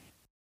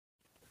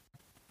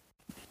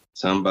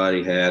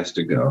 Somebody has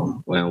to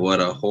go. Well,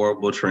 what a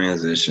horrible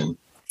transition.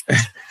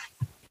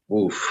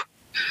 Oof.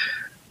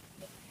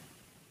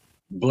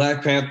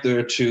 Black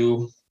Panther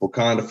 2,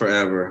 Wakanda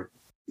Forever.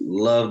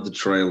 Love the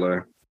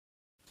trailer.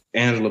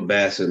 Angela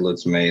Bassett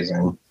looks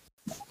amazing.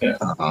 Yeah.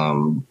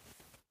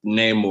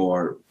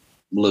 Namor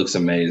looks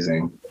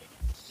amazing.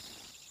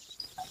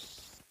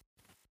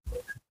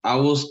 I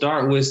will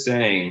start with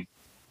saying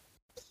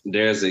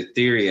there's a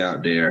theory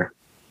out there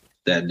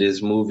that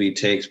this movie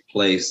takes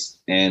place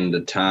in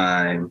the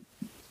time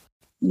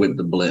with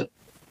the blip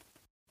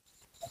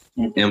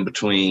in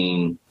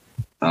between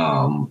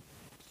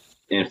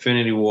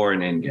Infinity War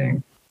and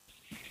Endgame.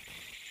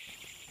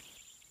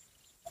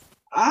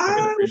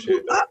 I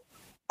appreciate that.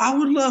 I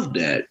would love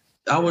that.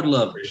 I would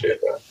love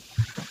that.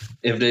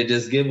 If they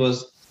just give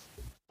us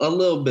a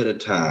little bit of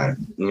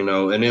time,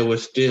 and it would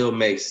still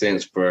make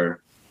sense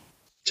for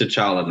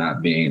T'Challa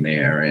not being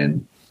there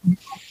and,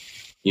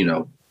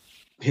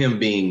 him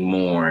being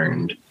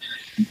mourned.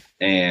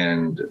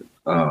 And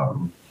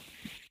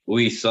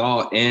we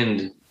saw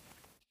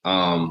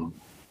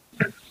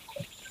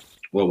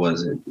what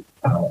was it?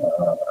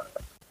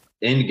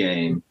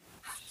 Endgame.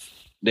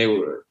 They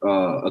were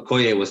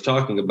Okoye was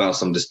talking about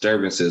some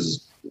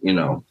disturbances,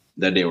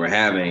 that they were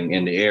having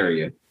in the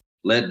area.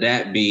 Let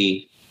that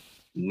be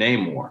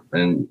Namor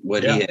and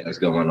what he has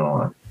going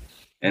on.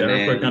 And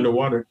then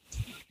underwater.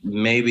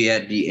 Maybe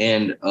at the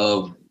end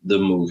of the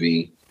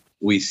movie,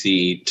 we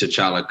see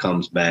T'Challa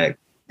comes back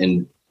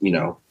and,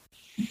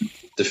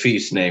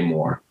 defeats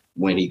Namor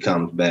when he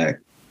comes back.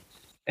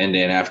 And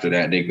then after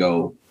that, they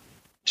go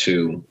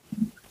to,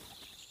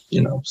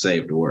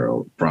 save the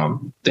world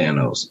from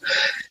Thanos.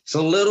 It's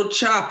a little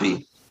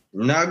choppy.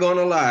 I'm not going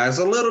to lie. It's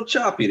a little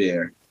choppy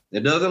there.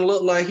 It doesn't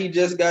look like he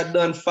just got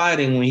done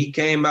fighting when he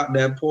came out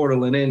that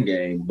portal in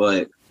Endgame,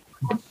 but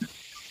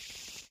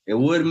it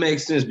would make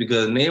sense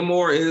because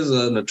Namor is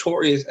a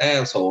notorious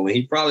asshole and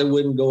he probably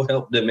wouldn't go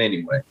help them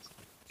anyway.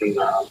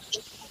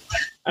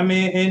 I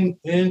mean,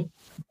 and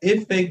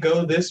if they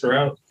go this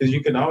route, because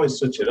you can always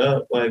switch it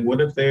up, like what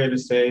if they're to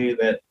say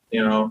that,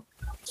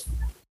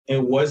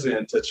 it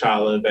wasn't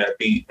T'Challa that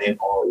beat Namor?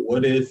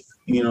 What if,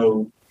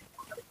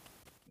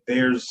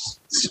 there's,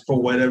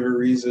 for whatever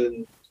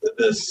reason,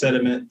 the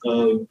sediment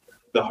of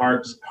the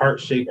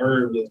heart-shaped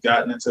herb has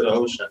gotten into the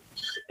ocean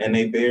and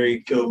they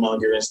buried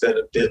Killmonger instead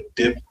of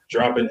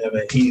dropping him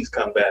and he's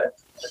come back.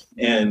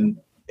 And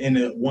in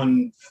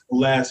one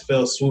last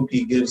fell swoop,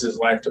 he gives his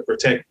life to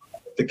protect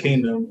the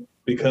kingdom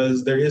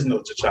because there is no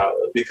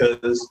T'Challa,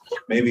 because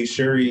maybe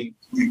Shuri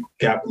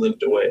got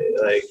blipped away.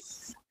 Like,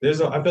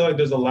 I feel like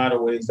there's a lot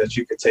of ways that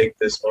you could take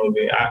this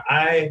movie.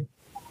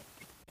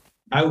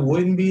 I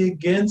wouldn't be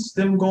against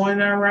them going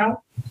that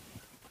route.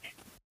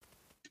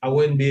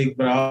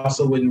 But I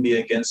also wouldn't be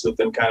against with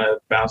them kind of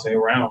bouncing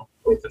around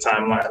with the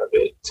timeline of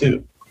it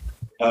too.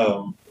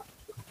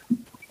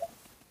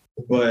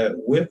 But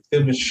with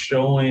them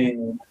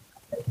showing,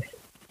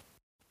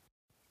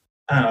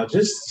 I don't know,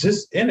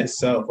 just in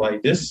itself,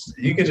 like this,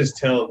 you could just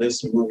tell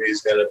this movie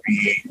is gonna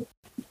be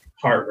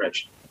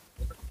heart-wrenching.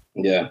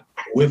 Yeah.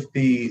 With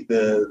the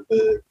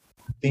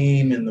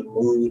theme and the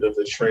mood of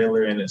the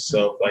trailer in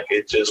itself, like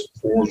it just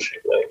pulls you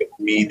like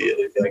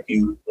immediately. Like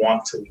you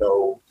want to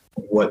know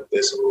what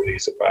this movie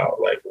is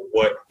about, like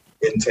what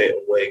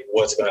entails, like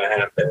what's going to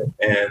happen.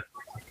 And,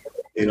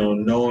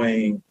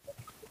 knowing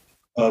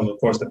of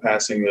course, the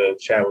passing of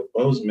Chadwick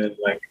Boseman,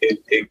 like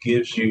it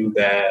gives you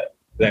that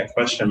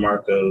question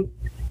mark of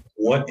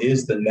what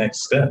is the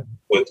next step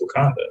with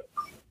Wakanda?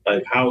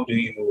 Like, how do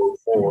you move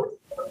forward?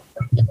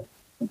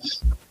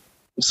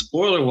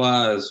 Spoiler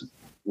wise,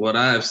 what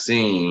I've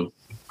seen,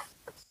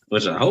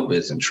 which I hope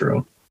isn't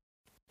true,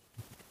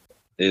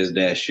 is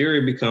that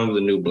Shuri becomes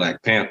the new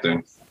Black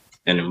Panther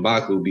and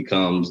M'Baku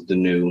becomes the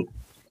new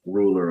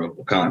ruler of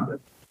Wakanda.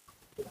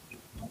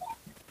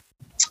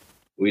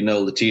 We know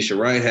Letitia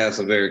Wright has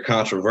some very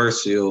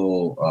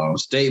controversial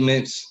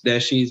statements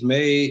that she's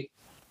made.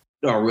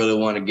 Don't really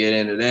want to get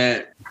into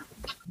that,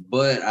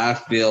 but I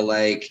feel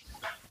like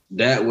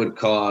that would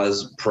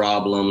cause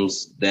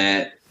problems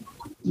that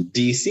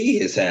DC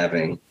is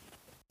having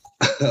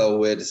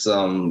with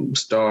some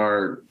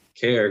star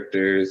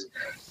characters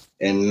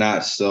and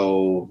not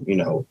so,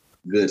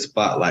 good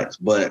spotlights.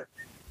 But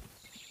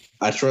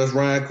I trust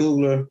Ryan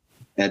Coogler.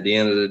 At the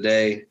end of the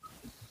day,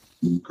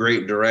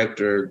 great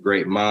director,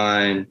 great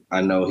mind.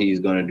 I know he's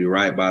going to do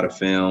right by the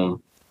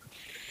film,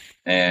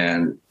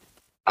 and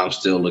I'm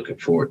still looking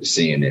forward to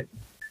seeing it.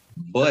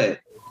 But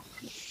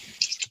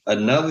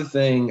another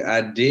thing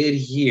I did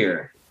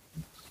hear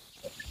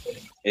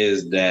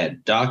is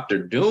that Dr.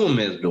 Doom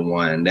is the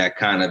one that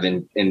kind of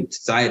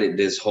incited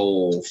this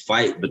whole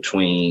fight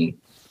between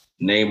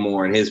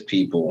Namor and his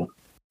people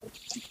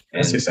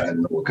and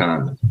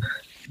Wakanda.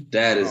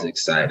 That is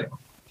exciting.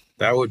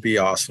 That would be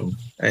awesome,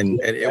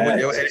 and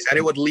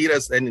it would lead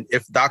us. And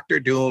if Dr.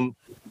 Doom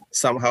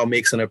somehow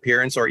makes an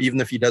appearance, or even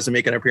if he doesn't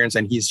make an appearance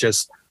and he's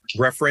just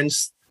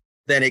referenced,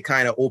 then it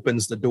kind of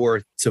opens the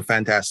door to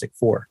Fantastic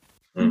Four.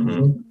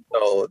 Mm-hmm.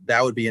 So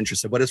that would be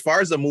interesting. But as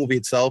far as the movie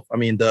itself, I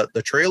mean, the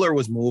trailer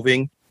was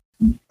moving.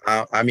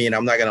 I mean,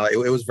 I'm not gonna lie,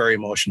 it was very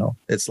emotional.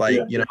 It's like,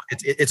 you know,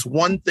 it's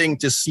one thing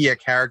to see a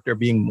character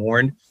being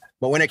mourned,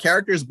 but when a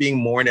character is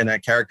being mourned and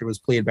that character was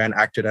played by an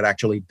actor that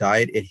actually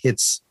died, it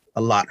hits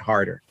a lot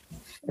harder.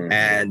 Mm-hmm.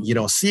 And, you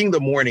know, seeing the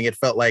mourning, it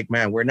felt like,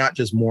 man, we're not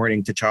just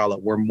mourning T'Challa,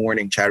 we're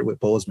mourning Chadwick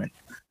Boseman.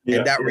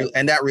 And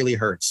that really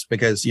hurts,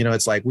 because, you know,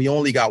 it's like we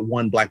only got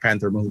one Black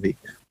Panther movie.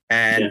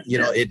 And, you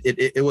know,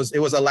 it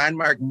was a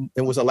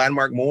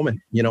landmark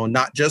moment, you know,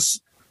 not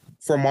just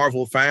for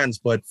Marvel fans,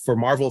 but for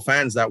Marvel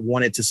fans that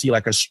wanted to see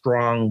like a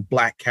strong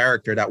Black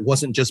character that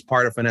wasn't just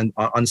part of an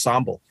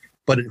ensemble,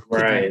 but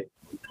it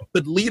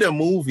could lead a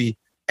movie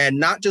and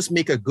not just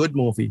make a good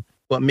movie,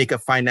 but make a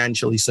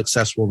financially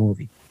successful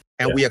movie.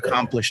 And we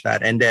accomplished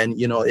that. And then,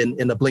 you know,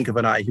 in the blink of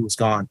an eye, he was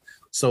gone.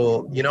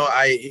 So, you know,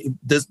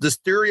 this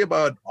theory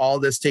about all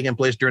this taking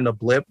place during the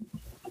blip,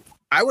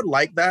 I would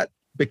like that,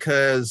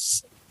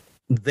 because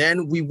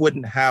then we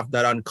wouldn't have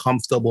that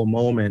uncomfortable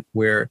moment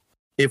where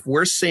if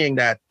we're saying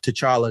that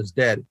T'Challa is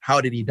dead, how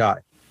did he die?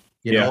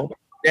 You know,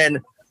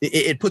 then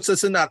it puts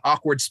us in that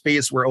awkward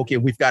space where, okay,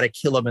 we've got to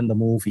kill him in the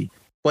movie.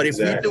 But if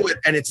we do it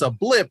and it's a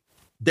blip,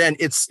 then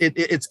it's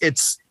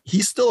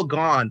he's still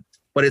gone,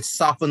 but it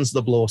softens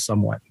the blow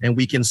somewhat, and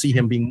we can see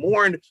him being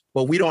mourned,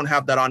 but we don't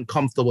have that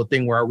uncomfortable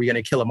thing where, are we going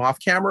to kill him off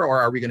camera, or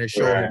are we going to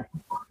show him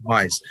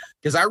demise?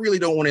 Because I really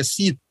don't want to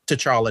see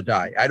T'Challa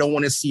die. I don't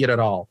want to see it at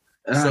all.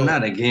 So,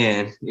 not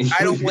again.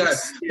 I don't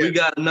we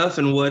got enough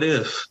in What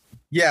If.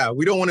 Yeah,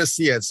 we don't want to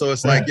see it. So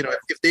it's like, you know,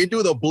 if they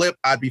do the blip,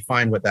 I'd be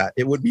fine with that.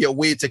 It would be a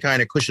way to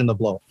kind of cushion the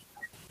blow.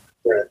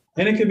 Right.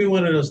 And it could be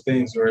one of those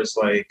things where it's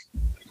like,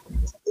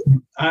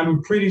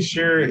 I'm pretty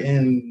sure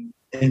in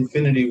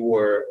Infinity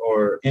War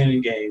or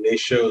Endgame, they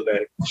showed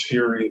that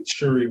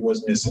Shuri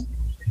was missing.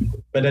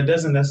 But that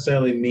doesn't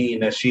necessarily mean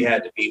that she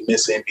had to be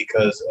missing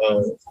because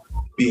of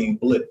being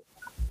blipped.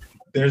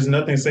 There's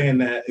nothing saying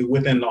that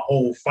within the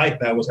whole fight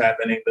that was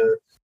happening,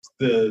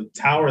 the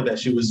tower that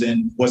she was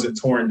in wasn't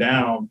torn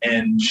down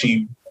and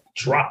she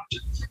dropped.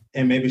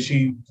 And maybe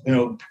she, you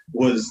know,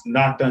 was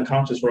knocked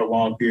unconscious for a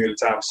long period of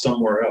time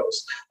somewhere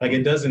else. Like,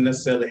 it doesn't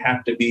necessarily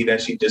have to be that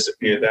she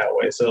disappeared that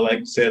way. So like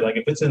you said, like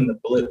if it's in the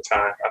blip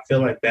time, I feel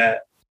like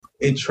that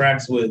it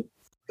tracks with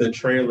the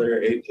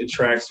trailer. It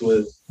tracks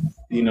with,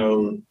 you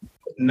know,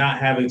 not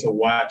having to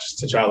watch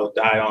T'Challa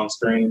die on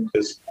screen,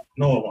 because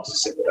no one wants to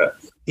see that.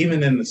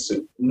 Even in the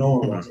suit, no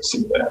one wants to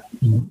see that.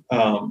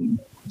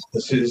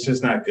 It's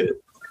just not good.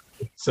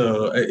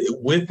 So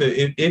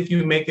if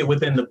you make it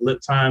within the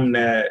blip time,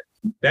 that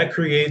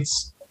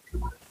creates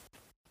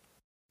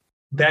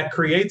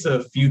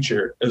a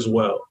future as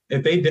well.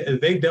 If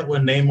they dealt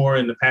with Namor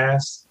in the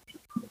past,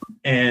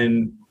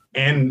 and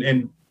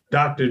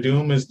Dr.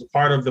 Doom is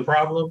part of the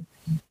problem,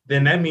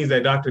 then that means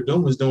that Dr.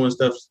 Doom is doing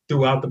stuff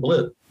throughout the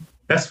blip.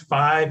 That's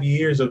 5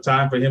 years of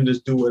time for him to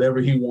do whatever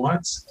he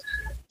wants.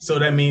 So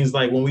that means,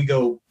 like, when we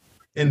go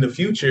in the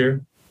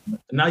future,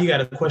 now you got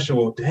to question,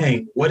 well,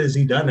 dang, what has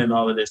he done in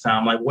all of this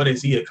time? Like, what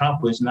has he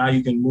accomplished? Now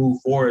you can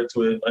move forward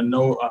to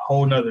a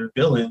whole nother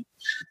villain.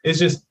 It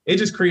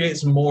just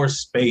creates more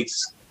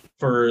space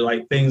for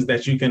like things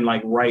that you can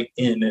like write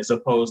in, as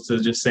opposed to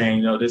just saying,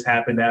 you know, this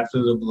happened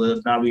after the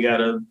blip. Now we got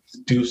to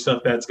do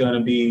stuff that's going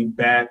to be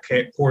bad,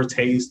 poor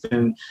taste.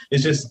 And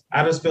it's just,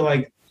 I just feel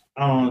like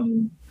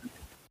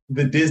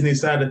the Disney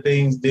side of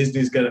things,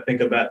 Disney's got to think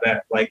about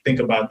that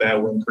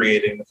when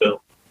creating the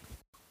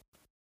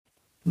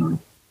film.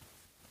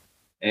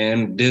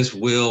 And this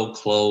will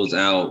close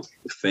out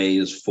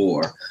phase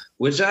 4,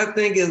 which I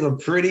think is a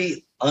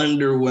pretty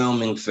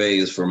underwhelming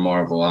phase for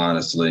Marvel,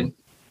 honestly.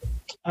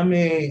 I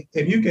mean,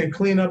 if you can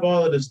clean up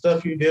all of the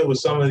stuff you did with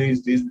some of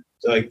these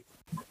like,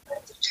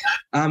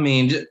 I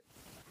mean,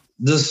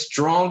 the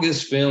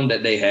strongest film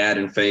that they had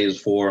in phase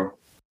 4,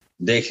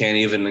 they can't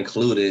even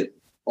include it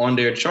on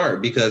their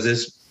chart because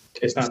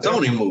it's not a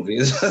Sony movie.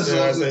 It's a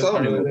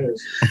Sony movie.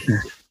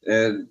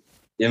 And,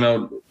 you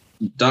know,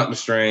 Doctor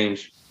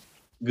Strange,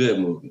 good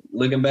movie.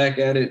 Looking back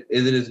at it,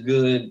 is it as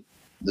good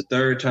the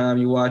third time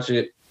you watch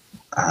it?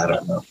 I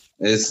don't know.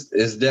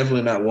 It's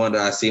definitely not one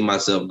that I see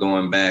myself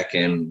going back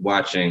and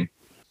watching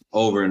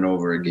over and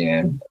over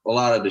again. A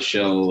lot of the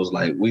shows,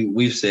 like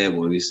we've said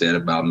what we said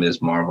about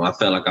Ms. Marvel. I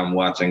felt like I'm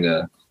watching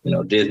a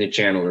Disney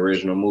Channel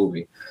original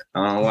movie.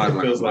 I don't watch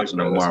like watching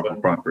a Marvel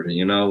property,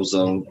 you know.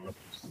 So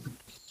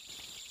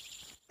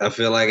I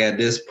feel like at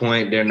this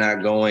point, they're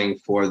not going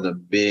for the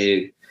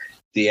big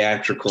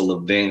theatrical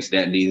events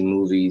that these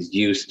movies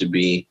used to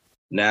be.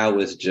 Now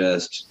it's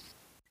just,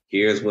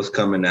 here's what's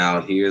coming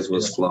out, here's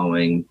what's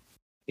flowing.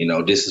 You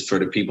know, this is for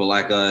the people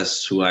like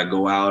us who I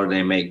go out and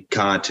they make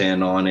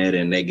content on it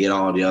and they get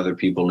all the other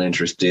people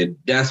interested.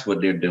 That's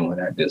what they're doing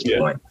at this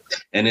point.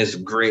 And it's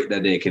great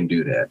that they can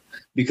do that,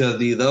 because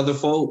these other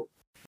folk,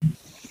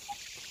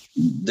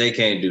 they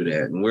can't do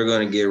that. And we're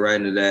going to get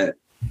right into that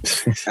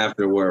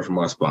after a word from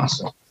our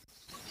sponsor.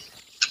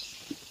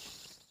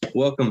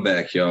 Welcome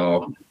back,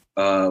 y'all.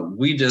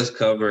 We just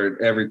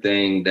covered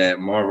everything that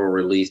Marvel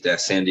released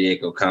at San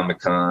Diego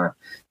Comic-Con.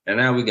 And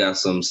now we got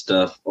some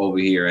stuff over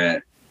here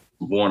at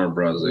Warner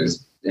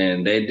Brothers.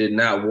 And they did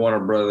not Warner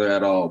Brother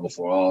at all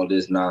before all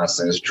this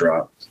nonsense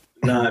dropped.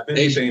 Nah, if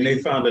anything,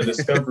 they found a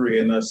discovery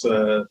in us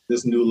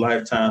this new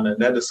lifetime, and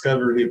that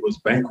discovery was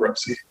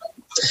bankruptcy.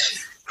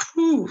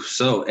 Whew.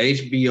 So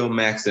HBO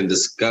Max and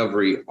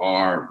Discovery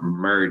are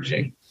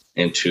merging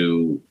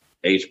into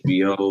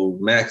HBO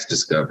Max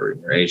Discovery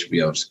or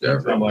HBO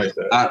Discovery. Something like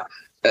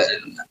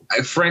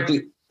that.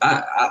 Frankly,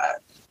 I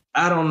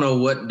don't know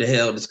what the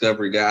hell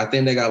Discovery got. I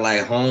think they got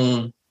like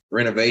home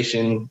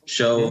renovation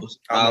shows.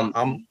 I'm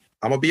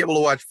gonna be able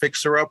to watch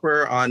Fixer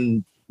Upper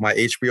on my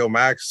HBO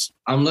Max.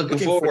 I'm looking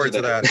forward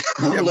to that.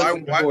 I'm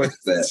looking forward to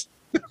that.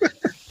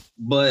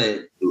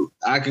 But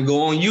I can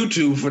go on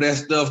YouTube for that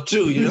stuff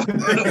too, you know.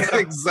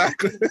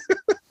 Exactly.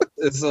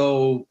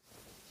 So,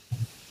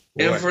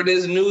 and for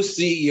this new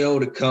CEO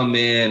to come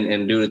in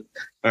and do it.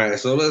 All right,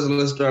 so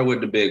let's start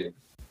with the big one.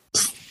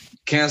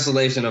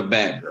 Cancellation of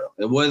Batgirl.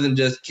 It wasn't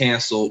just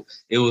canceled,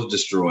 it was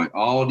destroyed.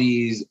 All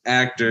these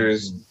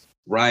actors,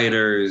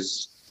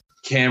 writers,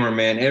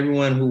 cameraman,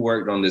 everyone who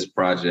worked on this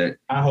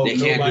project. I hope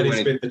nobody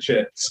spit the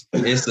checks.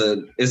 It's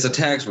a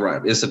tax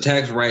write. It's a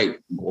tax write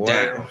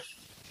down.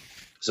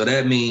 So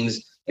that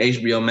means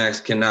HBO Max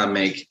cannot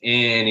make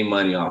any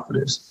money off of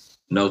this.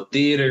 No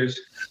theaters,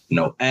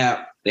 no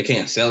app. They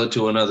can't sell it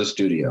to another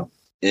studio.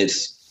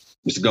 It's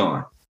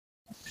gone.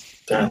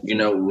 You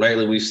know,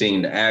 lately we've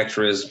seen the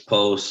actress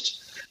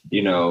post,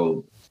 you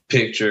know,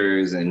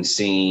 pictures and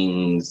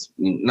scenes,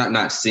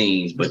 not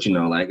scenes, but, you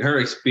know, like her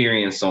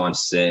experience on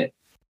set,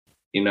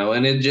 you know,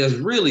 and it just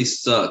really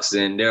sucks.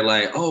 And they're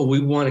like, oh, we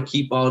want to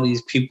keep all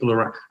these people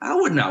around. I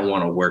would not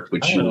want to work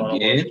with you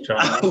again.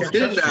 I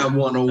would not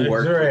want to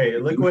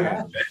work. Look what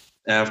happened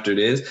after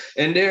this.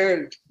 And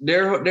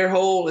their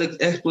whole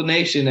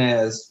explanation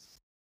as,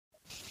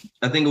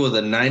 I think it was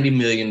a $90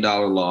 million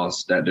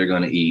loss that they're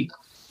going to eat.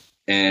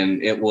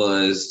 And it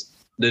was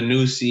the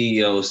new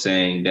CEO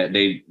saying that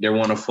they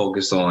want to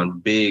focus on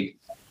big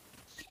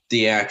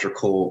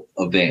theatrical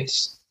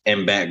events,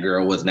 and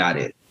Batgirl was not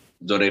it.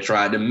 So they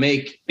tried to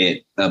make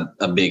it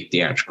a big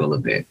theatrical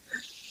event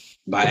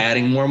by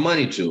adding more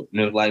money to it.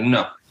 And it was like,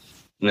 no,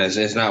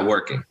 it's not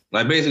working.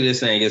 Like basically they're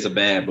saying it's a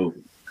bad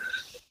movie.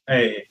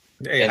 Hey,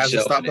 it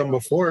hasn't stopped them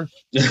before.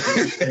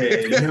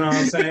 Hey, you know what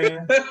I'm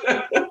saying?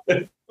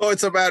 Oh,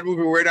 it's a bad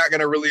movie. We're not going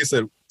to release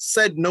it.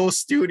 Said no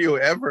studio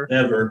ever.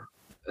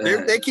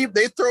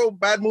 They throw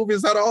bad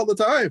movies out all the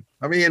time.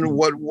 I mean,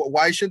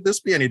 why should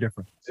this be any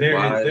different?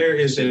 There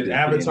is an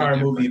Avatar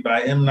movie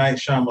by M. Night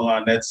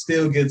Shyamalan that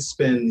still gets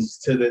spins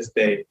to this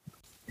day.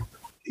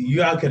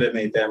 Y'all could have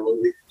made that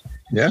movie.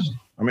 Yeah.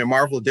 I mean,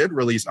 Marvel did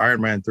release Iron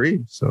Man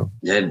 3, so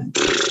I'm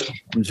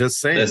just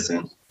saying.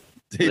 Listen,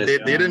 they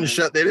didn't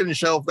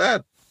shelf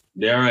that.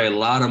 There are a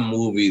lot of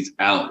movies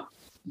out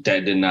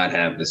that did not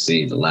have to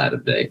see the light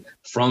of day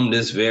from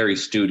this very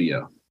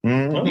studio.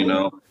 Mm-hmm. You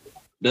know,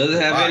 does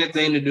it have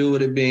anything to do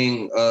with it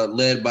being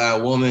led by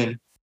a woman,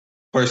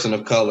 person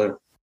of color?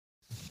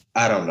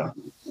 I don't know.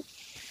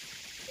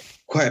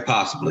 Quite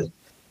possibly.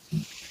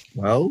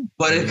 Well,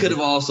 but it could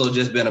have also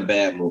just been a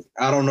bad movie.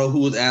 I don't know who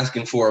was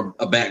asking for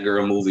a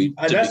Batgirl movie.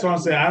 That's what I'm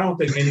saying. I don't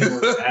think anyone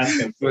was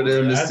asking for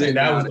them to sit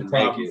down. I think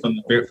that was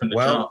the problem from the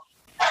jump.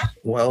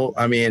 Well,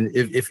 I mean,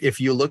 if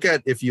you look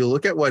at what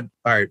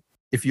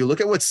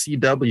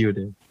CW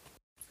did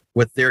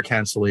with their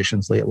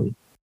cancellations lately,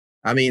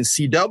 I mean,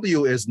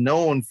 CW is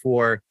known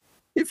for,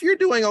 if you're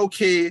doing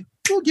okay,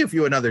 we'll give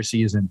you another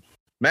season.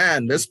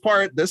 Man, this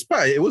part,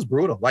 it was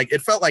brutal. Like,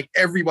 it felt like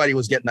everybody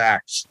was getting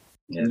axed.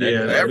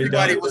 Yeah,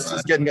 everybody was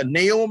just getting a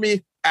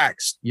Naomi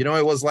axed. You know,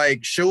 it was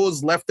like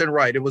shows left and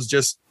right. It was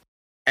just,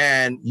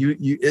 and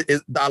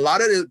a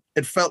lot of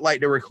it felt like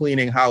they were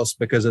cleaning house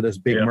because of this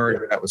big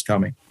merger that was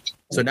coming.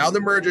 So now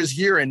the merger's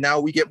here, and now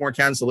we get more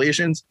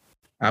cancellations.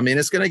 I mean,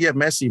 it's gonna get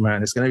messy,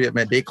 man. It's gonna get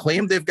messy. They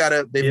claim they've got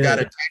a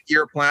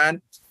 10-year plan.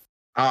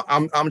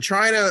 I'm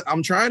trying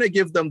to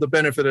give them the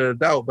benefit of the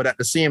doubt, but at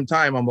the same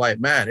time, I'm like,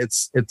 man,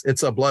 it's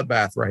a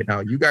bloodbath right now.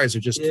 You guys are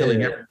just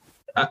killing everything.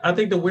 I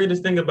think the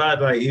weirdest thing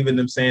about like even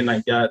them saying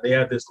like, yeah, they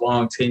have this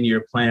long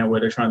 10-year plan where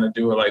they're trying to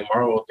do it like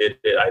Marvel did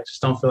it. I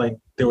just don't feel like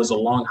there was a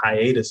long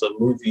hiatus of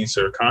movies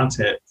or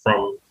content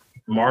from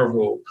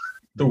Marvel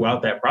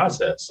throughout that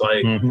process.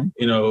 Like,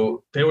 you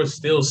know, there was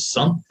still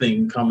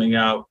something coming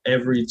out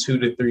every 2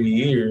 to 3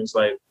 years.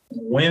 Like,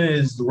 when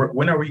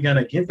are we going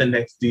to get the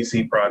next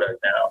DC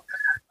product now?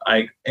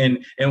 Like,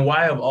 and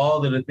why of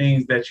all of the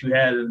things that you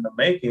had in the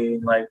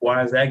making, like,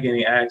 why is that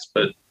getting axed,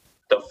 but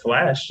the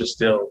Flash is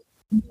still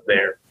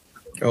there?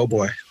 Oh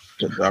boy.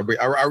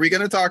 Are we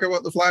going to talk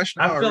about the Flash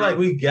now? I feel like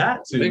we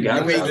got to.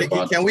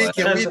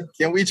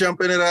 Can we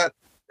jump into that?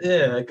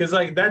 Yeah, because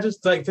like that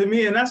just like to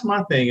me, and that's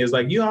my thing is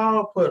like you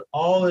all put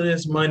all of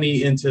this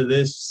money into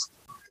this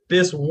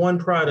one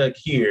product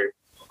here,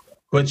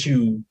 but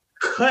you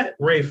cut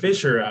Ray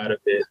Fisher out of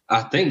it.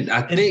 I think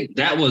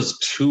that was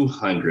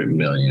 $200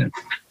 million.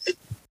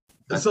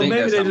 So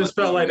maybe they just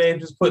felt like they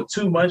just put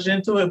too much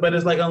into it, but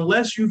it's like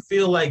unless you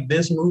feel like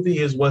this movie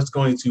is what's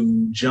going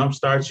to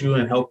jumpstart you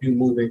and help you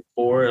moving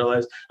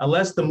forward,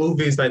 unless the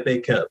movies that they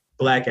kept,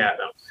 Black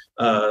Adam,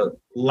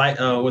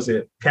 was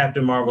it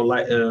Captain Marvel,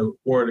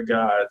 War of the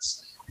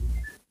Gods,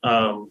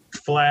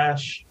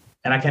 Flash,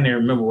 and I can't even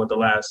remember what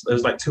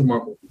there's like 2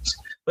 more movies.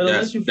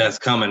 But that's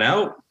coming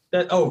out.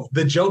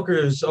 The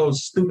Joker's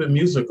stupid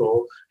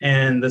musical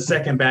and the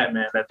second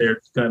Batman that they're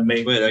gonna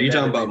make. Wait, are you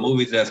talking about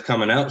movies that's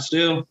coming out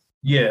still?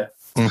 Yeah.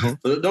 Mm-hmm.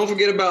 But don't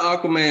forget about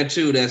Aquaman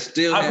 2. That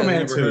still has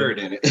Amber Heard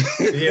in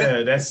it.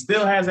 Yeah, that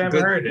still has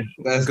Amber Heard in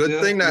it.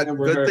 Good thing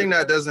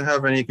that doesn't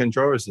have any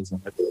controversies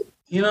in it.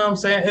 You know what I'm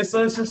saying? It's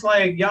just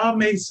like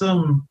y'all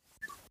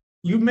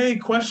you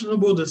made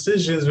questionable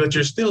decisions, but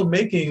you're still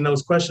making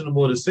those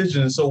questionable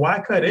decisions. So why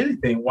cut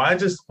anything? Why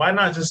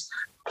not just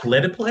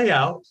let it play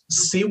out,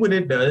 see what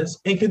it does,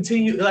 and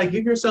continue? Like,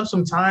 give yourself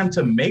some time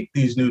to make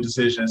these new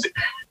decisions.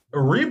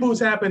 Reboots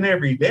happen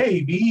every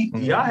day, B.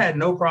 Mm-hmm. Y'all had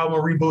no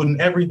problem rebooting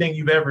everything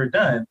you've ever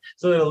done.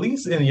 So at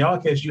least in y'all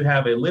case, you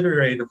have a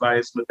literary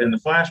device within the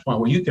Flashpoint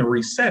where you can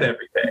reset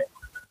everything.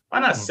 Why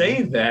not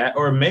save that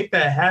or make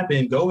that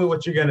happen? Go with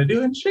what you're going to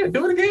do and shit,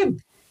 do it again.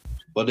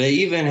 Well, they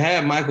even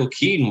had Michael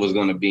Keaton was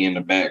going to be in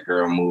the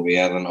Batgirl movie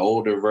as an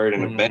older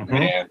version of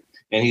Batman.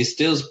 And he's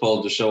still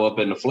supposed to show up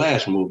in the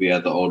Flash movie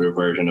as the older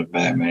version of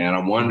Batman.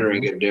 I'm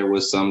wondering if there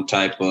was some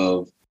type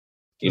of,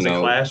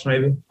 Flash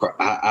maybe.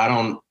 I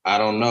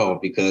don't know,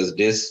 because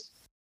the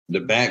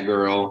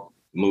Batgirl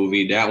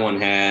movie, that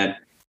one had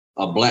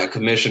a black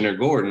Commissioner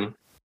Gordon,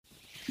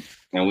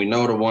 and we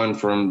know the one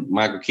from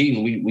Michael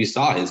Keaton. We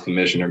saw his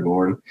Commissioner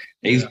Gordon.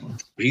 He's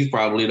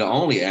probably the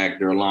only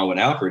actor along with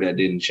Alfred that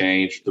didn't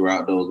change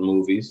throughout those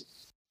movies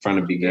from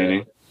the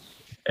beginning.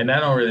 And that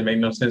don't really make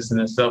no sense in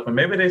itself. And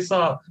maybe they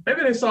saw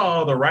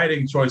all the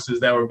writing choices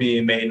that were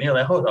being made, and they're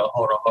like, hold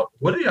on.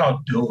 What are y'all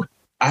doing?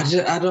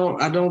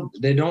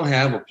 They don't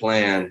have a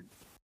plan.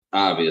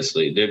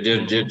 Obviously,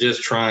 they're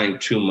just trying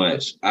too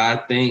much. I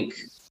think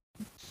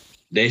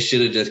they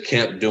should have just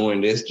kept doing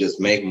this. Just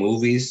make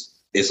movies.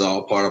 It's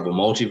all part of a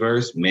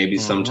multiverse. Maybe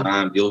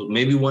sometime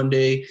maybe one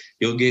day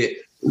you'll get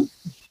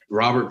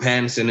Robert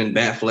Pattinson and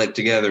Batfleck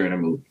together in a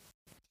movie.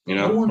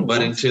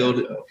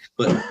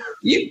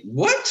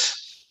 What?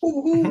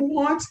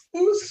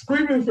 Who's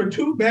screaming for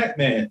 2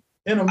 Batman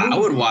in a movie? I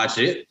would watch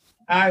it.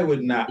 I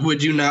would not.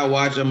 Would you not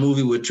watch a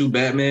movie with 2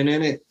 Batman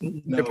in it?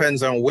 No.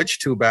 Depends on which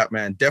 2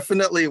 Batman.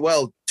 Definitely,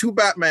 2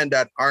 Batman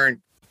that aren't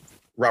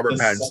Robert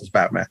Pattinson's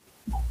Batman.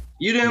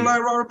 You didn't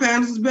like Robert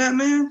Pattinson's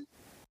Batman?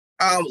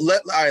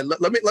 Let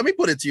me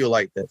put it to you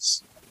like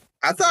this.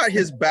 I thought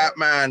his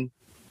Batman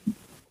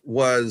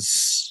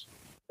was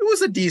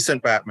a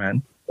decent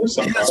Batman.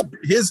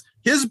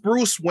 His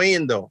Bruce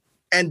Wayne, though,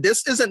 and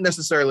this isn't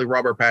necessarily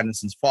Robert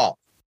Pattinson's fault.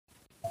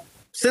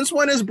 Since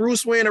when is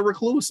Bruce Wayne a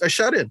recluse, a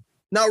shut-in?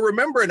 Now,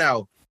 remember,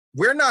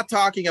 we're not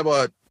talking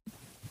about,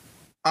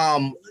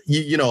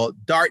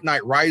 Dark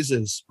Knight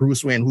Rises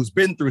Bruce Wayne, who's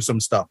been through some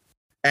stuff.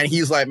 And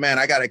he's like, man,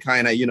 I got to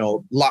kind of,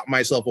 lock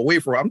myself away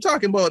from it. I'm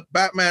talking about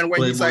Batman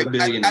when he's like,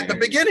 at the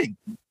beginning,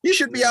 he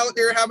should be out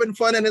there having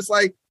fun. And it's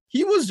like,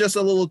 he was just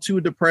a little too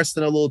depressed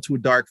and a little too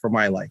dark for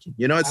my liking.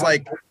 It's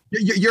like,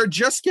 you're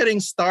just getting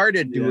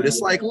started, dude. Yeah. It's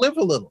like, live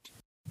a little.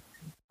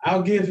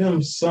 I'll give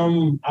him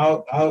some,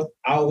 I'll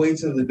wait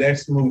till the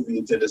next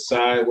movie to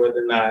decide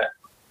whether or not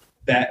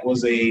that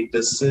was a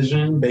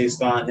decision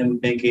based on him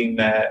thinking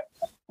that,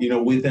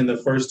 within the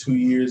first 2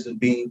 years of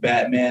being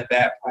Batman,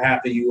 that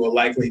half of you will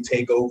likely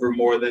take over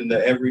more than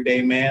the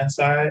everyday man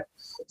side.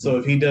 So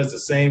if he does the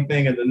same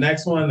thing in the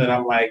next one, then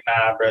I'm like,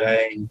 nah, bro,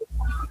 I ain't.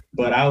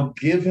 But I'll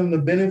give him the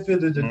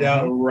benefit of the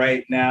doubt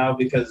right now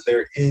because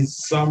there is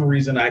some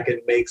reason I can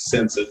make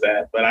sense of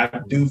that. But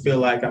I do feel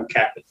like I'm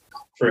capping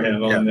for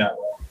him on that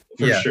one.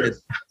 For sure.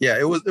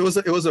 It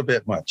was a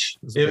bit much.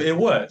 It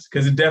was,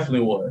 because it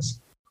definitely was.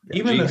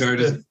 Even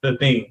the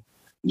theme.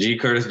 G.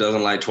 Curtis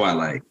doesn't like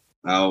Twilight.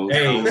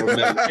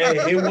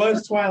 It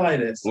was Twilight.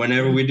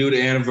 Whenever we do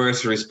the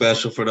anniversary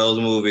special for those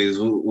movies,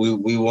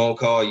 we won't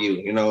call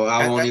you.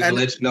 I won't even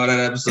let you know that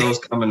episode's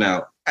coming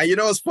out. And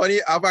it's funny.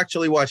 I've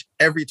actually watched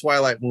every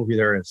Twilight movie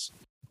there is.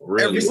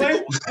 Really? He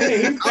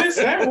fits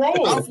that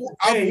role.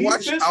 I've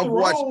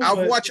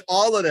watched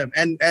all of them,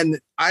 and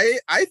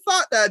I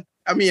thought that.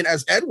 I mean,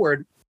 as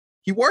Edward,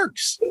 he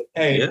works.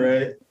 Hey,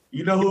 Fred.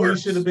 You know who he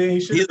should have been?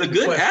 He's a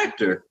good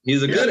actor.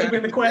 He's a good actor.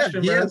 Been the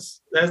question, bro.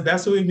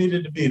 That's who he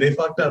needed to be. They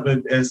fucked up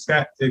and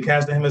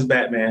casted him as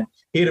Batman.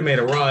 He'd have made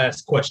a raw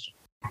ass question.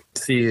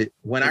 See,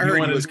 when I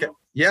heard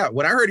Yeah,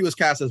 when I heard he was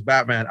cast as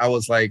Batman, I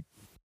was like,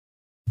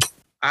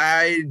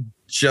 I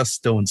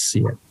just don't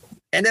see it.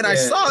 And then I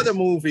saw the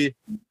movie,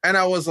 and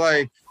I was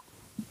like,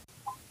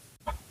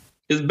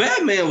 his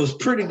Batman was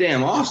pretty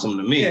damn awesome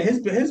to me. Yeah,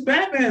 his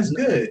Batman's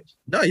good.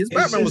 No, his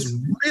Batman was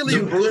really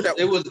good.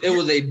 It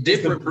was a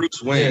different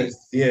Bruce Wayne.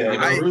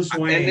 Bruce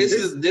Wayne.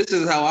 And this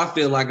is how I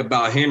feel like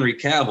about Henry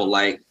Cavill.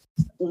 Like,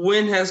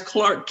 when has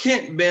Clark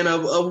Kent been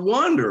a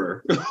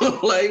wanderer?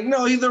 Like,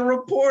 no, he's a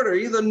reporter.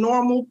 He's a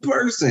normal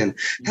person.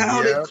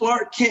 How did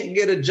Clark Kent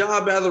get a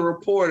job as a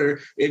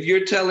reporter if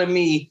you're telling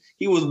me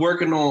he was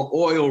working on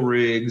oil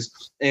rigs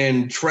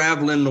and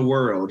traveling the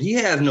world? He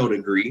has no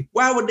degree.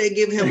 Why would they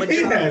give him a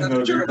job as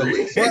a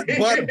journalist?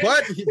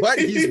 But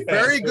he's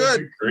very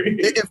good.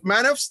 If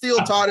Man of Steel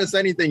taught us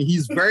anything,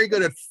 he's very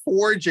good at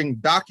forging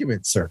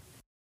documents, sir.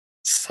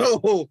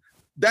 So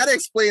that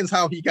explains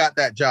how he got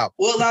that job.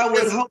 Well, I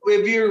would hope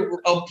if you're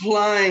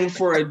applying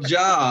for a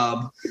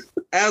job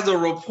as a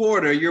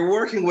reporter, you're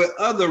working with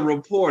other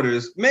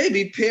reporters.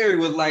 Maybe Perry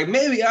was like,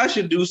 maybe I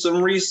should do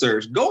some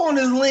research. Go on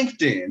his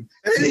LinkedIn.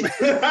 Hey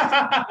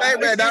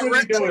man,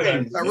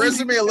 that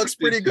resume looks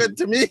pretty good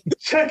to me.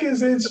 Check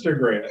his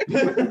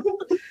Instagram.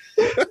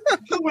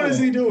 What is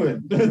he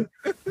doing?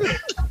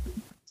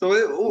 So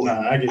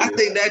I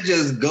think that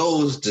just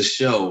goes to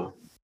show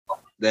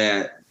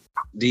that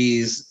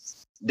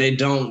they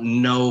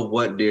don't know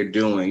what they're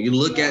doing. You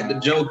look at the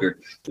Joker.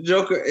 The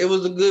Joker, it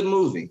was a good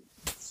movie.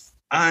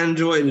 I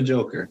enjoyed the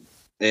Joker.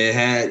 It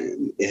had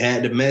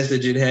the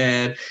message it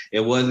had.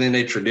 It wasn't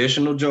a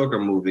traditional Joker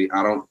movie.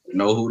 I don't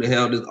know who the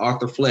hell this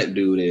Arthur Fleck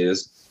dude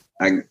is.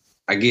 I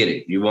get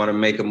it. You want to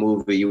make a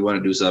movie, you want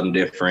to do something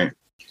different.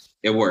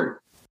 It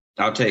worked.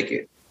 I'll take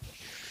it.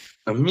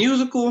 A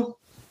musical?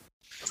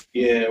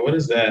 Yeah, what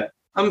is that?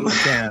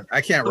 I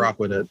can't rock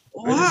with it.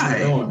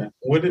 Why?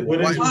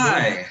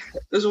 Why?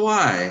 That's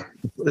why.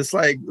 It's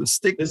like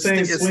This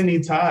ain't Sweeney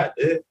Todd.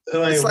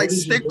 It's like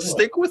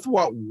stick with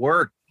what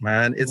worked,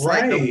 man. It's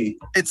like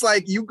it's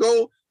like you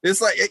go.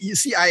 It's like you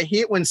see. I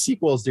hate when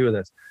sequels do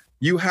this.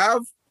 You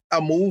have a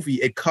movie,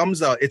 it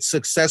comes out, it's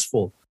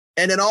successful,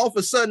 and then all of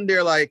a sudden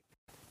they're like,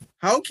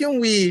 "How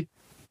can we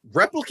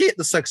replicate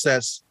the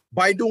success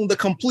by doing the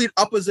complete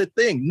opposite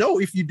thing?" No,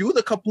 if you do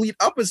the complete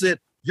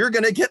opposite, you're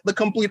going to get the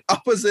complete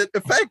opposite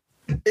effect.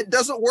 It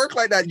doesn't work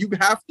like that. You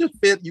have to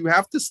fit. You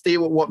have to stay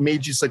with what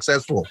made you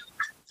successful.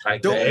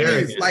 Like Don't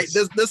like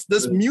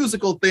this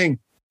musical thing.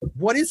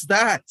 What is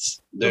that?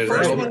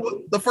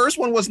 The first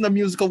one wasn't a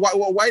musical.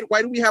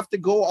 Why do we have to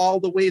go all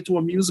the way to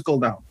a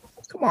musical now?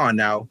 Come on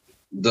now.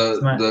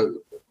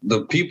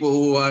 The people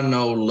who I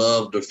know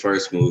love the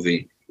first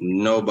movie.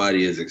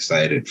 Nobody is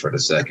excited for the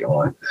second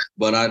one.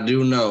 But I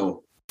do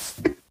know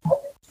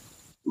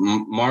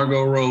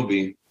Margot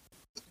Robbie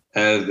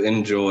has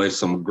enjoyed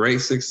some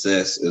great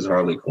success as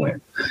Harley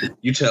Quinn.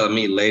 You telling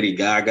me Lady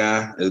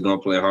Gaga is going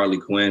to play Harley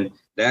Quinn?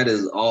 That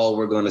is all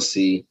we're going to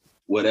see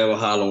whatever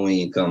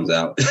Halloween comes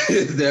out.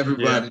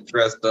 Everybody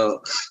dressed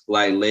up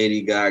like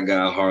Lady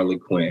Gaga, Harley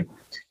Quinn.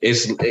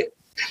 If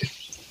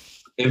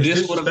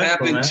this would have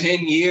happened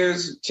 10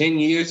 years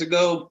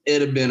ago,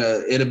 it'd have been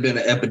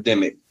an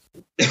epidemic.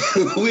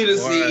 We'd have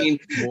seen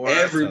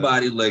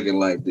everybody looking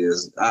like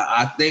this.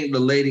 I think the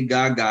Lady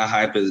Gaga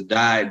hype has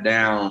died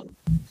down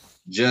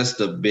just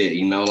a bit,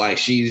 like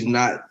she's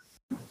not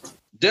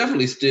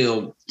definitely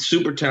still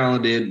super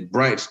talented,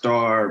 bright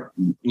star,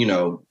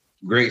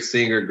 great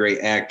singer, great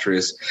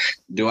actress.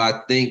 Do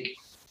I think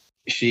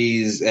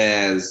she's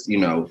as,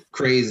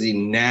 crazy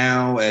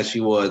now as she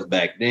was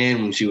back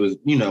then when she was,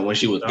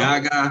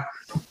 Gaga?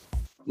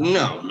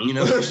 No,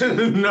 no, she's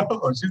not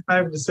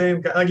even the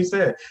same. Like you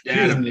said,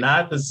 she's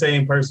not the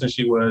same person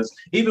she was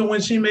even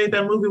when she made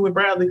that movie with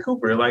Bradley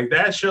Cooper. Like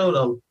that showed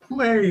a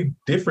very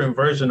different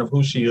version of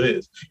who she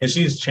is, and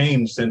she's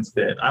changed since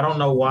then. I don't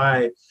know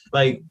why.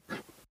 Like,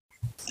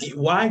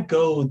 why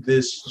go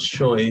this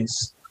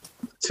choice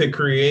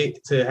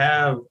to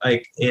have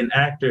like an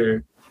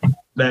actor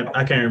that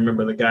I can't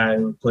remember the guy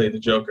who played the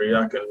Joker.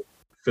 Y'all can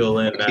fill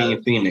in.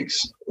 Joaquin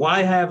Phoenix.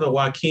 Why have a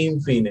Joaquin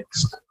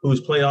Phoenix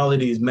who's played all of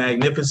these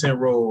magnificent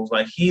roles?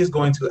 Like he is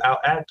going to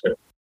out-act her.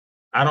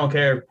 I don't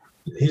care.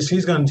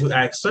 He's going to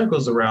act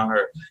circles around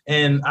her,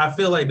 and I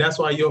feel like that's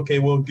why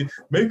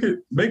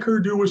make her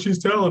do what she's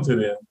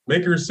talented in.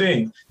 Make her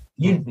sing.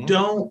 You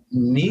don't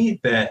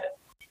need that.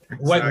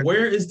 Exactly. Like,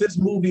 where is this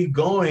movie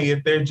going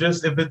if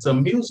it's a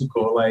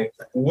musical? Like,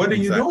 what are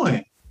you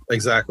doing?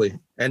 Exactly.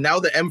 And now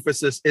the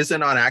emphasis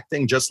isn't on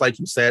acting, just like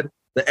you said.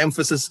 The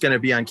emphasis is going to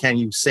be on can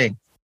you sing?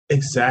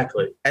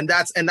 Exactly. And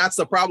that's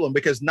the problem,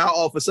 because now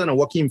all of a sudden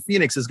Joaquin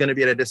Phoenix is going to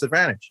be at a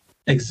disadvantage.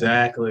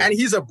 Exactly. And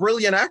he's a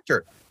brilliant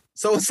actor.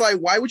 So it's like,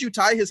 why would you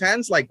tie his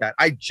hands like that?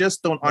 I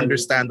just don't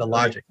understand the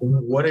logic.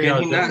 What are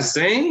Can he not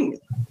sing?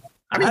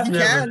 I mean, he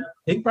can.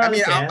 He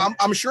probably can.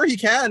 I'm sure he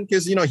can,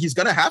 because he's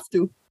going to have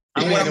to.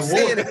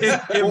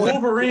 If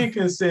Wolverine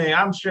can sing,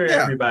 I'm sure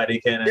everybody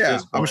can. At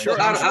this point. I'm sure.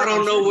 I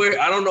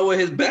don't know where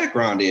his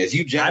background is.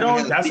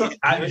 Jackman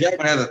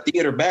has a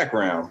theater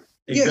background.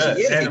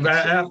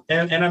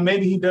 And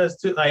maybe he does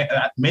too. Like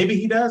maybe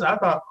he does. I've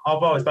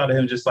always thought of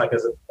him just like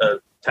as a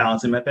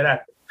talented method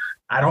actor.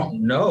 I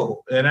don't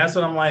know, and that's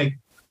what I'm like.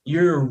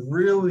 You're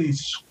really,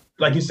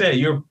 like you said,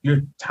 you're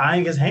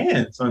tying his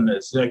hands on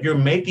this. Like you're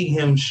making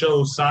him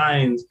show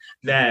signs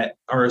that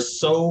are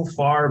so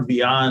far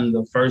beyond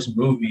the first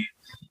movie,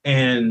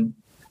 and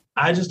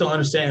I just don't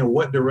understand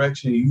what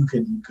direction you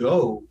can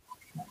go.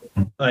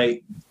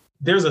 Like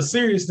there's a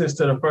seriousness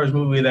to the first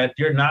movie that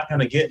you're not going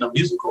to get in a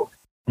musical.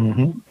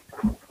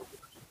 Mm-hmm.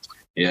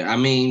 Yeah, I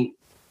mean,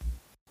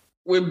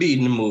 we're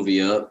beating the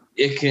movie up.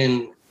 It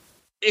can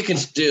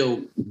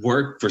still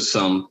work for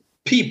some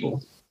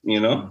people, you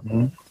know?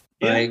 Mm-hmm.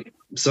 Like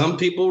some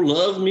people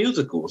love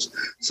musicals.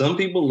 Some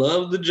people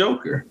love the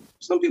Joker.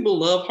 Some people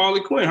love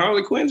Harley Quinn.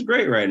 Harley Quinn's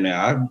great right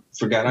now. I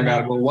forgot I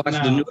gotta go watch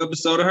the new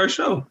episode of her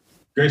show.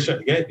 Great show.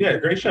 Yeah,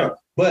 great show.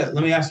 But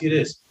let me ask you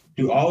this.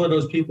 Do all of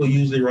those people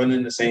usually run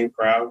in the same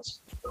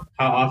crowds?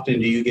 How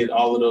often do you get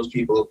all of those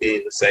people being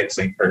the exact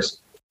same person?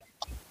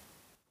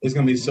 It's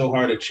going to be so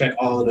hard to check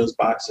all of those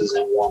boxes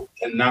in one.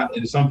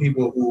 And some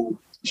people who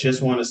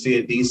just want to see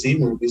a DC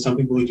movie, some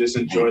people who just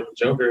enjoy the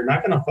Joker are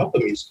not going to fuck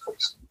with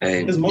musicals.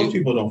 Because most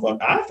people don't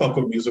fuck. I fuck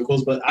with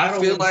musicals, but I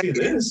don't feel like see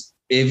this.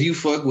 If you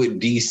fuck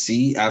with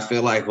DC, I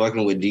feel like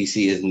fucking with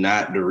DC is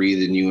not the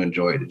reason you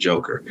enjoy the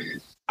Joker.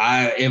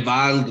 If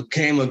I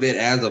came of it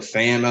as a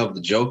fan of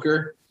the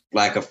Joker,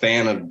 like a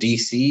fan of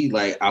DC,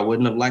 like I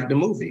wouldn't have liked the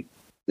movie.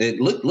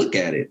 Look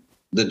at it.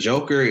 The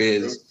Joker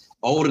is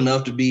old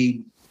enough to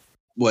be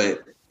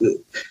what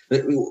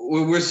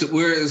we're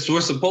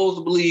supposed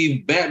to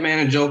believe Batman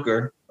and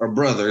Joker are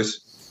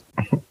brothers.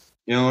 You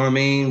know what I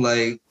mean?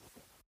 Like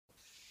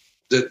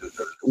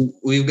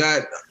we've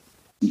got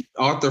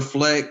Arthur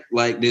Fleck,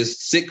 like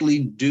this sickly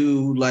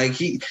dude. Like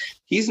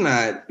he's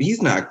not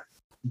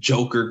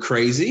Joker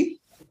crazy.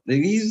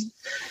 Like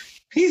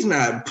he's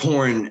not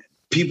pouring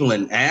people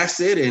in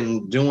acid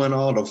and doing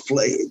all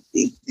the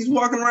he's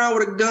walking around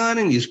with a gun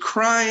and he's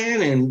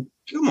crying and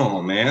come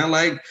on, man.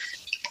 Like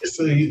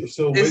so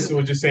basically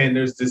what you're saying,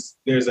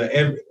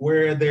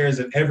 where there's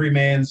an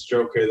everyman's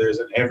Joker, there's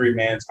an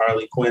everyman's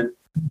Harley Quinn.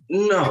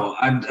 No,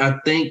 I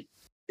think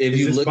if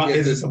you look at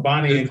this a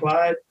Bonnie and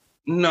Clyde?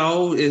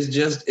 No,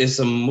 it's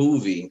a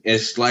movie.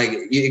 It's like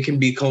it can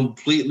be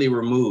completely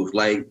removed.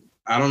 Like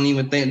I don't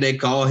even think they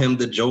call him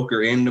the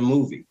Joker in the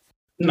movie.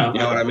 No, you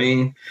know what I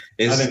mean?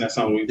 I think that's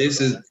something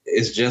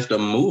it's just a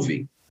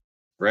movie,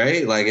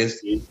 right? Like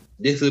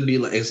this would be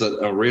like it's an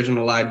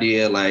original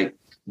idea. Like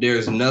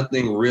there's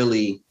nothing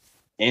really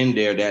in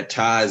there that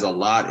ties a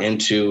lot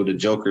into the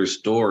Joker's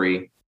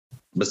story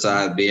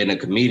besides being a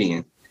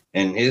comedian.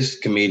 And his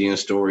comedian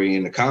story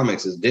in the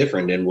comics is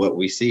different than what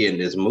we see in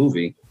this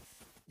movie.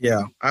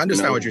 Yeah, I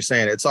understand what you're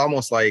saying. It's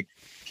almost like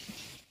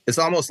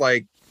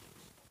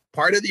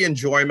part of the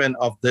enjoyment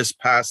of this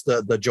past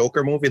the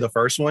Joker movie, the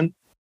first one,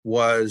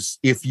 was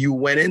if you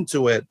went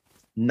into it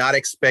not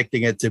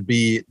expecting it to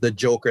be the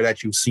Joker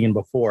that you've seen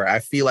before, I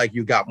feel like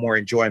you got more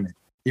enjoyment.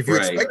 If you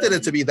expected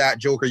it to be that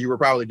Joker, you were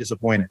probably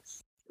disappointed.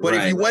 But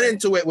if you went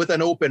into it with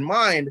an open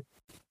mind,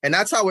 and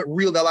that's how it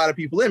reeled a lot of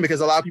people in, because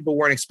a lot of people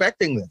weren't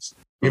expecting this.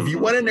 If you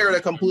went in there with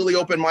a completely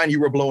open mind, you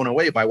were blown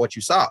away by what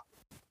you saw.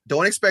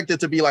 Don't expect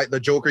it to be like the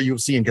Joker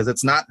you've seen, because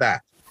it's not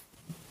that.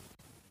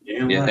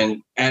 Yeah,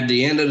 and at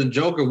the end of the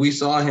Joker, we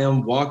saw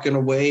him walking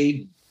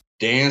away,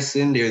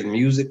 dancing. There's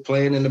music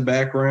playing in the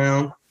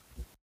background.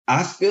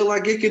 I feel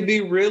like it could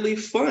be really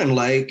fun.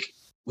 Like,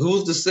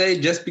 who's to say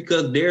just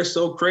because they're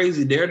so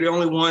crazy, they're the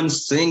only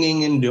ones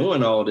singing and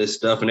doing all this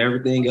stuff, and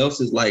everything else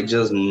is like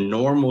just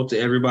normal to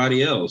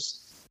everybody else.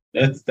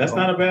 That's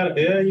not a bad.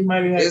 Yeah, you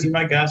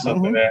might got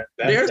something there.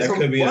 That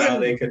could be how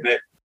they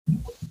connect.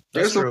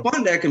 There's some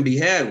fun that can be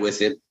had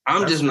with it.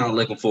 I'm just not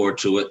looking forward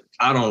to it.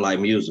 I don't like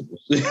musicals.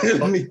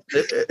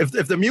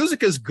 If the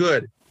music is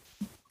good,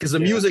 because the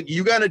music,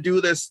 you got to do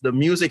this. The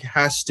music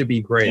has to be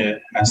great. Yeah,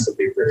 it has to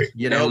be great.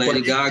 You know,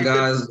 Lady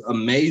Gaga's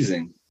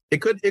amazing. It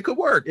could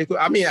work.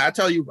 I mean, I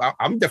tell you,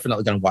 I'm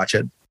definitely going to watch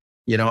it.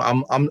 You know,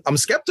 I'm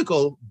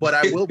skeptical, but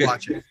I will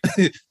watch it.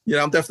 You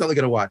know, I'm definitely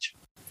going to watch.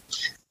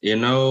 You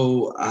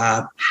know,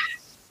 I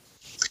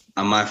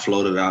might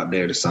float it out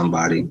there to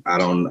somebody. I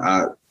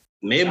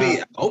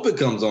hope it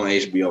comes on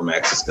HBO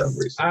Max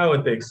Discovery. I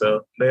would think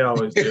so. They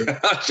always do.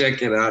 I'll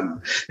check it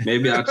out.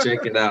 Maybe I'll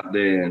check it out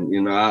then.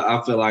 You know,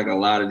 I feel like a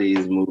lot of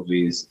these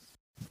movies,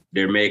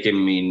 they're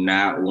making me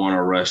not want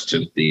to rush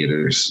to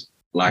theaters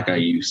like I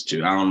used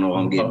to. I don't know.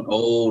 I'm getting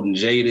old and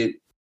jaded,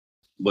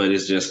 but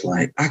it's just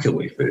like I could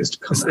wait for this to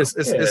come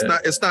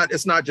out.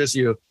 It's not just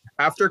you.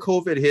 After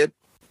COVID hit,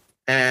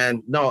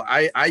 and no,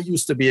 I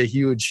used to be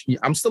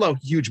I'm still a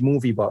huge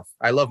movie buff.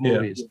 I love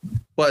movies,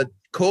 but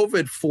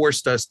COVID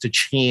forced us to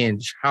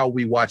change how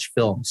we watch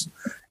films.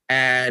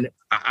 And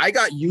I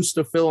got used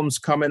to films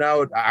coming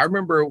out. I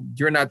remember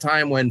during that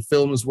time when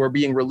films were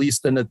being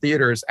released in the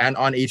theaters and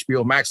on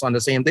HBO Max on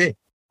the same day.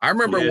 I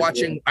remember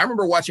watching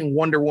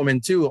Wonder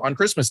Woman 2 on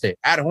Christmas Day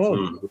at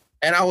home.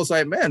 And I was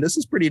like, man, this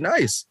is pretty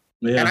nice.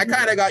 Yeah. And I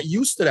kind of got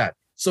used to that.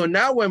 So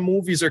now when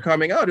movies are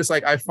coming out, it's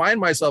like I find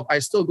myself, I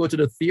still go to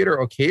the theater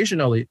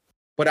occasionally,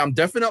 but I'm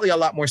definitely a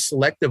lot more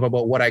selective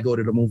about what I go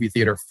to the movie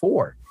theater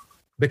for.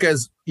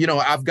 Because,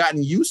 I've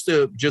gotten used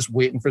to just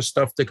waiting for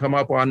stuff to come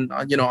up on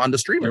the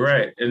streaming. You're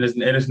right. And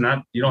it's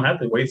not, you don't have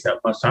to wait that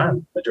much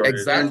time.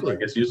 Exactly.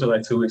 It's usually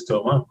like 2 weeks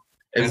to a month.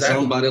 And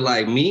somebody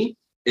like me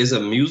is a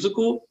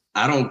musical.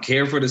 I don't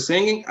care for the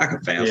singing. I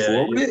can fast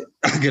forward it.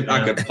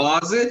 I could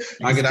pause it.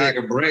 Exactly. I can take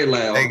a break.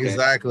 Like, okay.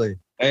 Exactly.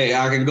 Hey,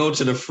 I can go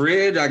to the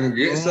fridge. I can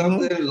get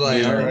something.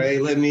 Like, all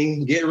right, let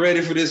me get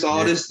ready for this.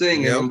 This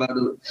thing. Yep. I'm about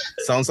to.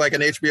 Sounds like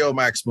an HBO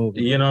Max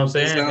movie. You know what I'm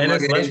saying? It sounds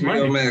like an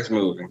HBO Max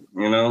movie.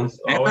 And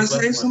I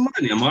save some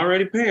money. I'm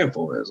already paying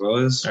for it, so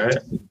it's. Right.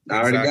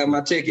 I already got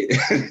my ticket.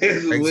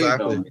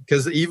 Exactly.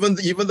 Because even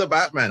the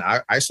Batman,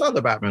 I saw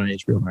the Batman on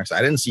HBO Max.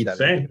 I didn't see that.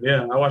 Same.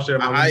 Yeah, I watched it.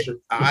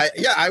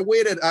 I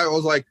waited. I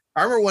was like,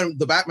 I remember when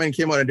the Batman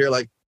came out and they're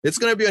like, it's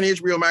gonna be on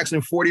HBO Max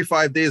in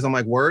 45 days. I'm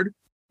like, word.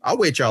 I'll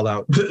wait y'all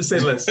out. Say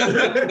less.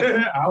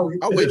 I'll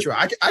wait you.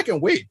 I can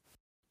wait.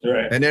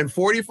 Right. And then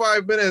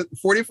 45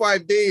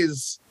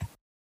 days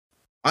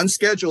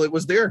unscheduled, it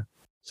was there.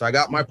 So I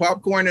got my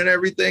popcorn and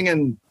everything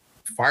and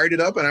fired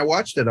it up and I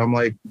watched it. I'm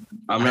like,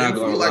 I'm not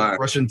gonna lie.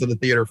 Rushing to the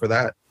theater for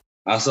that.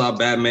 I saw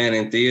Batman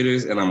in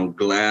theaters and I'm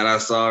glad I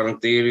saw it in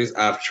theaters.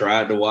 I've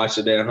tried to watch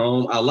it at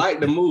home. I like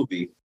the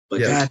movie, but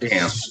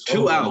goddamn,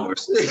 2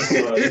 hours.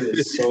 It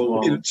is so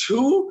long.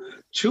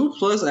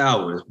 2+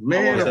 hours,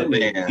 man. Oh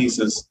man,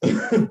 pieces.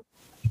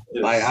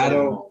 Like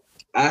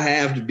I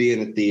have to be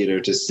in the theater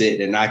to sit,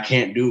 and I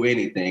can't do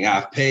anything.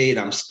 I've paid.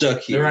 I'm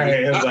stuck here.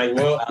 Right. I was like,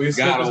 well, we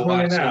gotta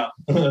watch now.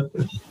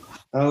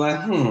 I'm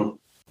like,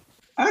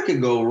 I could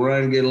go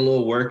run, get a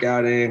little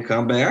workout in,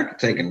 come back. I could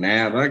take a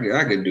nap. I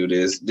could do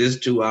this. This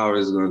 2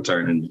 hours is going to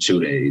turn into 2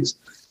 days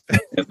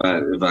if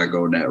I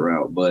go that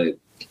route. But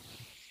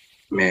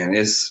man,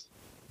 it's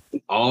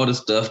all the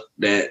stuff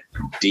that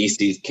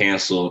DC's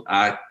canceled.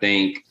 I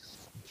think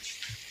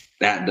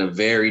at the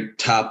very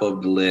top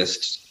of the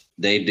list,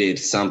 they did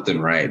something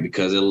right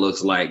because it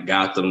looks like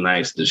Gotham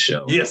Knights the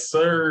show. Yes,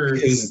 sir.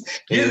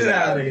 Get it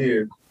out of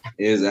here.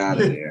 Is out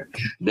of there.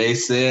 They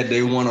said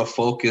they want to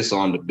focus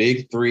on the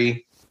big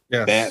three: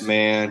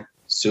 Batman,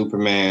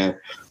 Superman,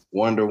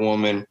 Wonder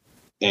Woman.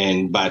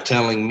 And by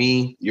telling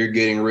me you're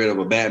getting rid of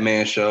a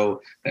Batman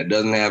show that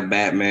doesn't have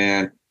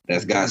Batman,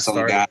 that's got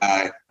some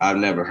guy I've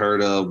never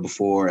heard of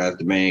before as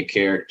the main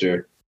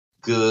character,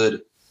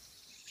 good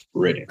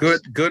riddance.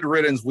 Good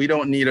riddance. We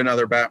don't need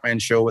another Batman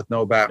show with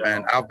no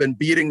Batman. I've been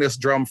beating this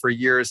drum for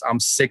years. I'm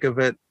sick of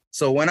it.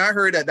 So when I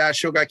heard that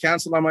show got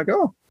canceled, I'm like,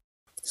 oh,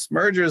 this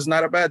merger is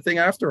not a bad thing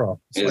after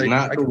all. It's like,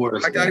 not the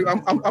worst.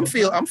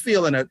 I'm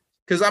feeling it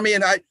because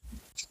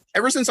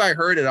ever since I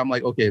heard it, I'm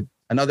like, okay,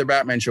 another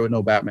Batman show with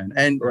no Batman,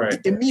 and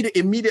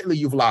immediately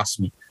you've lost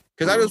me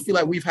because I just feel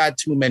like we've had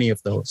too many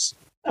of those.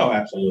 Oh,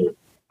 absolutely.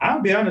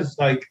 I'll be honest,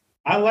 like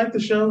I like the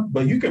show,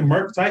 but you can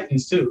murk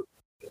Titans too.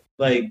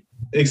 Like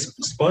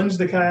expunge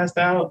the cast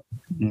out,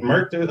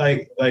 murk the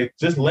like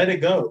just let it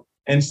go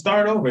and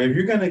start over. If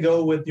you're gonna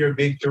go with your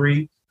big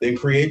three, then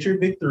create your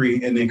big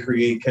three and then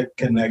create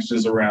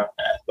connections around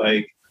that.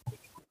 Like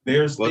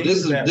this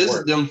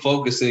is them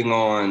focusing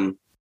on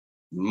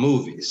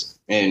movies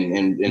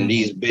and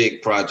these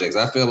big projects.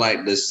 I feel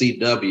like the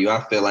CW,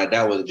 I feel like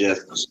that was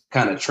just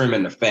kind of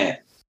trimming the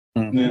fat.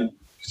 Mm-hmm. Yeah.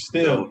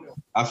 Still,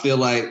 I feel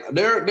like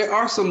there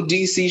are some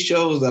DC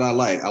shows that I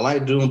like. I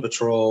like Doom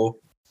Patrol.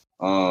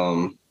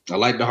 I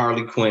like the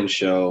Harley Quinn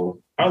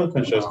show. Harley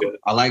Quinn show's good.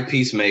 I like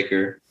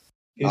Peacemaker.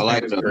 I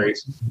like those. Great.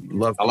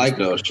 I like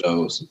those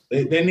shows.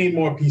 They need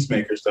more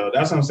Peacemakers, though.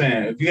 That's what I'm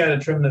saying. If you got to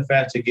trim the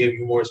fat to give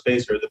you more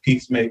space for the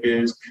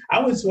Peacemakers, I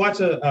would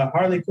watch a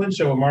Harley Quinn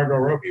show with Margot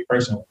Robbie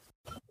personally.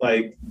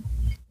 Like,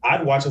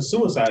 I'd watch a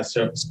Suicide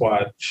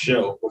Squad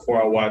show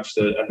before I watched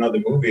another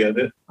movie of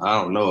it.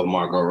 I don't know if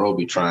Margot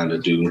Robbie trying to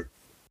do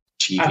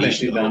TV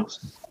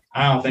shows.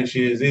 I don't think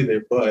she is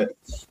either. But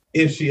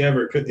if she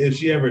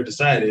ever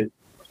decided,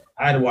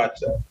 I'd watch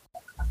that.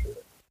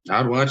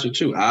 I'd watch it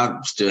too. I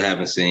still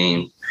haven't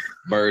seen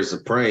Birds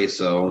of Prey,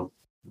 so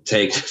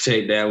take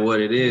that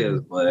what it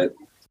is. But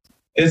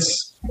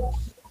it's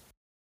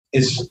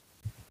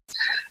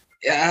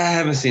I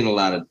haven't seen a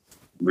lot of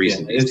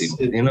recent.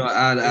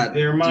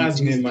 It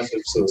reminds me much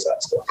of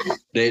Suicide Squad.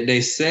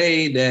 They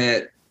say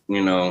that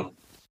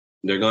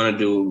they're gonna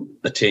do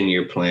a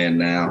 10-year plan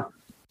now.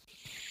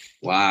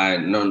 Why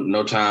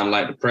no time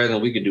like the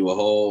present? We could do a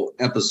whole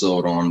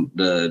episode on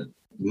the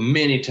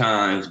many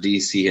times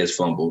DC has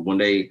fumbled.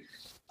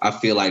 I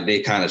feel like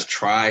they kind of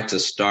tried to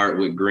start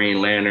with Green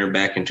Lantern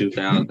back in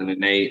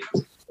 2008,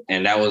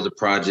 and that was a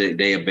project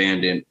they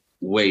abandoned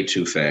way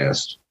too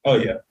fast. Oh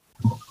yeah.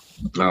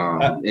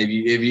 If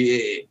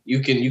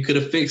you could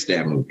have fixed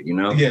that movie,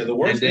 Yeah, the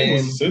worst thing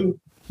was too.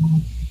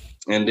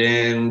 And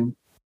then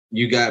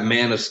you got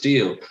Man of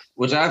Steel,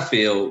 which I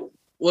feel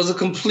was a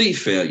complete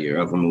failure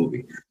of a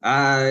movie.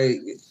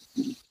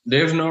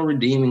 There's no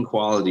redeeming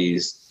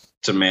qualities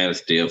to Man of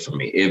Steel for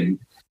me.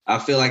 I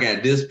feel like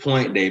at this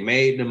point they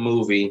made the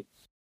movie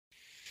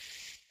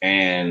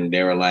And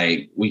they were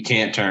like, we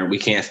can't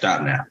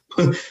stop now.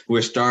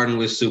 We're starting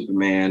with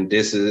Superman.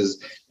 This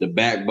is the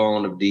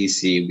backbone of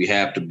DC. We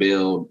have to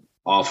build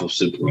off of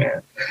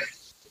Superman.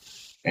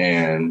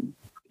 And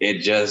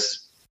it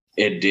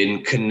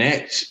didn't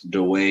connect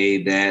the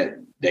way that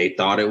they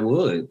thought it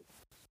would.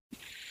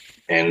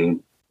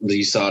 And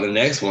you saw the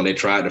next one, they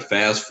tried to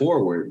fast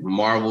forward.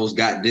 Marvel's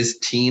got this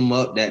team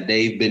up that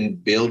they've been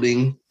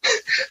building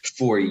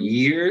for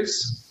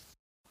years.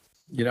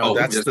 You know,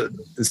 that's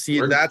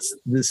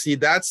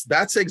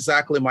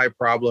exactly my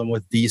problem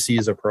with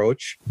DC's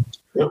approach.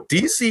 Yep.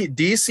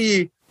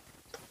 DC,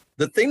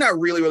 the thing that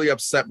really, really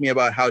upset me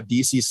about how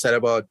DC set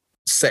about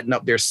setting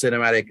up their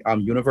cinematic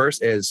universe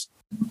is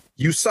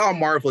you saw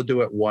Marvel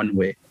do it one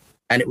way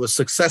and it was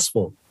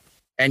successful.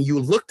 And you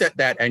looked at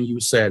that and you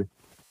said,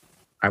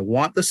 I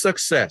want the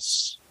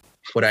success,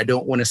 but I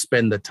don't want to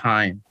spend the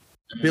time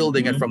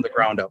building it from the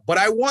ground up. But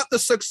I want the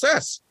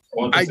success.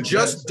 I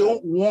just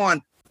don't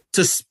want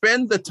to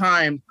spend the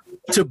time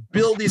to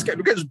build these guys.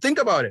 Because think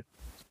about it.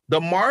 The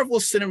Marvel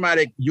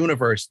Cinematic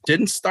Universe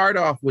didn't start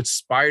off with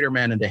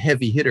Spider-Man and the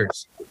heavy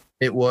hitters.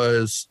 It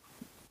was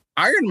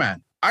Iron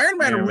Man. Iron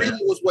Man really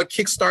was what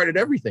kickstarted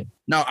everything.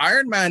 Now,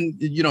 Iron Man,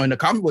 you know, in the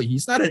comic book,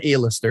 he's not an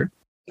A-lister.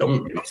 You know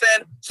what I'm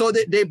saying? So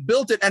they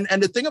built it. And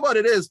the thing about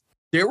it is,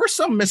 there were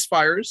some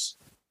misfires.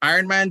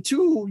 Iron Man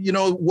 2, you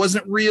know,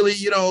 wasn't really,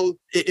 you know,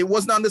 it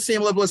wasn't on the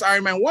same level as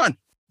Iron Man 1.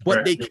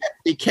 But they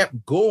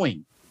kept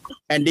going.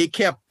 And they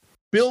kept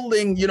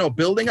building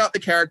out the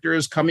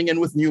characters, coming in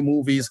with new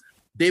movies.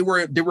 They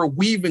were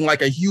weaving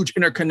like a huge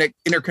interconnected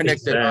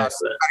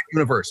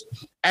universe.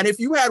 And if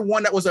you had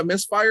one that was a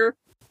misfire,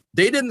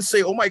 they didn't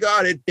say, "Oh my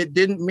God, it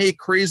didn't make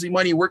crazy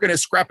money. We're going to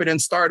scrap it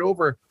and start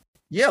over."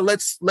 Yeah,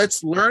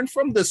 let's learn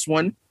from this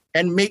one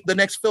and make the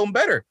next film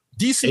better.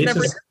 DC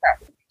never did that.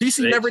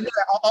 DC never did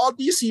that. All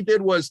DC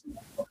did was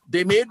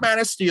they made Man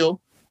of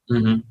Steel,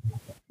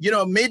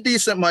 made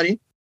decent money.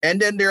 And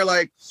then they're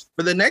like,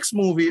 for the next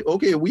movie,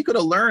 okay, we could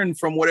have learned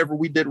from whatever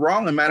we did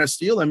wrong in Man of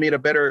Steel and made a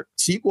better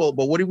sequel.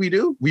 But what did we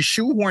do? We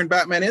shoehorned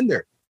Batman in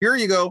there. Here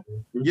you go.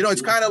 You know,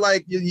 it's kind of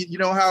like, you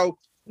know how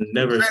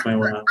never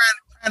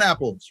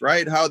apples,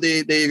 right? How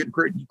they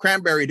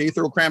cranberry, they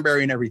throw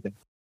cranberry in everything.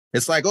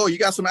 It's like, oh, you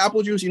got some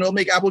apple juice,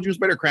 make apple juice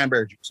better,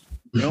 cranberry juice.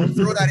 Throw that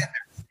in there.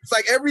 It's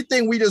like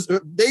everything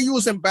they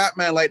use in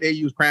Batman like they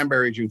use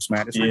cranberry juice,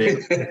 man. It's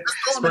ridiculous.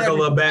 Sprinkle a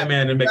little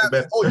Batman and make it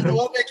better. Oh, you know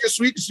what make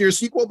your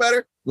sequel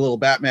better? A little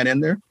Batman in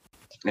there.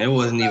 It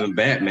wasn't even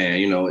Batman,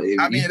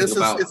 it's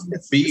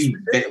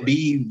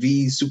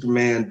BV,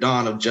 Superman,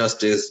 Dawn of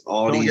Justice,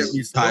 all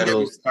these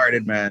titles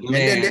started, man.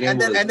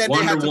 And then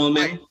Wonder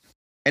Woman.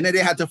 And then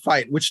they had to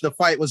fight, which the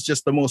fight was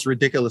just the most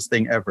ridiculous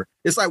thing ever.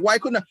 It's like, why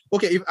couldn't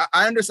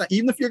I understand,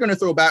 even if you're going to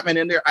throw Batman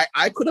in there,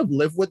 I could have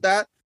lived with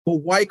that. But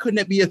why couldn't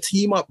it be a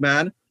team up,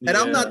 man? And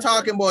I'm not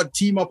talking about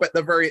team up at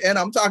the very end.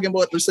 I'm talking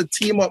about it's a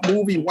team up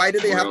movie. Why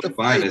did they have to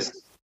fight?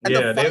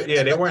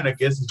 They weren't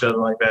against each other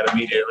like that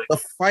immediately. The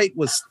fight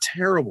was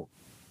terrible.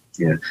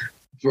 Yeah.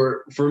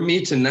 For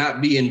me to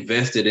not be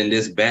invested in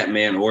this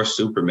Batman or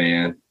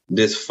Superman,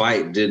 this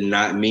fight did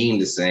not mean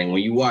the same.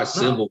 When you watch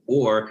Civil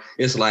War,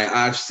 it's like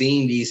I've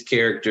seen these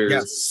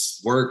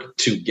characters work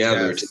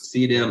together. To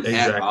see them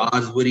at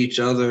odds with each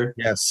other.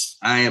 Yes.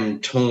 I am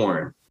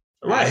torn.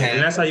 Right,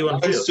 and that's how you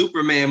want to feel.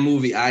 Superman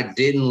movie I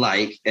didn't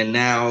like, and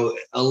now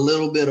a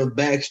little bit of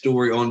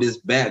backstory on this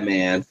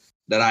Batman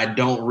that I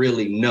don't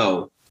really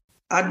know.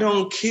 I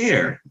don't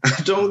care.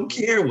 I don't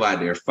care why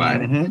they're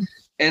fighting. Mm-hmm.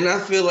 And I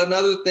feel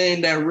another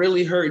thing that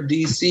really hurt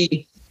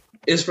DC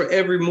is for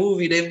every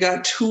movie, they've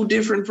got two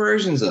different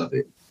versions of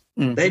it.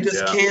 Mm-hmm. They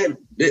just can't.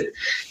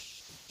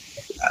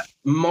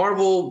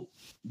 Marvel,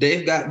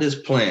 they've got this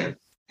plan.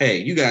 Hey,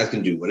 you guys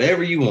can do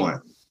whatever you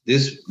want.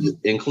 This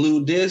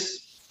include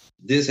this.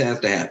 This has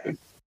to happen.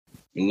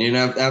 And then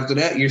after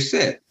that, you're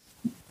set.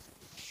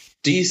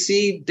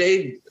 DC,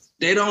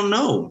 they don't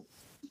know.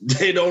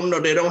 They don't know.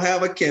 They don't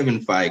have a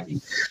Kevin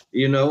Feige.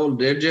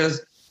 They're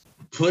just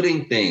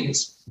putting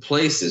things,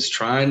 places,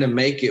 trying to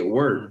make it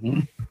work.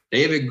 Mm-hmm.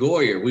 David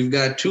Goyer, we've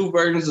got two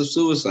versions of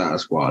Suicide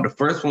Squad. The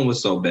first one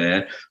was so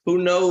bad. Who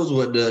knows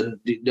what the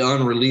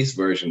unreleased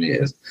version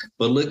is?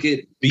 But look at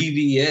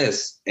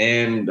BVS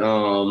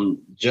and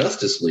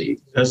Justice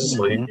League. Justice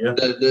League, yeah.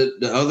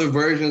 The other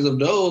versions of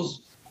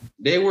those,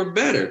 they were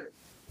better.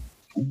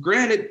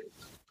 Granted,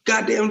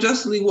 goddamn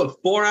Justice League,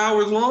 4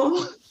 hours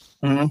long?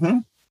 Mm-hmm.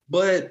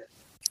 But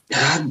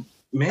man,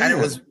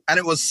 and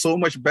it was so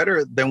much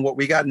better than what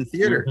we got in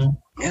theater.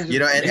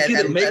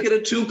 Mm-hmm. And make it a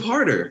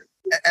two-parter.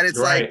 And it's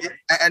right.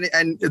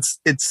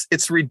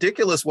 It's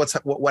ridiculous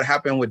what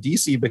happened with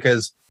DC,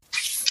 because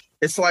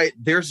it's like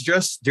there's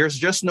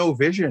just no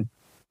vision.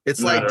 It's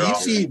not like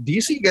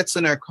DC gets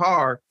in their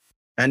car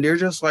and they're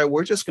just like,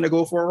 we're just gonna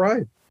go for a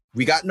ride.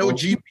 We got no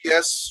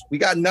GPS, we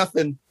got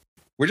nothing.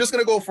 We're just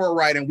gonna go for a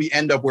ride and we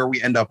end up where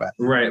we end up at.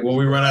 Right. When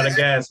we run out of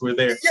gas, we're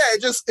there.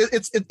 Yeah,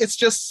 it's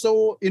just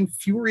so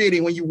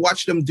infuriating when you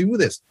watch them do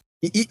this.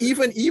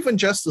 Even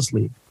Justice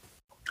League.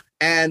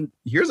 And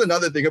here's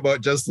another thing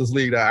about Justice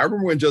League. I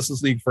remember when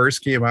Justice League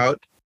first came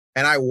out,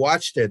 And I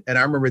watched it, and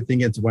I remember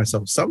thinking to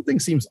myself, something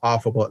seems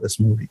off about this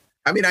movie.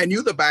 I mean, I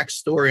knew the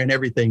backstory and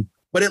everything,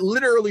 but it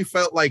literally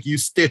felt like you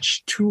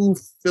stitched two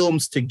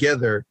films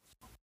together.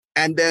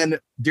 And then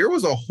there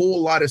was a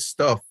whole lot of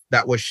stuff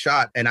that was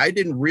shot, and I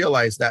didn't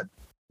realize that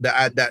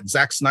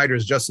Zack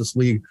Snyder's Justice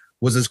League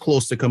was as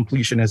close to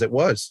completion as it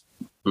was,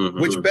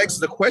 which begs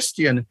the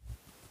question,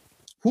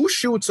 who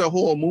shoots a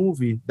whole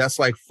movie that's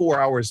like 4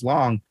 hours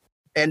long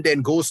and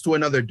then goes to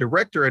another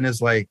director and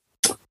is like,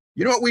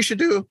 you know what we should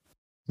do?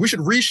 We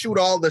should reshoot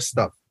all this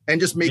stuff and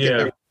just make it.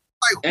 Like,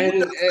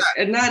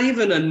 and not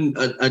even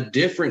a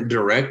different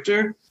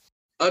director,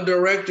 a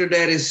director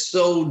that is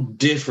so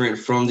different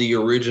from the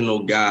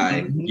original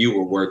guy you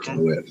were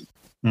working with.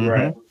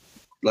 Right.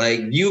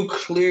 Like, you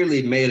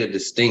clearly made a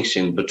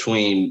distinction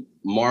between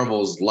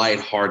Marvel's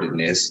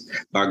lightheartedness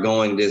by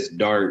going this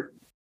dark,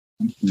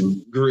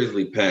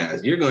 grisly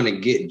path. You're going to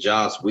get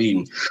Joss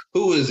Whedon,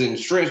 who is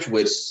entrenched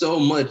with so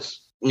much,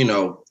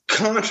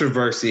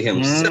 controversy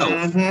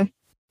himself.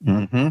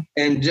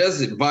 And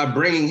just by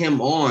bringing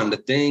him on, the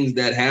things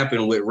that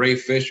happened with Ray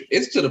Fisher,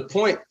 it's to the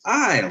point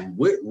I am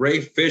with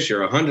Ray Fisher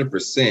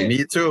 100%.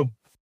 Me too.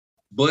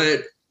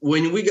 But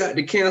when we got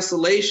the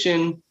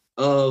cancellation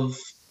of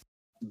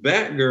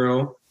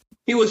Batgirl,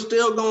 he was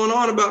still going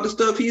on about the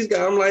stuff he's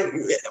got. I'm like,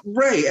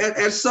 Ray,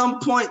 at some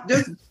point,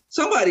 just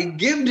somebody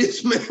give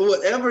this man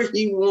whatever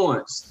he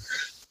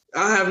wants.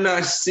 I have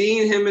not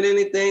seen him in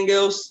anything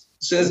else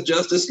since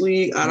Justice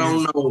League. I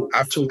don't know.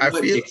 I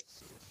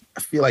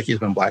feel like he's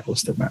been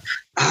blacklisted, man.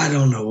 I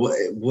don't know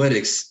what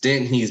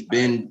extent he's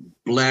been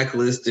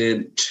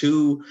blacklisted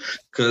to,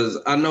 because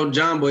I know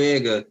John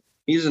Boyega,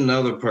 he's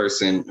another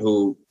person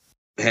who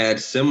had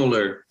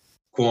similar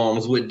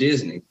qualms with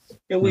Disney.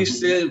 And we've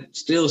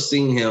still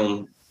seen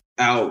him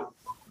out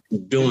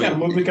doing. He's got a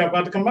movie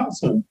about to come out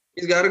soon.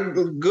 He's got a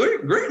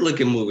great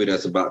looking movie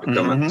that's about to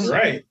come out.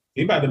 Right.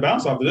 He about to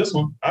bounce off of this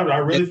one. I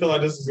really feel like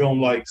this is going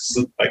to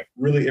like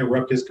really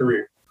erupt his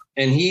career.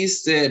 And he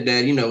said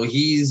that,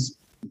 he's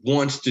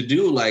wants to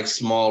do like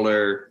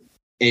smaller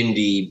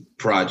indie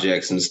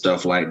projects and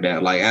stuff like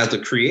that. Like, as a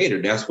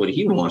creator, that's what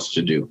he wants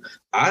to do.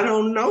 I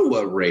don't know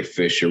what Ray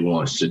Fisher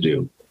wants to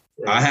do.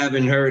 I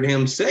haven't heard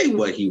him say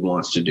what he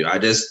wants to do. I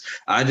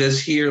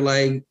just hear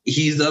like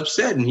he's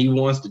upset and he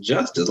wants the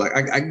justice. Like,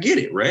 I get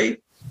it,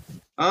 right?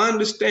 I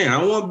understand.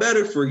 I want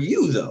better for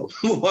you, though.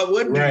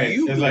 what do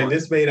you want? Like,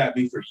 this may not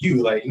be for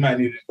you. Like, you might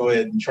need to go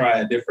ahead and try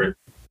a different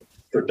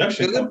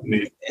production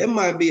company. It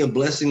might be a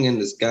blessing in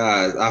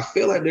disguise. I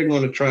feel like they're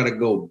going to try to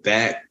go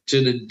back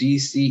to the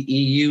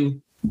DCEU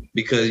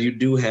because you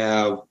do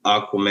have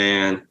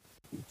Aquaman.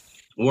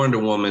 Wonder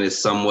Woman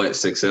is somewhat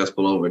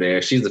successful over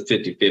there. She's a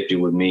 50-50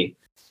 with me.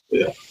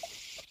 Yeah.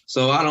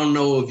 So I don't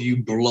know if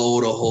you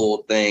blow the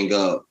whole thing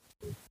up.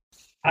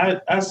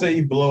 I say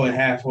you blow it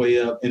halfway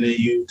up and then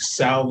you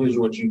salvage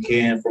what you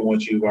can from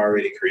what you've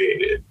already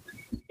created.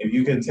 If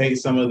you can take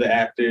some of the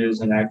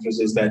actors and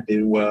actresses that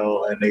did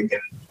well and they can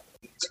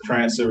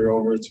transfer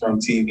over from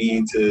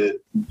TV to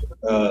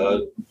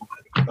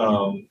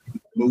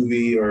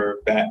movie or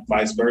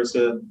vice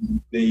versa,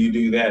 then you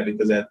do that,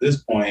 because at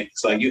this point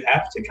it's like you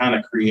have to kind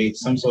of create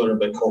some sort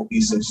of a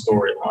cohesive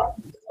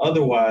storyline.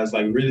 Otherwise,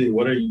 like, really,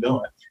 what are you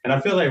doing? And I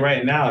feel like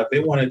right now, if they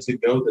wanted to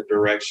go the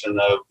direction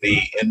of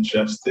the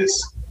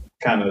injustice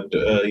kind of,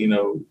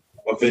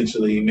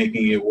 eventually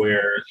making it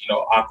where,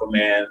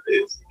 Aquaman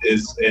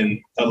is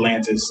in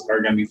Atlantis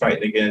are going to be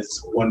fighting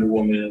against Wonder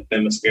Woman and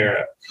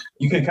Themyscira,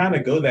 you can kind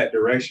of go that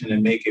direction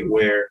and make it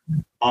where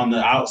on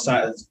the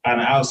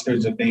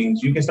outskirts of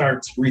things, you can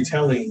start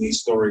retelling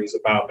these stories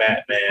about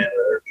Batman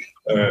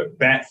or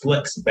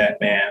Batfleck's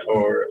Batman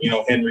or,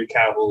 Henry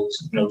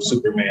Cavill's,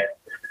 Superman.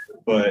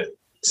 But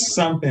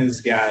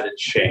something's got to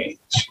change.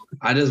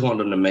 I just want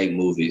them to make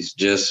movies.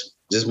 Just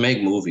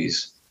make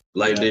movies.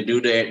 Like they do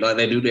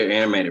their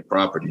animated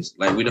properties.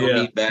 Like, we don't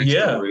need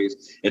backstories.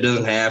 It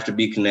doesn't have to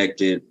be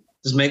connected.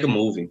 Just make a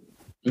movie.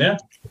 Yeah.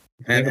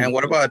 And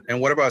what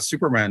about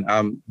Superman?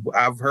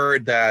 I've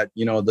heard that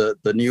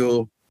the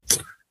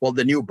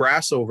new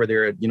brass over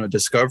there at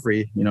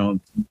Discovery,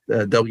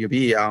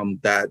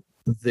 WB, that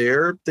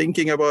they're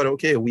thinking about,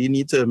 okay, we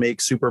need to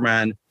make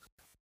Superman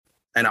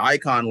an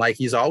icon like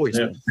he's always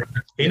been.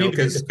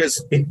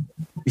 Because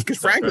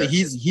frankly,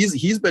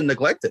 he's been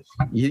neglected.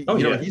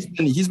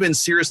 He's been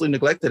seriously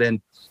neglected.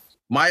 And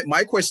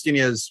my question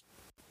is,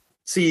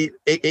 see,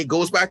 it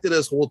goes back to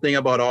this whole thing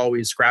about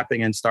always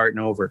scrapping and starting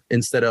over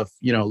instead of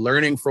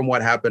learning from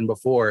what happened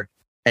before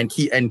and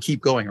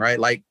keep going, right?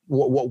 Like,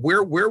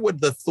 where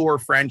would the Thor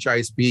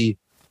franchise be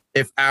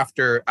if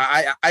after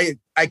I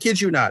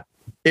kid you not,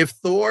 if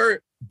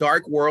Thor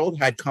Dark World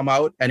had come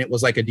out and it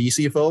was like a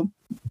DC film,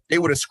 they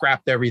would have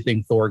scrapped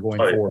everything Thor going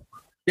forward.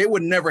 They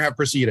would never have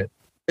proceeded.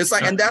 It's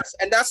like, and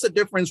that's the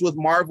difference with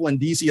Marvel and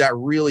DC that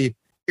really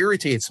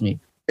irritates me.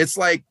 It's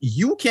like,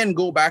 you can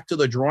go back to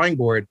the drawing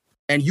board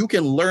and you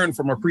can learn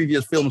from a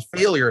previous film's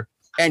failure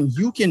and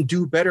you can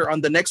do better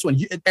on the next one.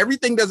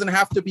 Everything doesn't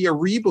have to be a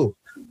reboot.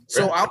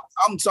 So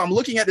I'm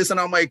looking at this and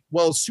I'm like,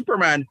 well,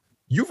 Superman,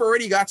 you've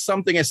already got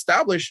something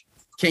established.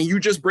 can you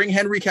just bring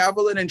Henry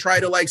Cavill in and try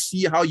to like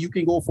see how you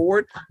can go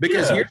forward?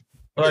 Because here's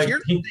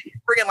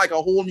bringing like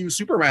a whole new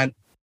Superman.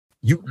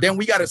 Then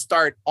we got to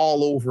start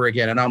all over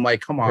again. And I'm like,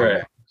 come on.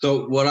 Right.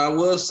 So what I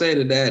will say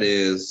to that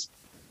is,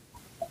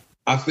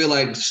 I feel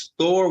like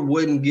Thor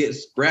wouldn't get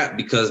scrapped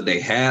because they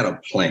had a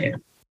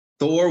plan.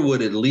 Thor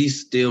would at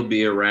least still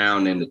be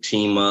around in the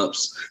team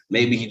ups.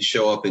 Maybe he'd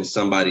show up in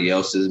somebody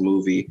else's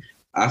movie.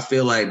 I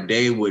feel like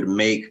they would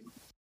make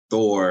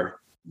Thor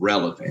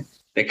relevant.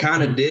 They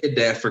kind of did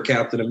that for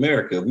Captain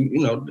America.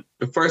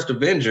 The first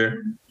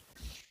Avenger,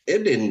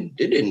 it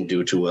didn't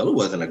do too well. It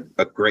wasn't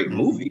a great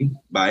movie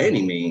by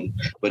any means,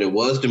 but it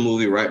was the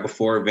movie right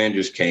before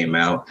Avengers came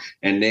out.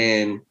 And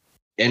then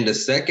in the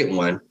second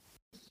one,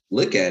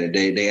 look at it.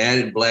 They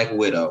added Black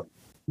Widow.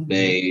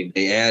 They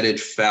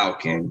added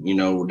Falcon.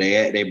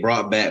 They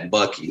brought back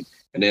Bucky.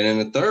 And then in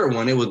the third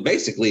one, it was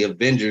basically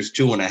Avengers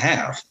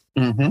 2.5.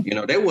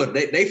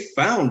 They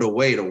found a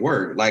way to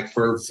work. Like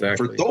for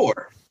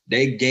Thor,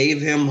 they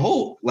gave him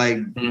hope. Like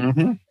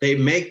they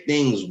make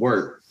things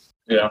work.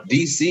 Yeah.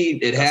 DC,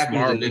 it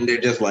happens, and then they're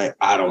just like,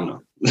 I don't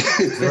know.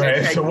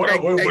 Right. So what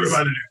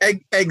about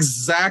it?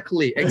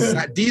 Exactly.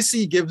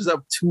 DC gives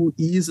up too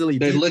easily.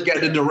 They look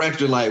at the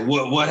director like,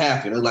 what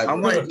happened? They're like,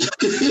 I'm like,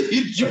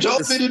 you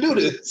told me to do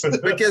this.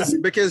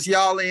 because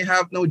y'all ain't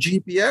have no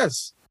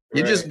GPS.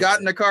 You just got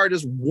in the car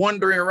just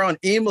wandering around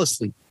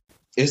aimlessly.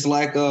 It's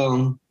like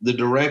the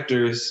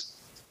directors,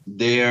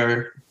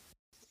 they're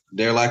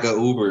like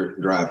an Uber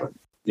driver.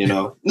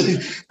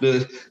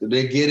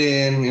 They get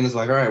in and it's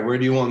like, all right, where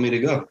do you want me to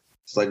go?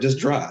 It's like, just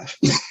drive.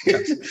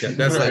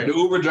 That's like the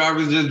Uber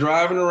driver's just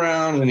driving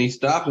around and he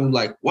stopped and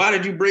like, why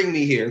did you bring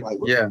me here? Like,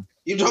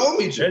 you told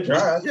me to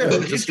drive.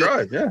 Just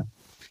drive. Yeah.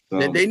 So,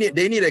 they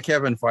need a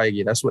Kevin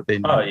Feige. That's what they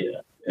need. Oh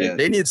yeah.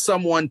 They need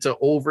someone to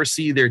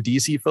oversee their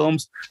DC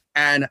films.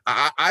 And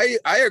I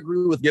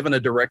agree with giving a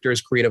director's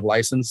creative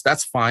license.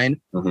 That's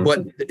fine.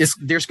 But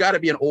there's got to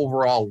be an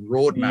overall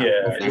roadmap.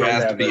 Yeah, there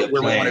has to be a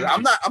plan.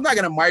 I'm not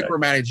going to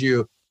micromanage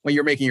you when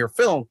you're making your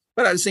film.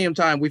 But at the same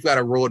time, we've got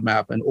a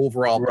roadmap, an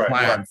overall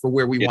plan for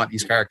where we want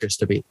these characters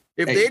to be.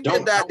 If they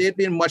did that, they'd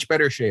be in much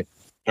better shape.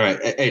 All right.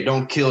 Hey,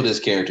 don't kill this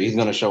character. He's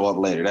going to show up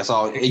later. That's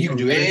all. You can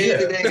do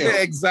anything else.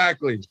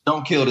 Exactly.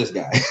 Don't kill this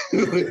guy.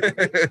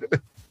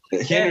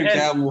 Henry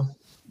Cavill,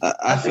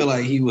 I feel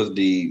like he was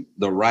the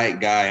right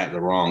guy at the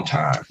wrong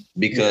time.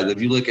 Because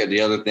if you look at the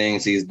other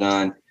things he's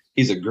done,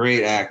 he's a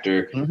great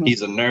actor.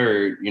 He's a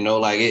nerd.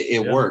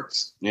 It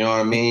works. You know what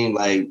I mean?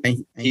 Like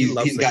he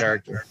loves the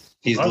character.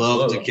 He's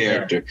loved the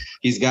character. Yeah.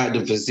 He's got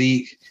the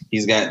physique.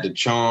 He's got the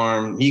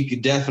charm. He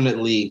could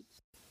definitely,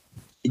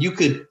 you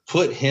could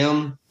put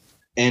him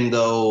in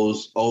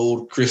those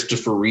old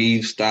Christopher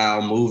Reeve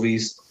style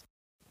movies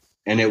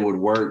and it would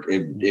work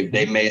if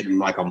they made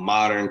like a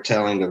modern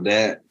telling of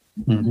that.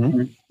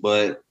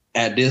 But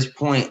at this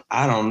point,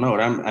 I don't know.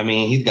 I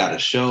mean, he's got a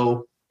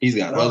show. He's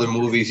got other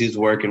movies he's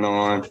working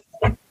on.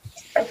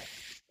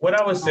 What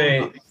I would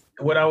say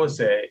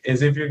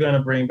is if you're going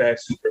to bring back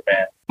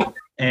Superman,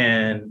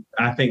 and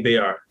I think they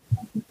are,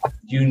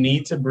 you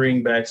need to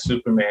bring back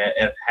Superman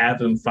and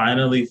have him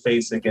finally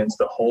face against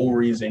the whole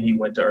reason he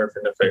went to Earth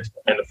in the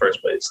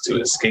first place, to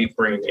escape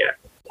Brainiac,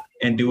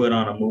 and do it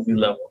on a movie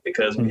level,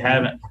 because we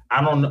haven't.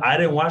 I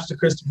didn't watch the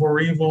Christopher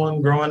Reeve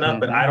one growing up,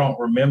 but I don't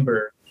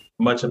remember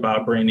much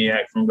about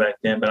Brainiac from back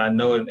then. But I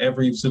know in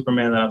every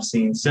Superman that I've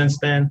seen since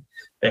then,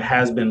 there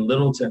has been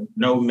little to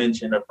no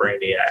mention of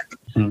Brainiac.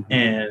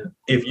 And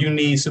if you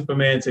need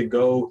Superman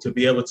to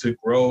be able to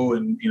grow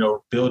and,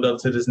 build up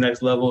to this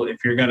next level,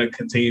 if you're going to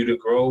continue to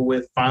grow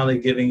with finally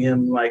giving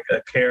him like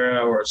a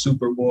Kara or a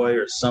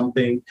Superboy or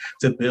something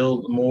to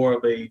build more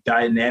of a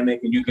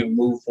dynamic and you can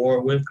move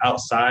forward with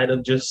outside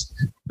of just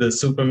the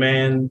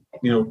Superman,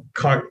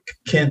 Clark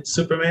Kent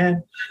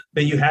Superman,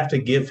 then you have to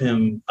give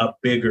him a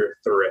bigger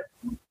threat.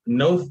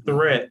 No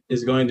threat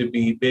is going to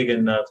be big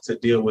enough to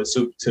deal with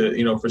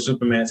for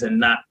Superman to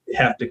not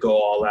have to go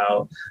all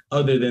out,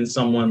 other than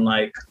someone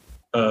like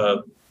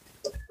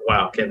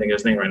can't think of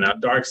his name right now,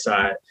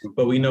 Darkseid.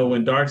 But we know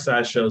when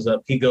Darkseid shows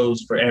up, he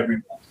goes for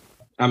everyone.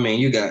 I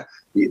mean,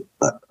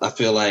 I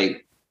feel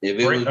like if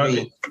it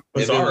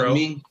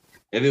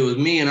was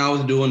me and I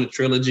was doing the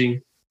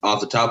trilogy,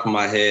 off the top of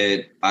my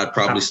head, I'd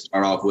probably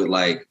start off with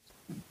like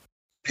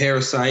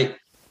Parasite,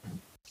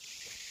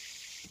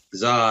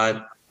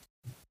 Zod.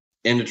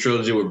 In the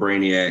trilogy with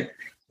Brainiac,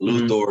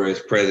 Luthor is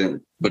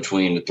present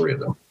between the three of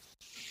them.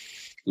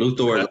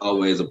 Luthor is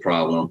always a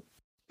problem.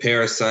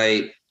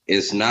 Parasite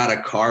is not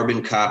a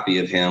carbon copy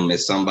of him.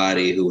 It's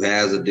somebody who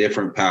has a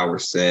different power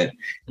set.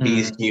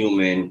 He's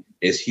human.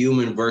 It's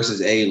human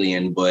versus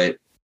alien, but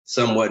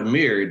somewhat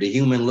mirrored. The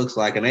human looks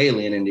like an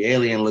alien and the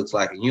alien looks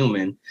like a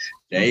human.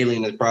 The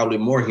alien is probably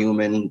more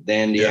human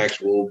than the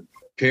actual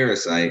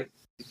Parasite.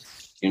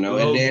 And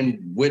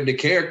then with the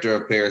character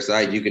of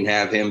Parasite, you can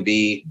have him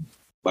be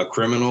a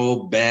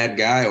criminal bad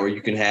guy, or you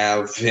can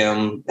have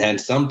him, and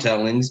some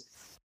tellings,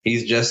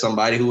 he's just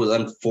somebody who was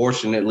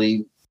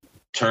unfortunately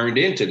turned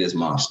into this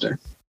monster.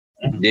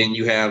 Then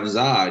you have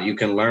Zod. You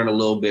can learn a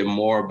little bit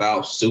more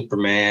about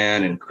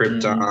Superman and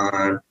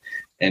Krypton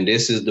And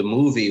this is the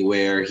movie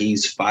where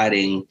he's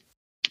fighting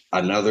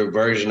another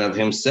version of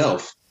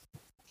himself.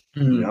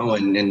 You know,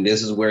 and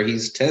this is where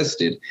he's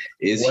tested.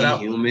 Is he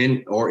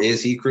human or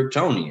is he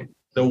Kryptonian?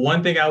 The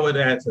one thing I would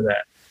add to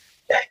that,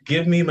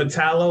 give me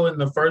Metallo in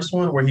the first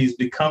one where he's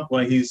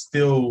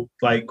still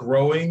like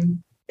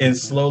growing and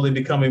slowly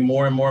becoming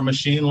more and more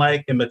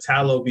machine-like, and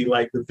Metallo be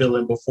like the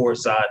villain before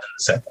Zod in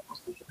the second one.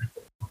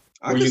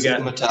 I can see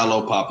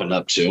Metallo popping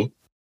up too.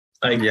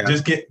 Like,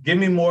 just give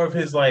me more of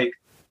his like.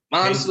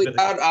 Honestly,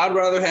 I'd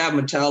rather have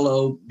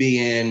Metallo be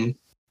in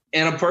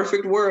a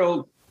perfect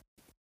world.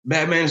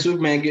 Batman and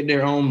Superman get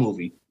their own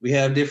movie. We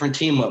have different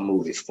team-up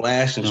movies.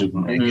 Flash and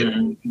Superman get a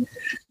movie.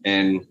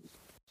 And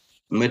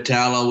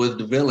Metallo is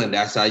the villain.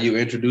 That's how you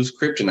introduce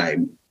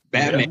kryptonite.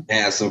 Batman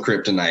has some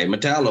kryptonite.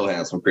 Metallo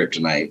has some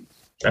kryptonite.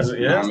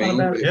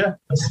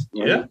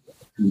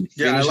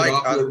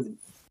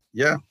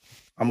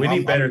 We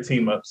need better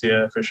team-ups,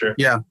 for sure.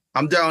 Yeah,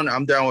 I'm down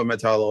with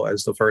Metallo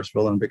as the first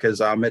villain because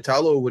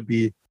Metallo would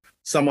be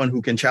someone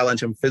who can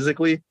challenge him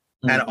physically.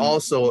 And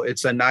also,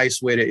 it's a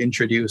nice way to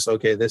introduce.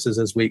 Okay, this is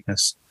his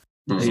weakness.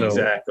 So,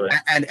 exactly.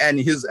 And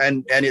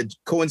it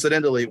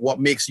coincidentally,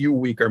 what makes you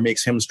weaker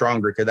makes him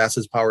stronger because that's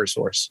his power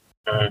source.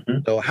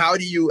 So how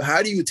do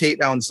you take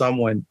down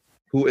someone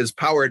who is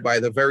powered by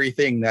the very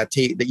thing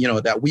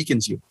that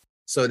weakens you?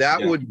 So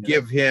that would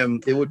give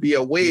him. It would be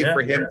a way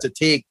for him to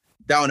take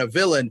down a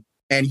villain,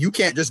 and you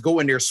can't just go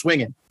in there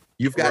swinging.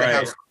 You've got to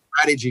have some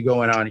strategy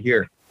going on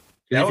here.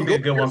 That would be a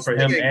good one for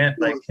him and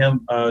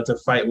to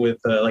fight with,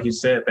 like you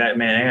said,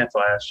 Batman and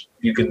Flash.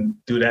 You can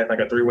do that like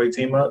a 3-way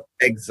team up.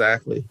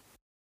 Exactly.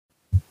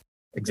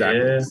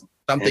 Yeah.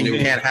 Something you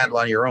can't handle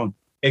on your own.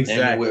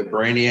 Exactly. And with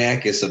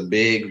Brainiac, it's a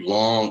big,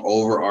 long,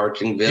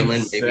 overarching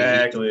villain.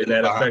 Exactly. Maybe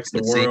that affects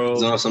the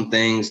world. On some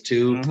things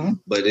too,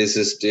 but this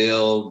is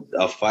still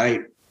a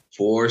fight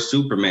for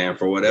Superman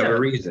for whatever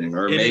reason,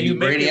 or maybe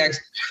Brainiac's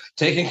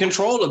taking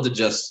control of the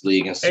Justice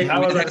League. And I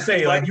was about to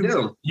say, like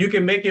you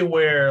can make it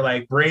where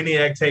like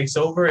Brainiac takes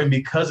over, and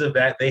because of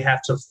that, they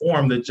have to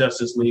form the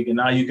Justice League, and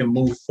now you can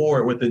move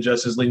forward with the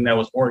Justice League that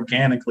was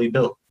organically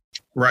built.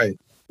 Right.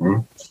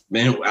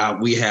 Man,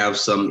 we have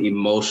some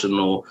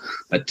emotional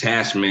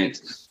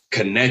attachment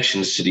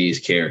connections to these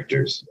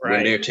characters. Right.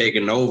 When they're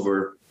taking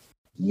over,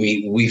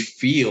 we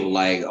feel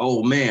like,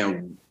 oh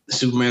man,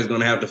 Superman's going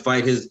to have to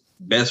fight his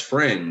best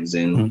friends,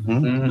 and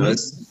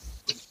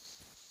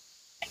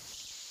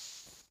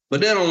but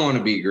they don't want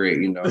to be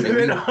great, you know.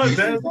 They don't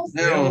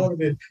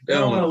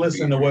want to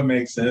listen to what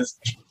makes sense.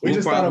 We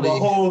just thought of a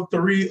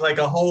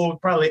whole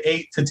probably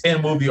 8 to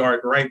 10 movie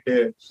arc right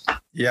there.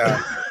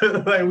 Yeah,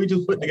 like we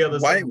just put together.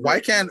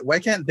 Why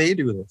can't they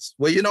do this?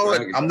 Well, you know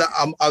what?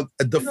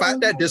 The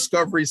fact that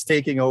Discovery's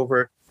taking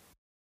over,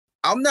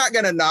 I'm not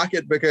gonna knock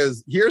it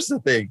because here's the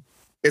thing: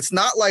 it's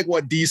not like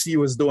what DC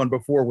was doing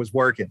before was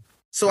working.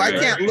 So I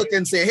can't look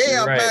and say, hey,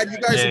 I'm mad you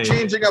guys are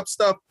changing up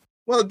stuff.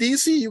 Well,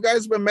 DC, you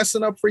guys have been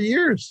messing up for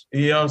years.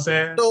 You know what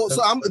I'm saying?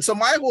 So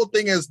my whole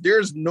thing is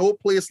there's no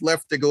place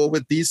left to go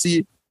with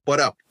DC but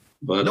up.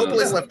 No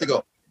place left to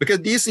go. Because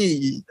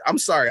DC, I'm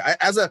sorry,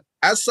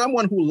 as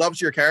someone who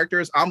loves your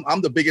characters, I'm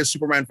the biggest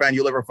Superman fan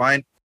you'll ever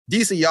find.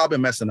 DC, y'all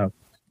been messing up.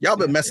 Y'all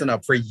been messing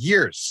up for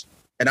years.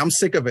 And I'm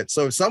sick of it.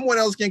 So if someone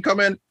else can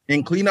come in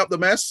and clean up the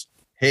mess,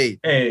 hey.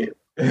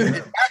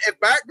 If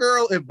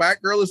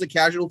Batgirl is a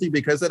casualty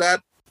because of that,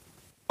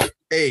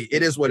 hey,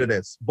 it is what it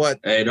is. But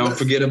hey, don't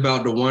forget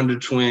about the Wonder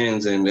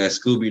Twins and that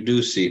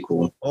Scooby-Doo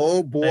sequel.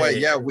 Oh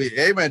boy,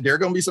 man, there are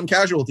gonna be some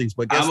casualties.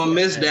 But I'm gonna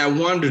miss that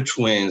Wonder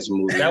Twins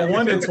movie. That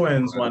Wonder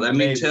Twins one. Let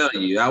me tell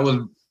you, I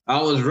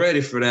was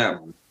ready for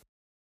that one.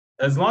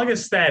 As long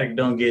as Static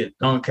don't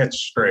catch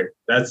stray.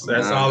 That's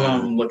all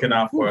I'm looking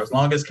out for. As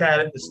long as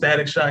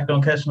Static Shock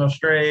don't catch no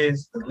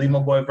strays, leave my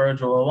boy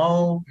Virgil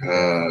alone.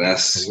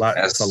 That's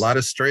a lot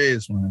of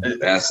strays, man.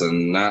 That's a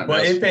not.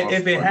 But if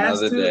it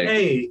has to,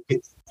 day.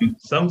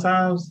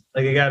 sometimes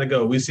like it gotta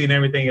go. We've seen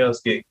everything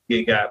else get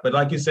got. But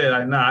like you said,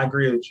 I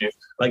agree with you.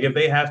 Like if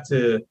they have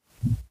to,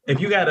 if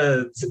you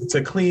gotta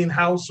to clean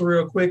house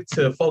real quick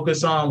to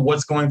focus on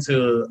what's going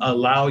to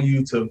allow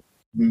you to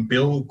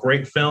build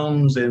great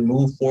films and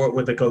move forward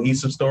with a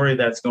cohesive story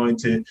that's going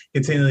to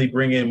continually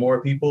bring in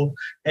more people.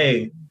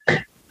 Hey,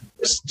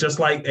 just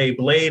like a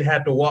Blade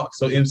had to walk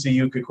so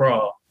MCU could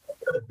crawl.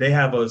 They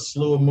have a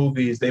slew of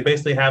movies. They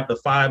basically have the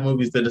 5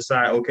 movies to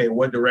decide, okay,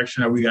 what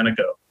direction are we going to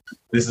go?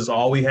 This is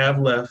all we have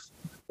left.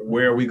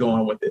 Where are we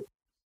going with it?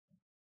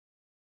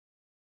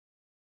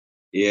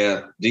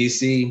 Yeah,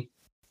 DC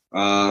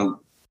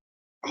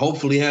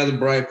hopefully has a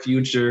bright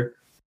future.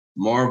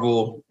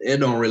 Marvel, it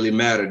don't really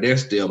matter. They're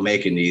still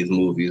making these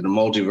movies. The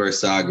multiverse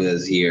saga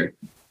is here.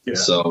 Yeah.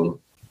 So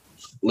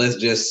let's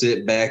just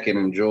sit back and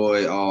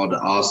enjoy all the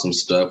awesome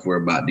stuff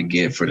we're about to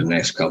get for the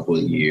next couple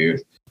of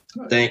years.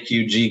 Thank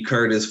you, G.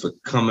 Curtis, for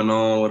coming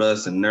on with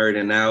us and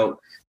nerding out.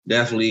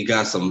 Definitely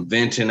got some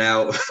venting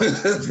out,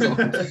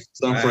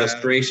 some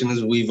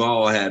frustrations we've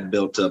all had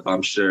built up,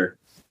 I'm sure.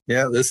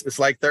 Yeah, it's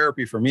like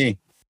therapy for me.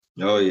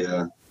 Oh,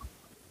 yeah.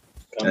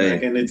 Come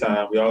back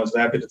anytime. We're always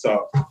happy to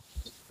talk.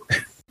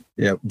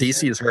 Yeah,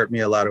 DC has hurt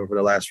me a lot over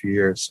the last few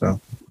years. So,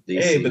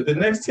 hey, but the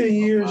next 10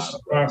 years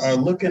are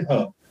looking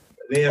up.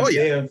 They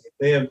have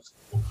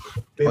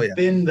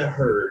thinned the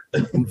herd.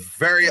 I'm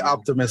very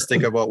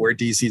optimistic about where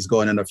DC's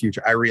going in the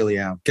future. I really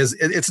am, because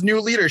it's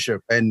new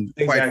leadership, and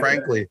quite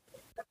frankly,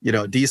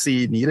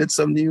 DC needed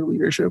some new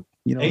leadership.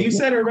 And you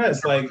said it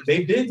best. Like,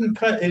 they didn't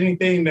cut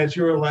anything that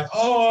you were like,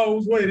 oh, I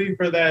was waiting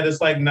for that.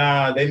 It's like,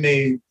 nah, they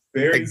made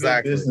very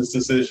good business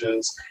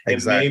decisions.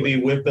 And maybe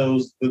with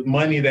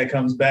money that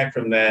comes back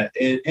from that.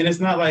 And it's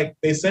not like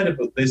they said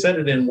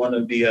it in one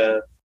of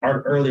the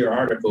earlier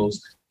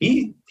articles.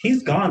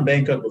 He's gone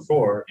bankrupt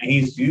before, and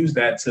he's used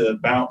that to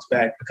bounce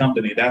back the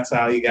company. That's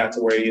how he got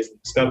to where he is in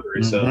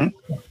Discovery. So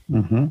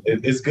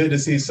it's good to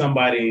see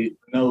somebody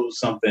knows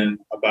something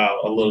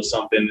about a little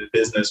something in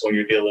business when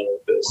you're dealing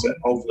with this. And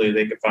hopefully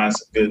they can find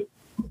some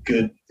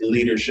good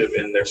leadership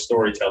in their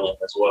storytelling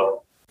as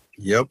well.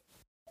 Yep.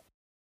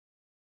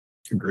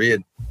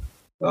 Agreed.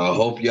 I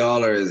hope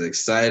y'all are as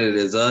excited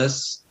as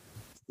us.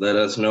 Let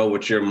us know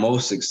what you're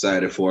most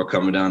excited for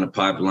coming down the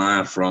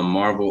pipeline from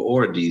Marvel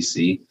or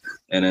DC.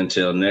 And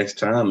until next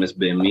time, it's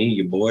been me,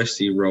 your boy,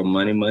 C-Ro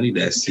Money.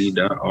 That's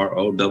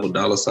C.RO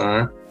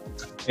 $.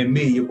 And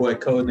me, your boy,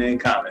 Codename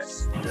Comment.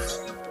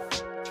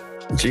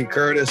 G.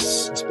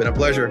 Curtis, it's been a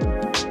pleasure.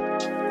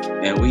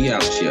 And we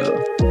out, y'all.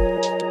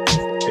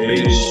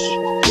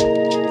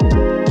 Peace.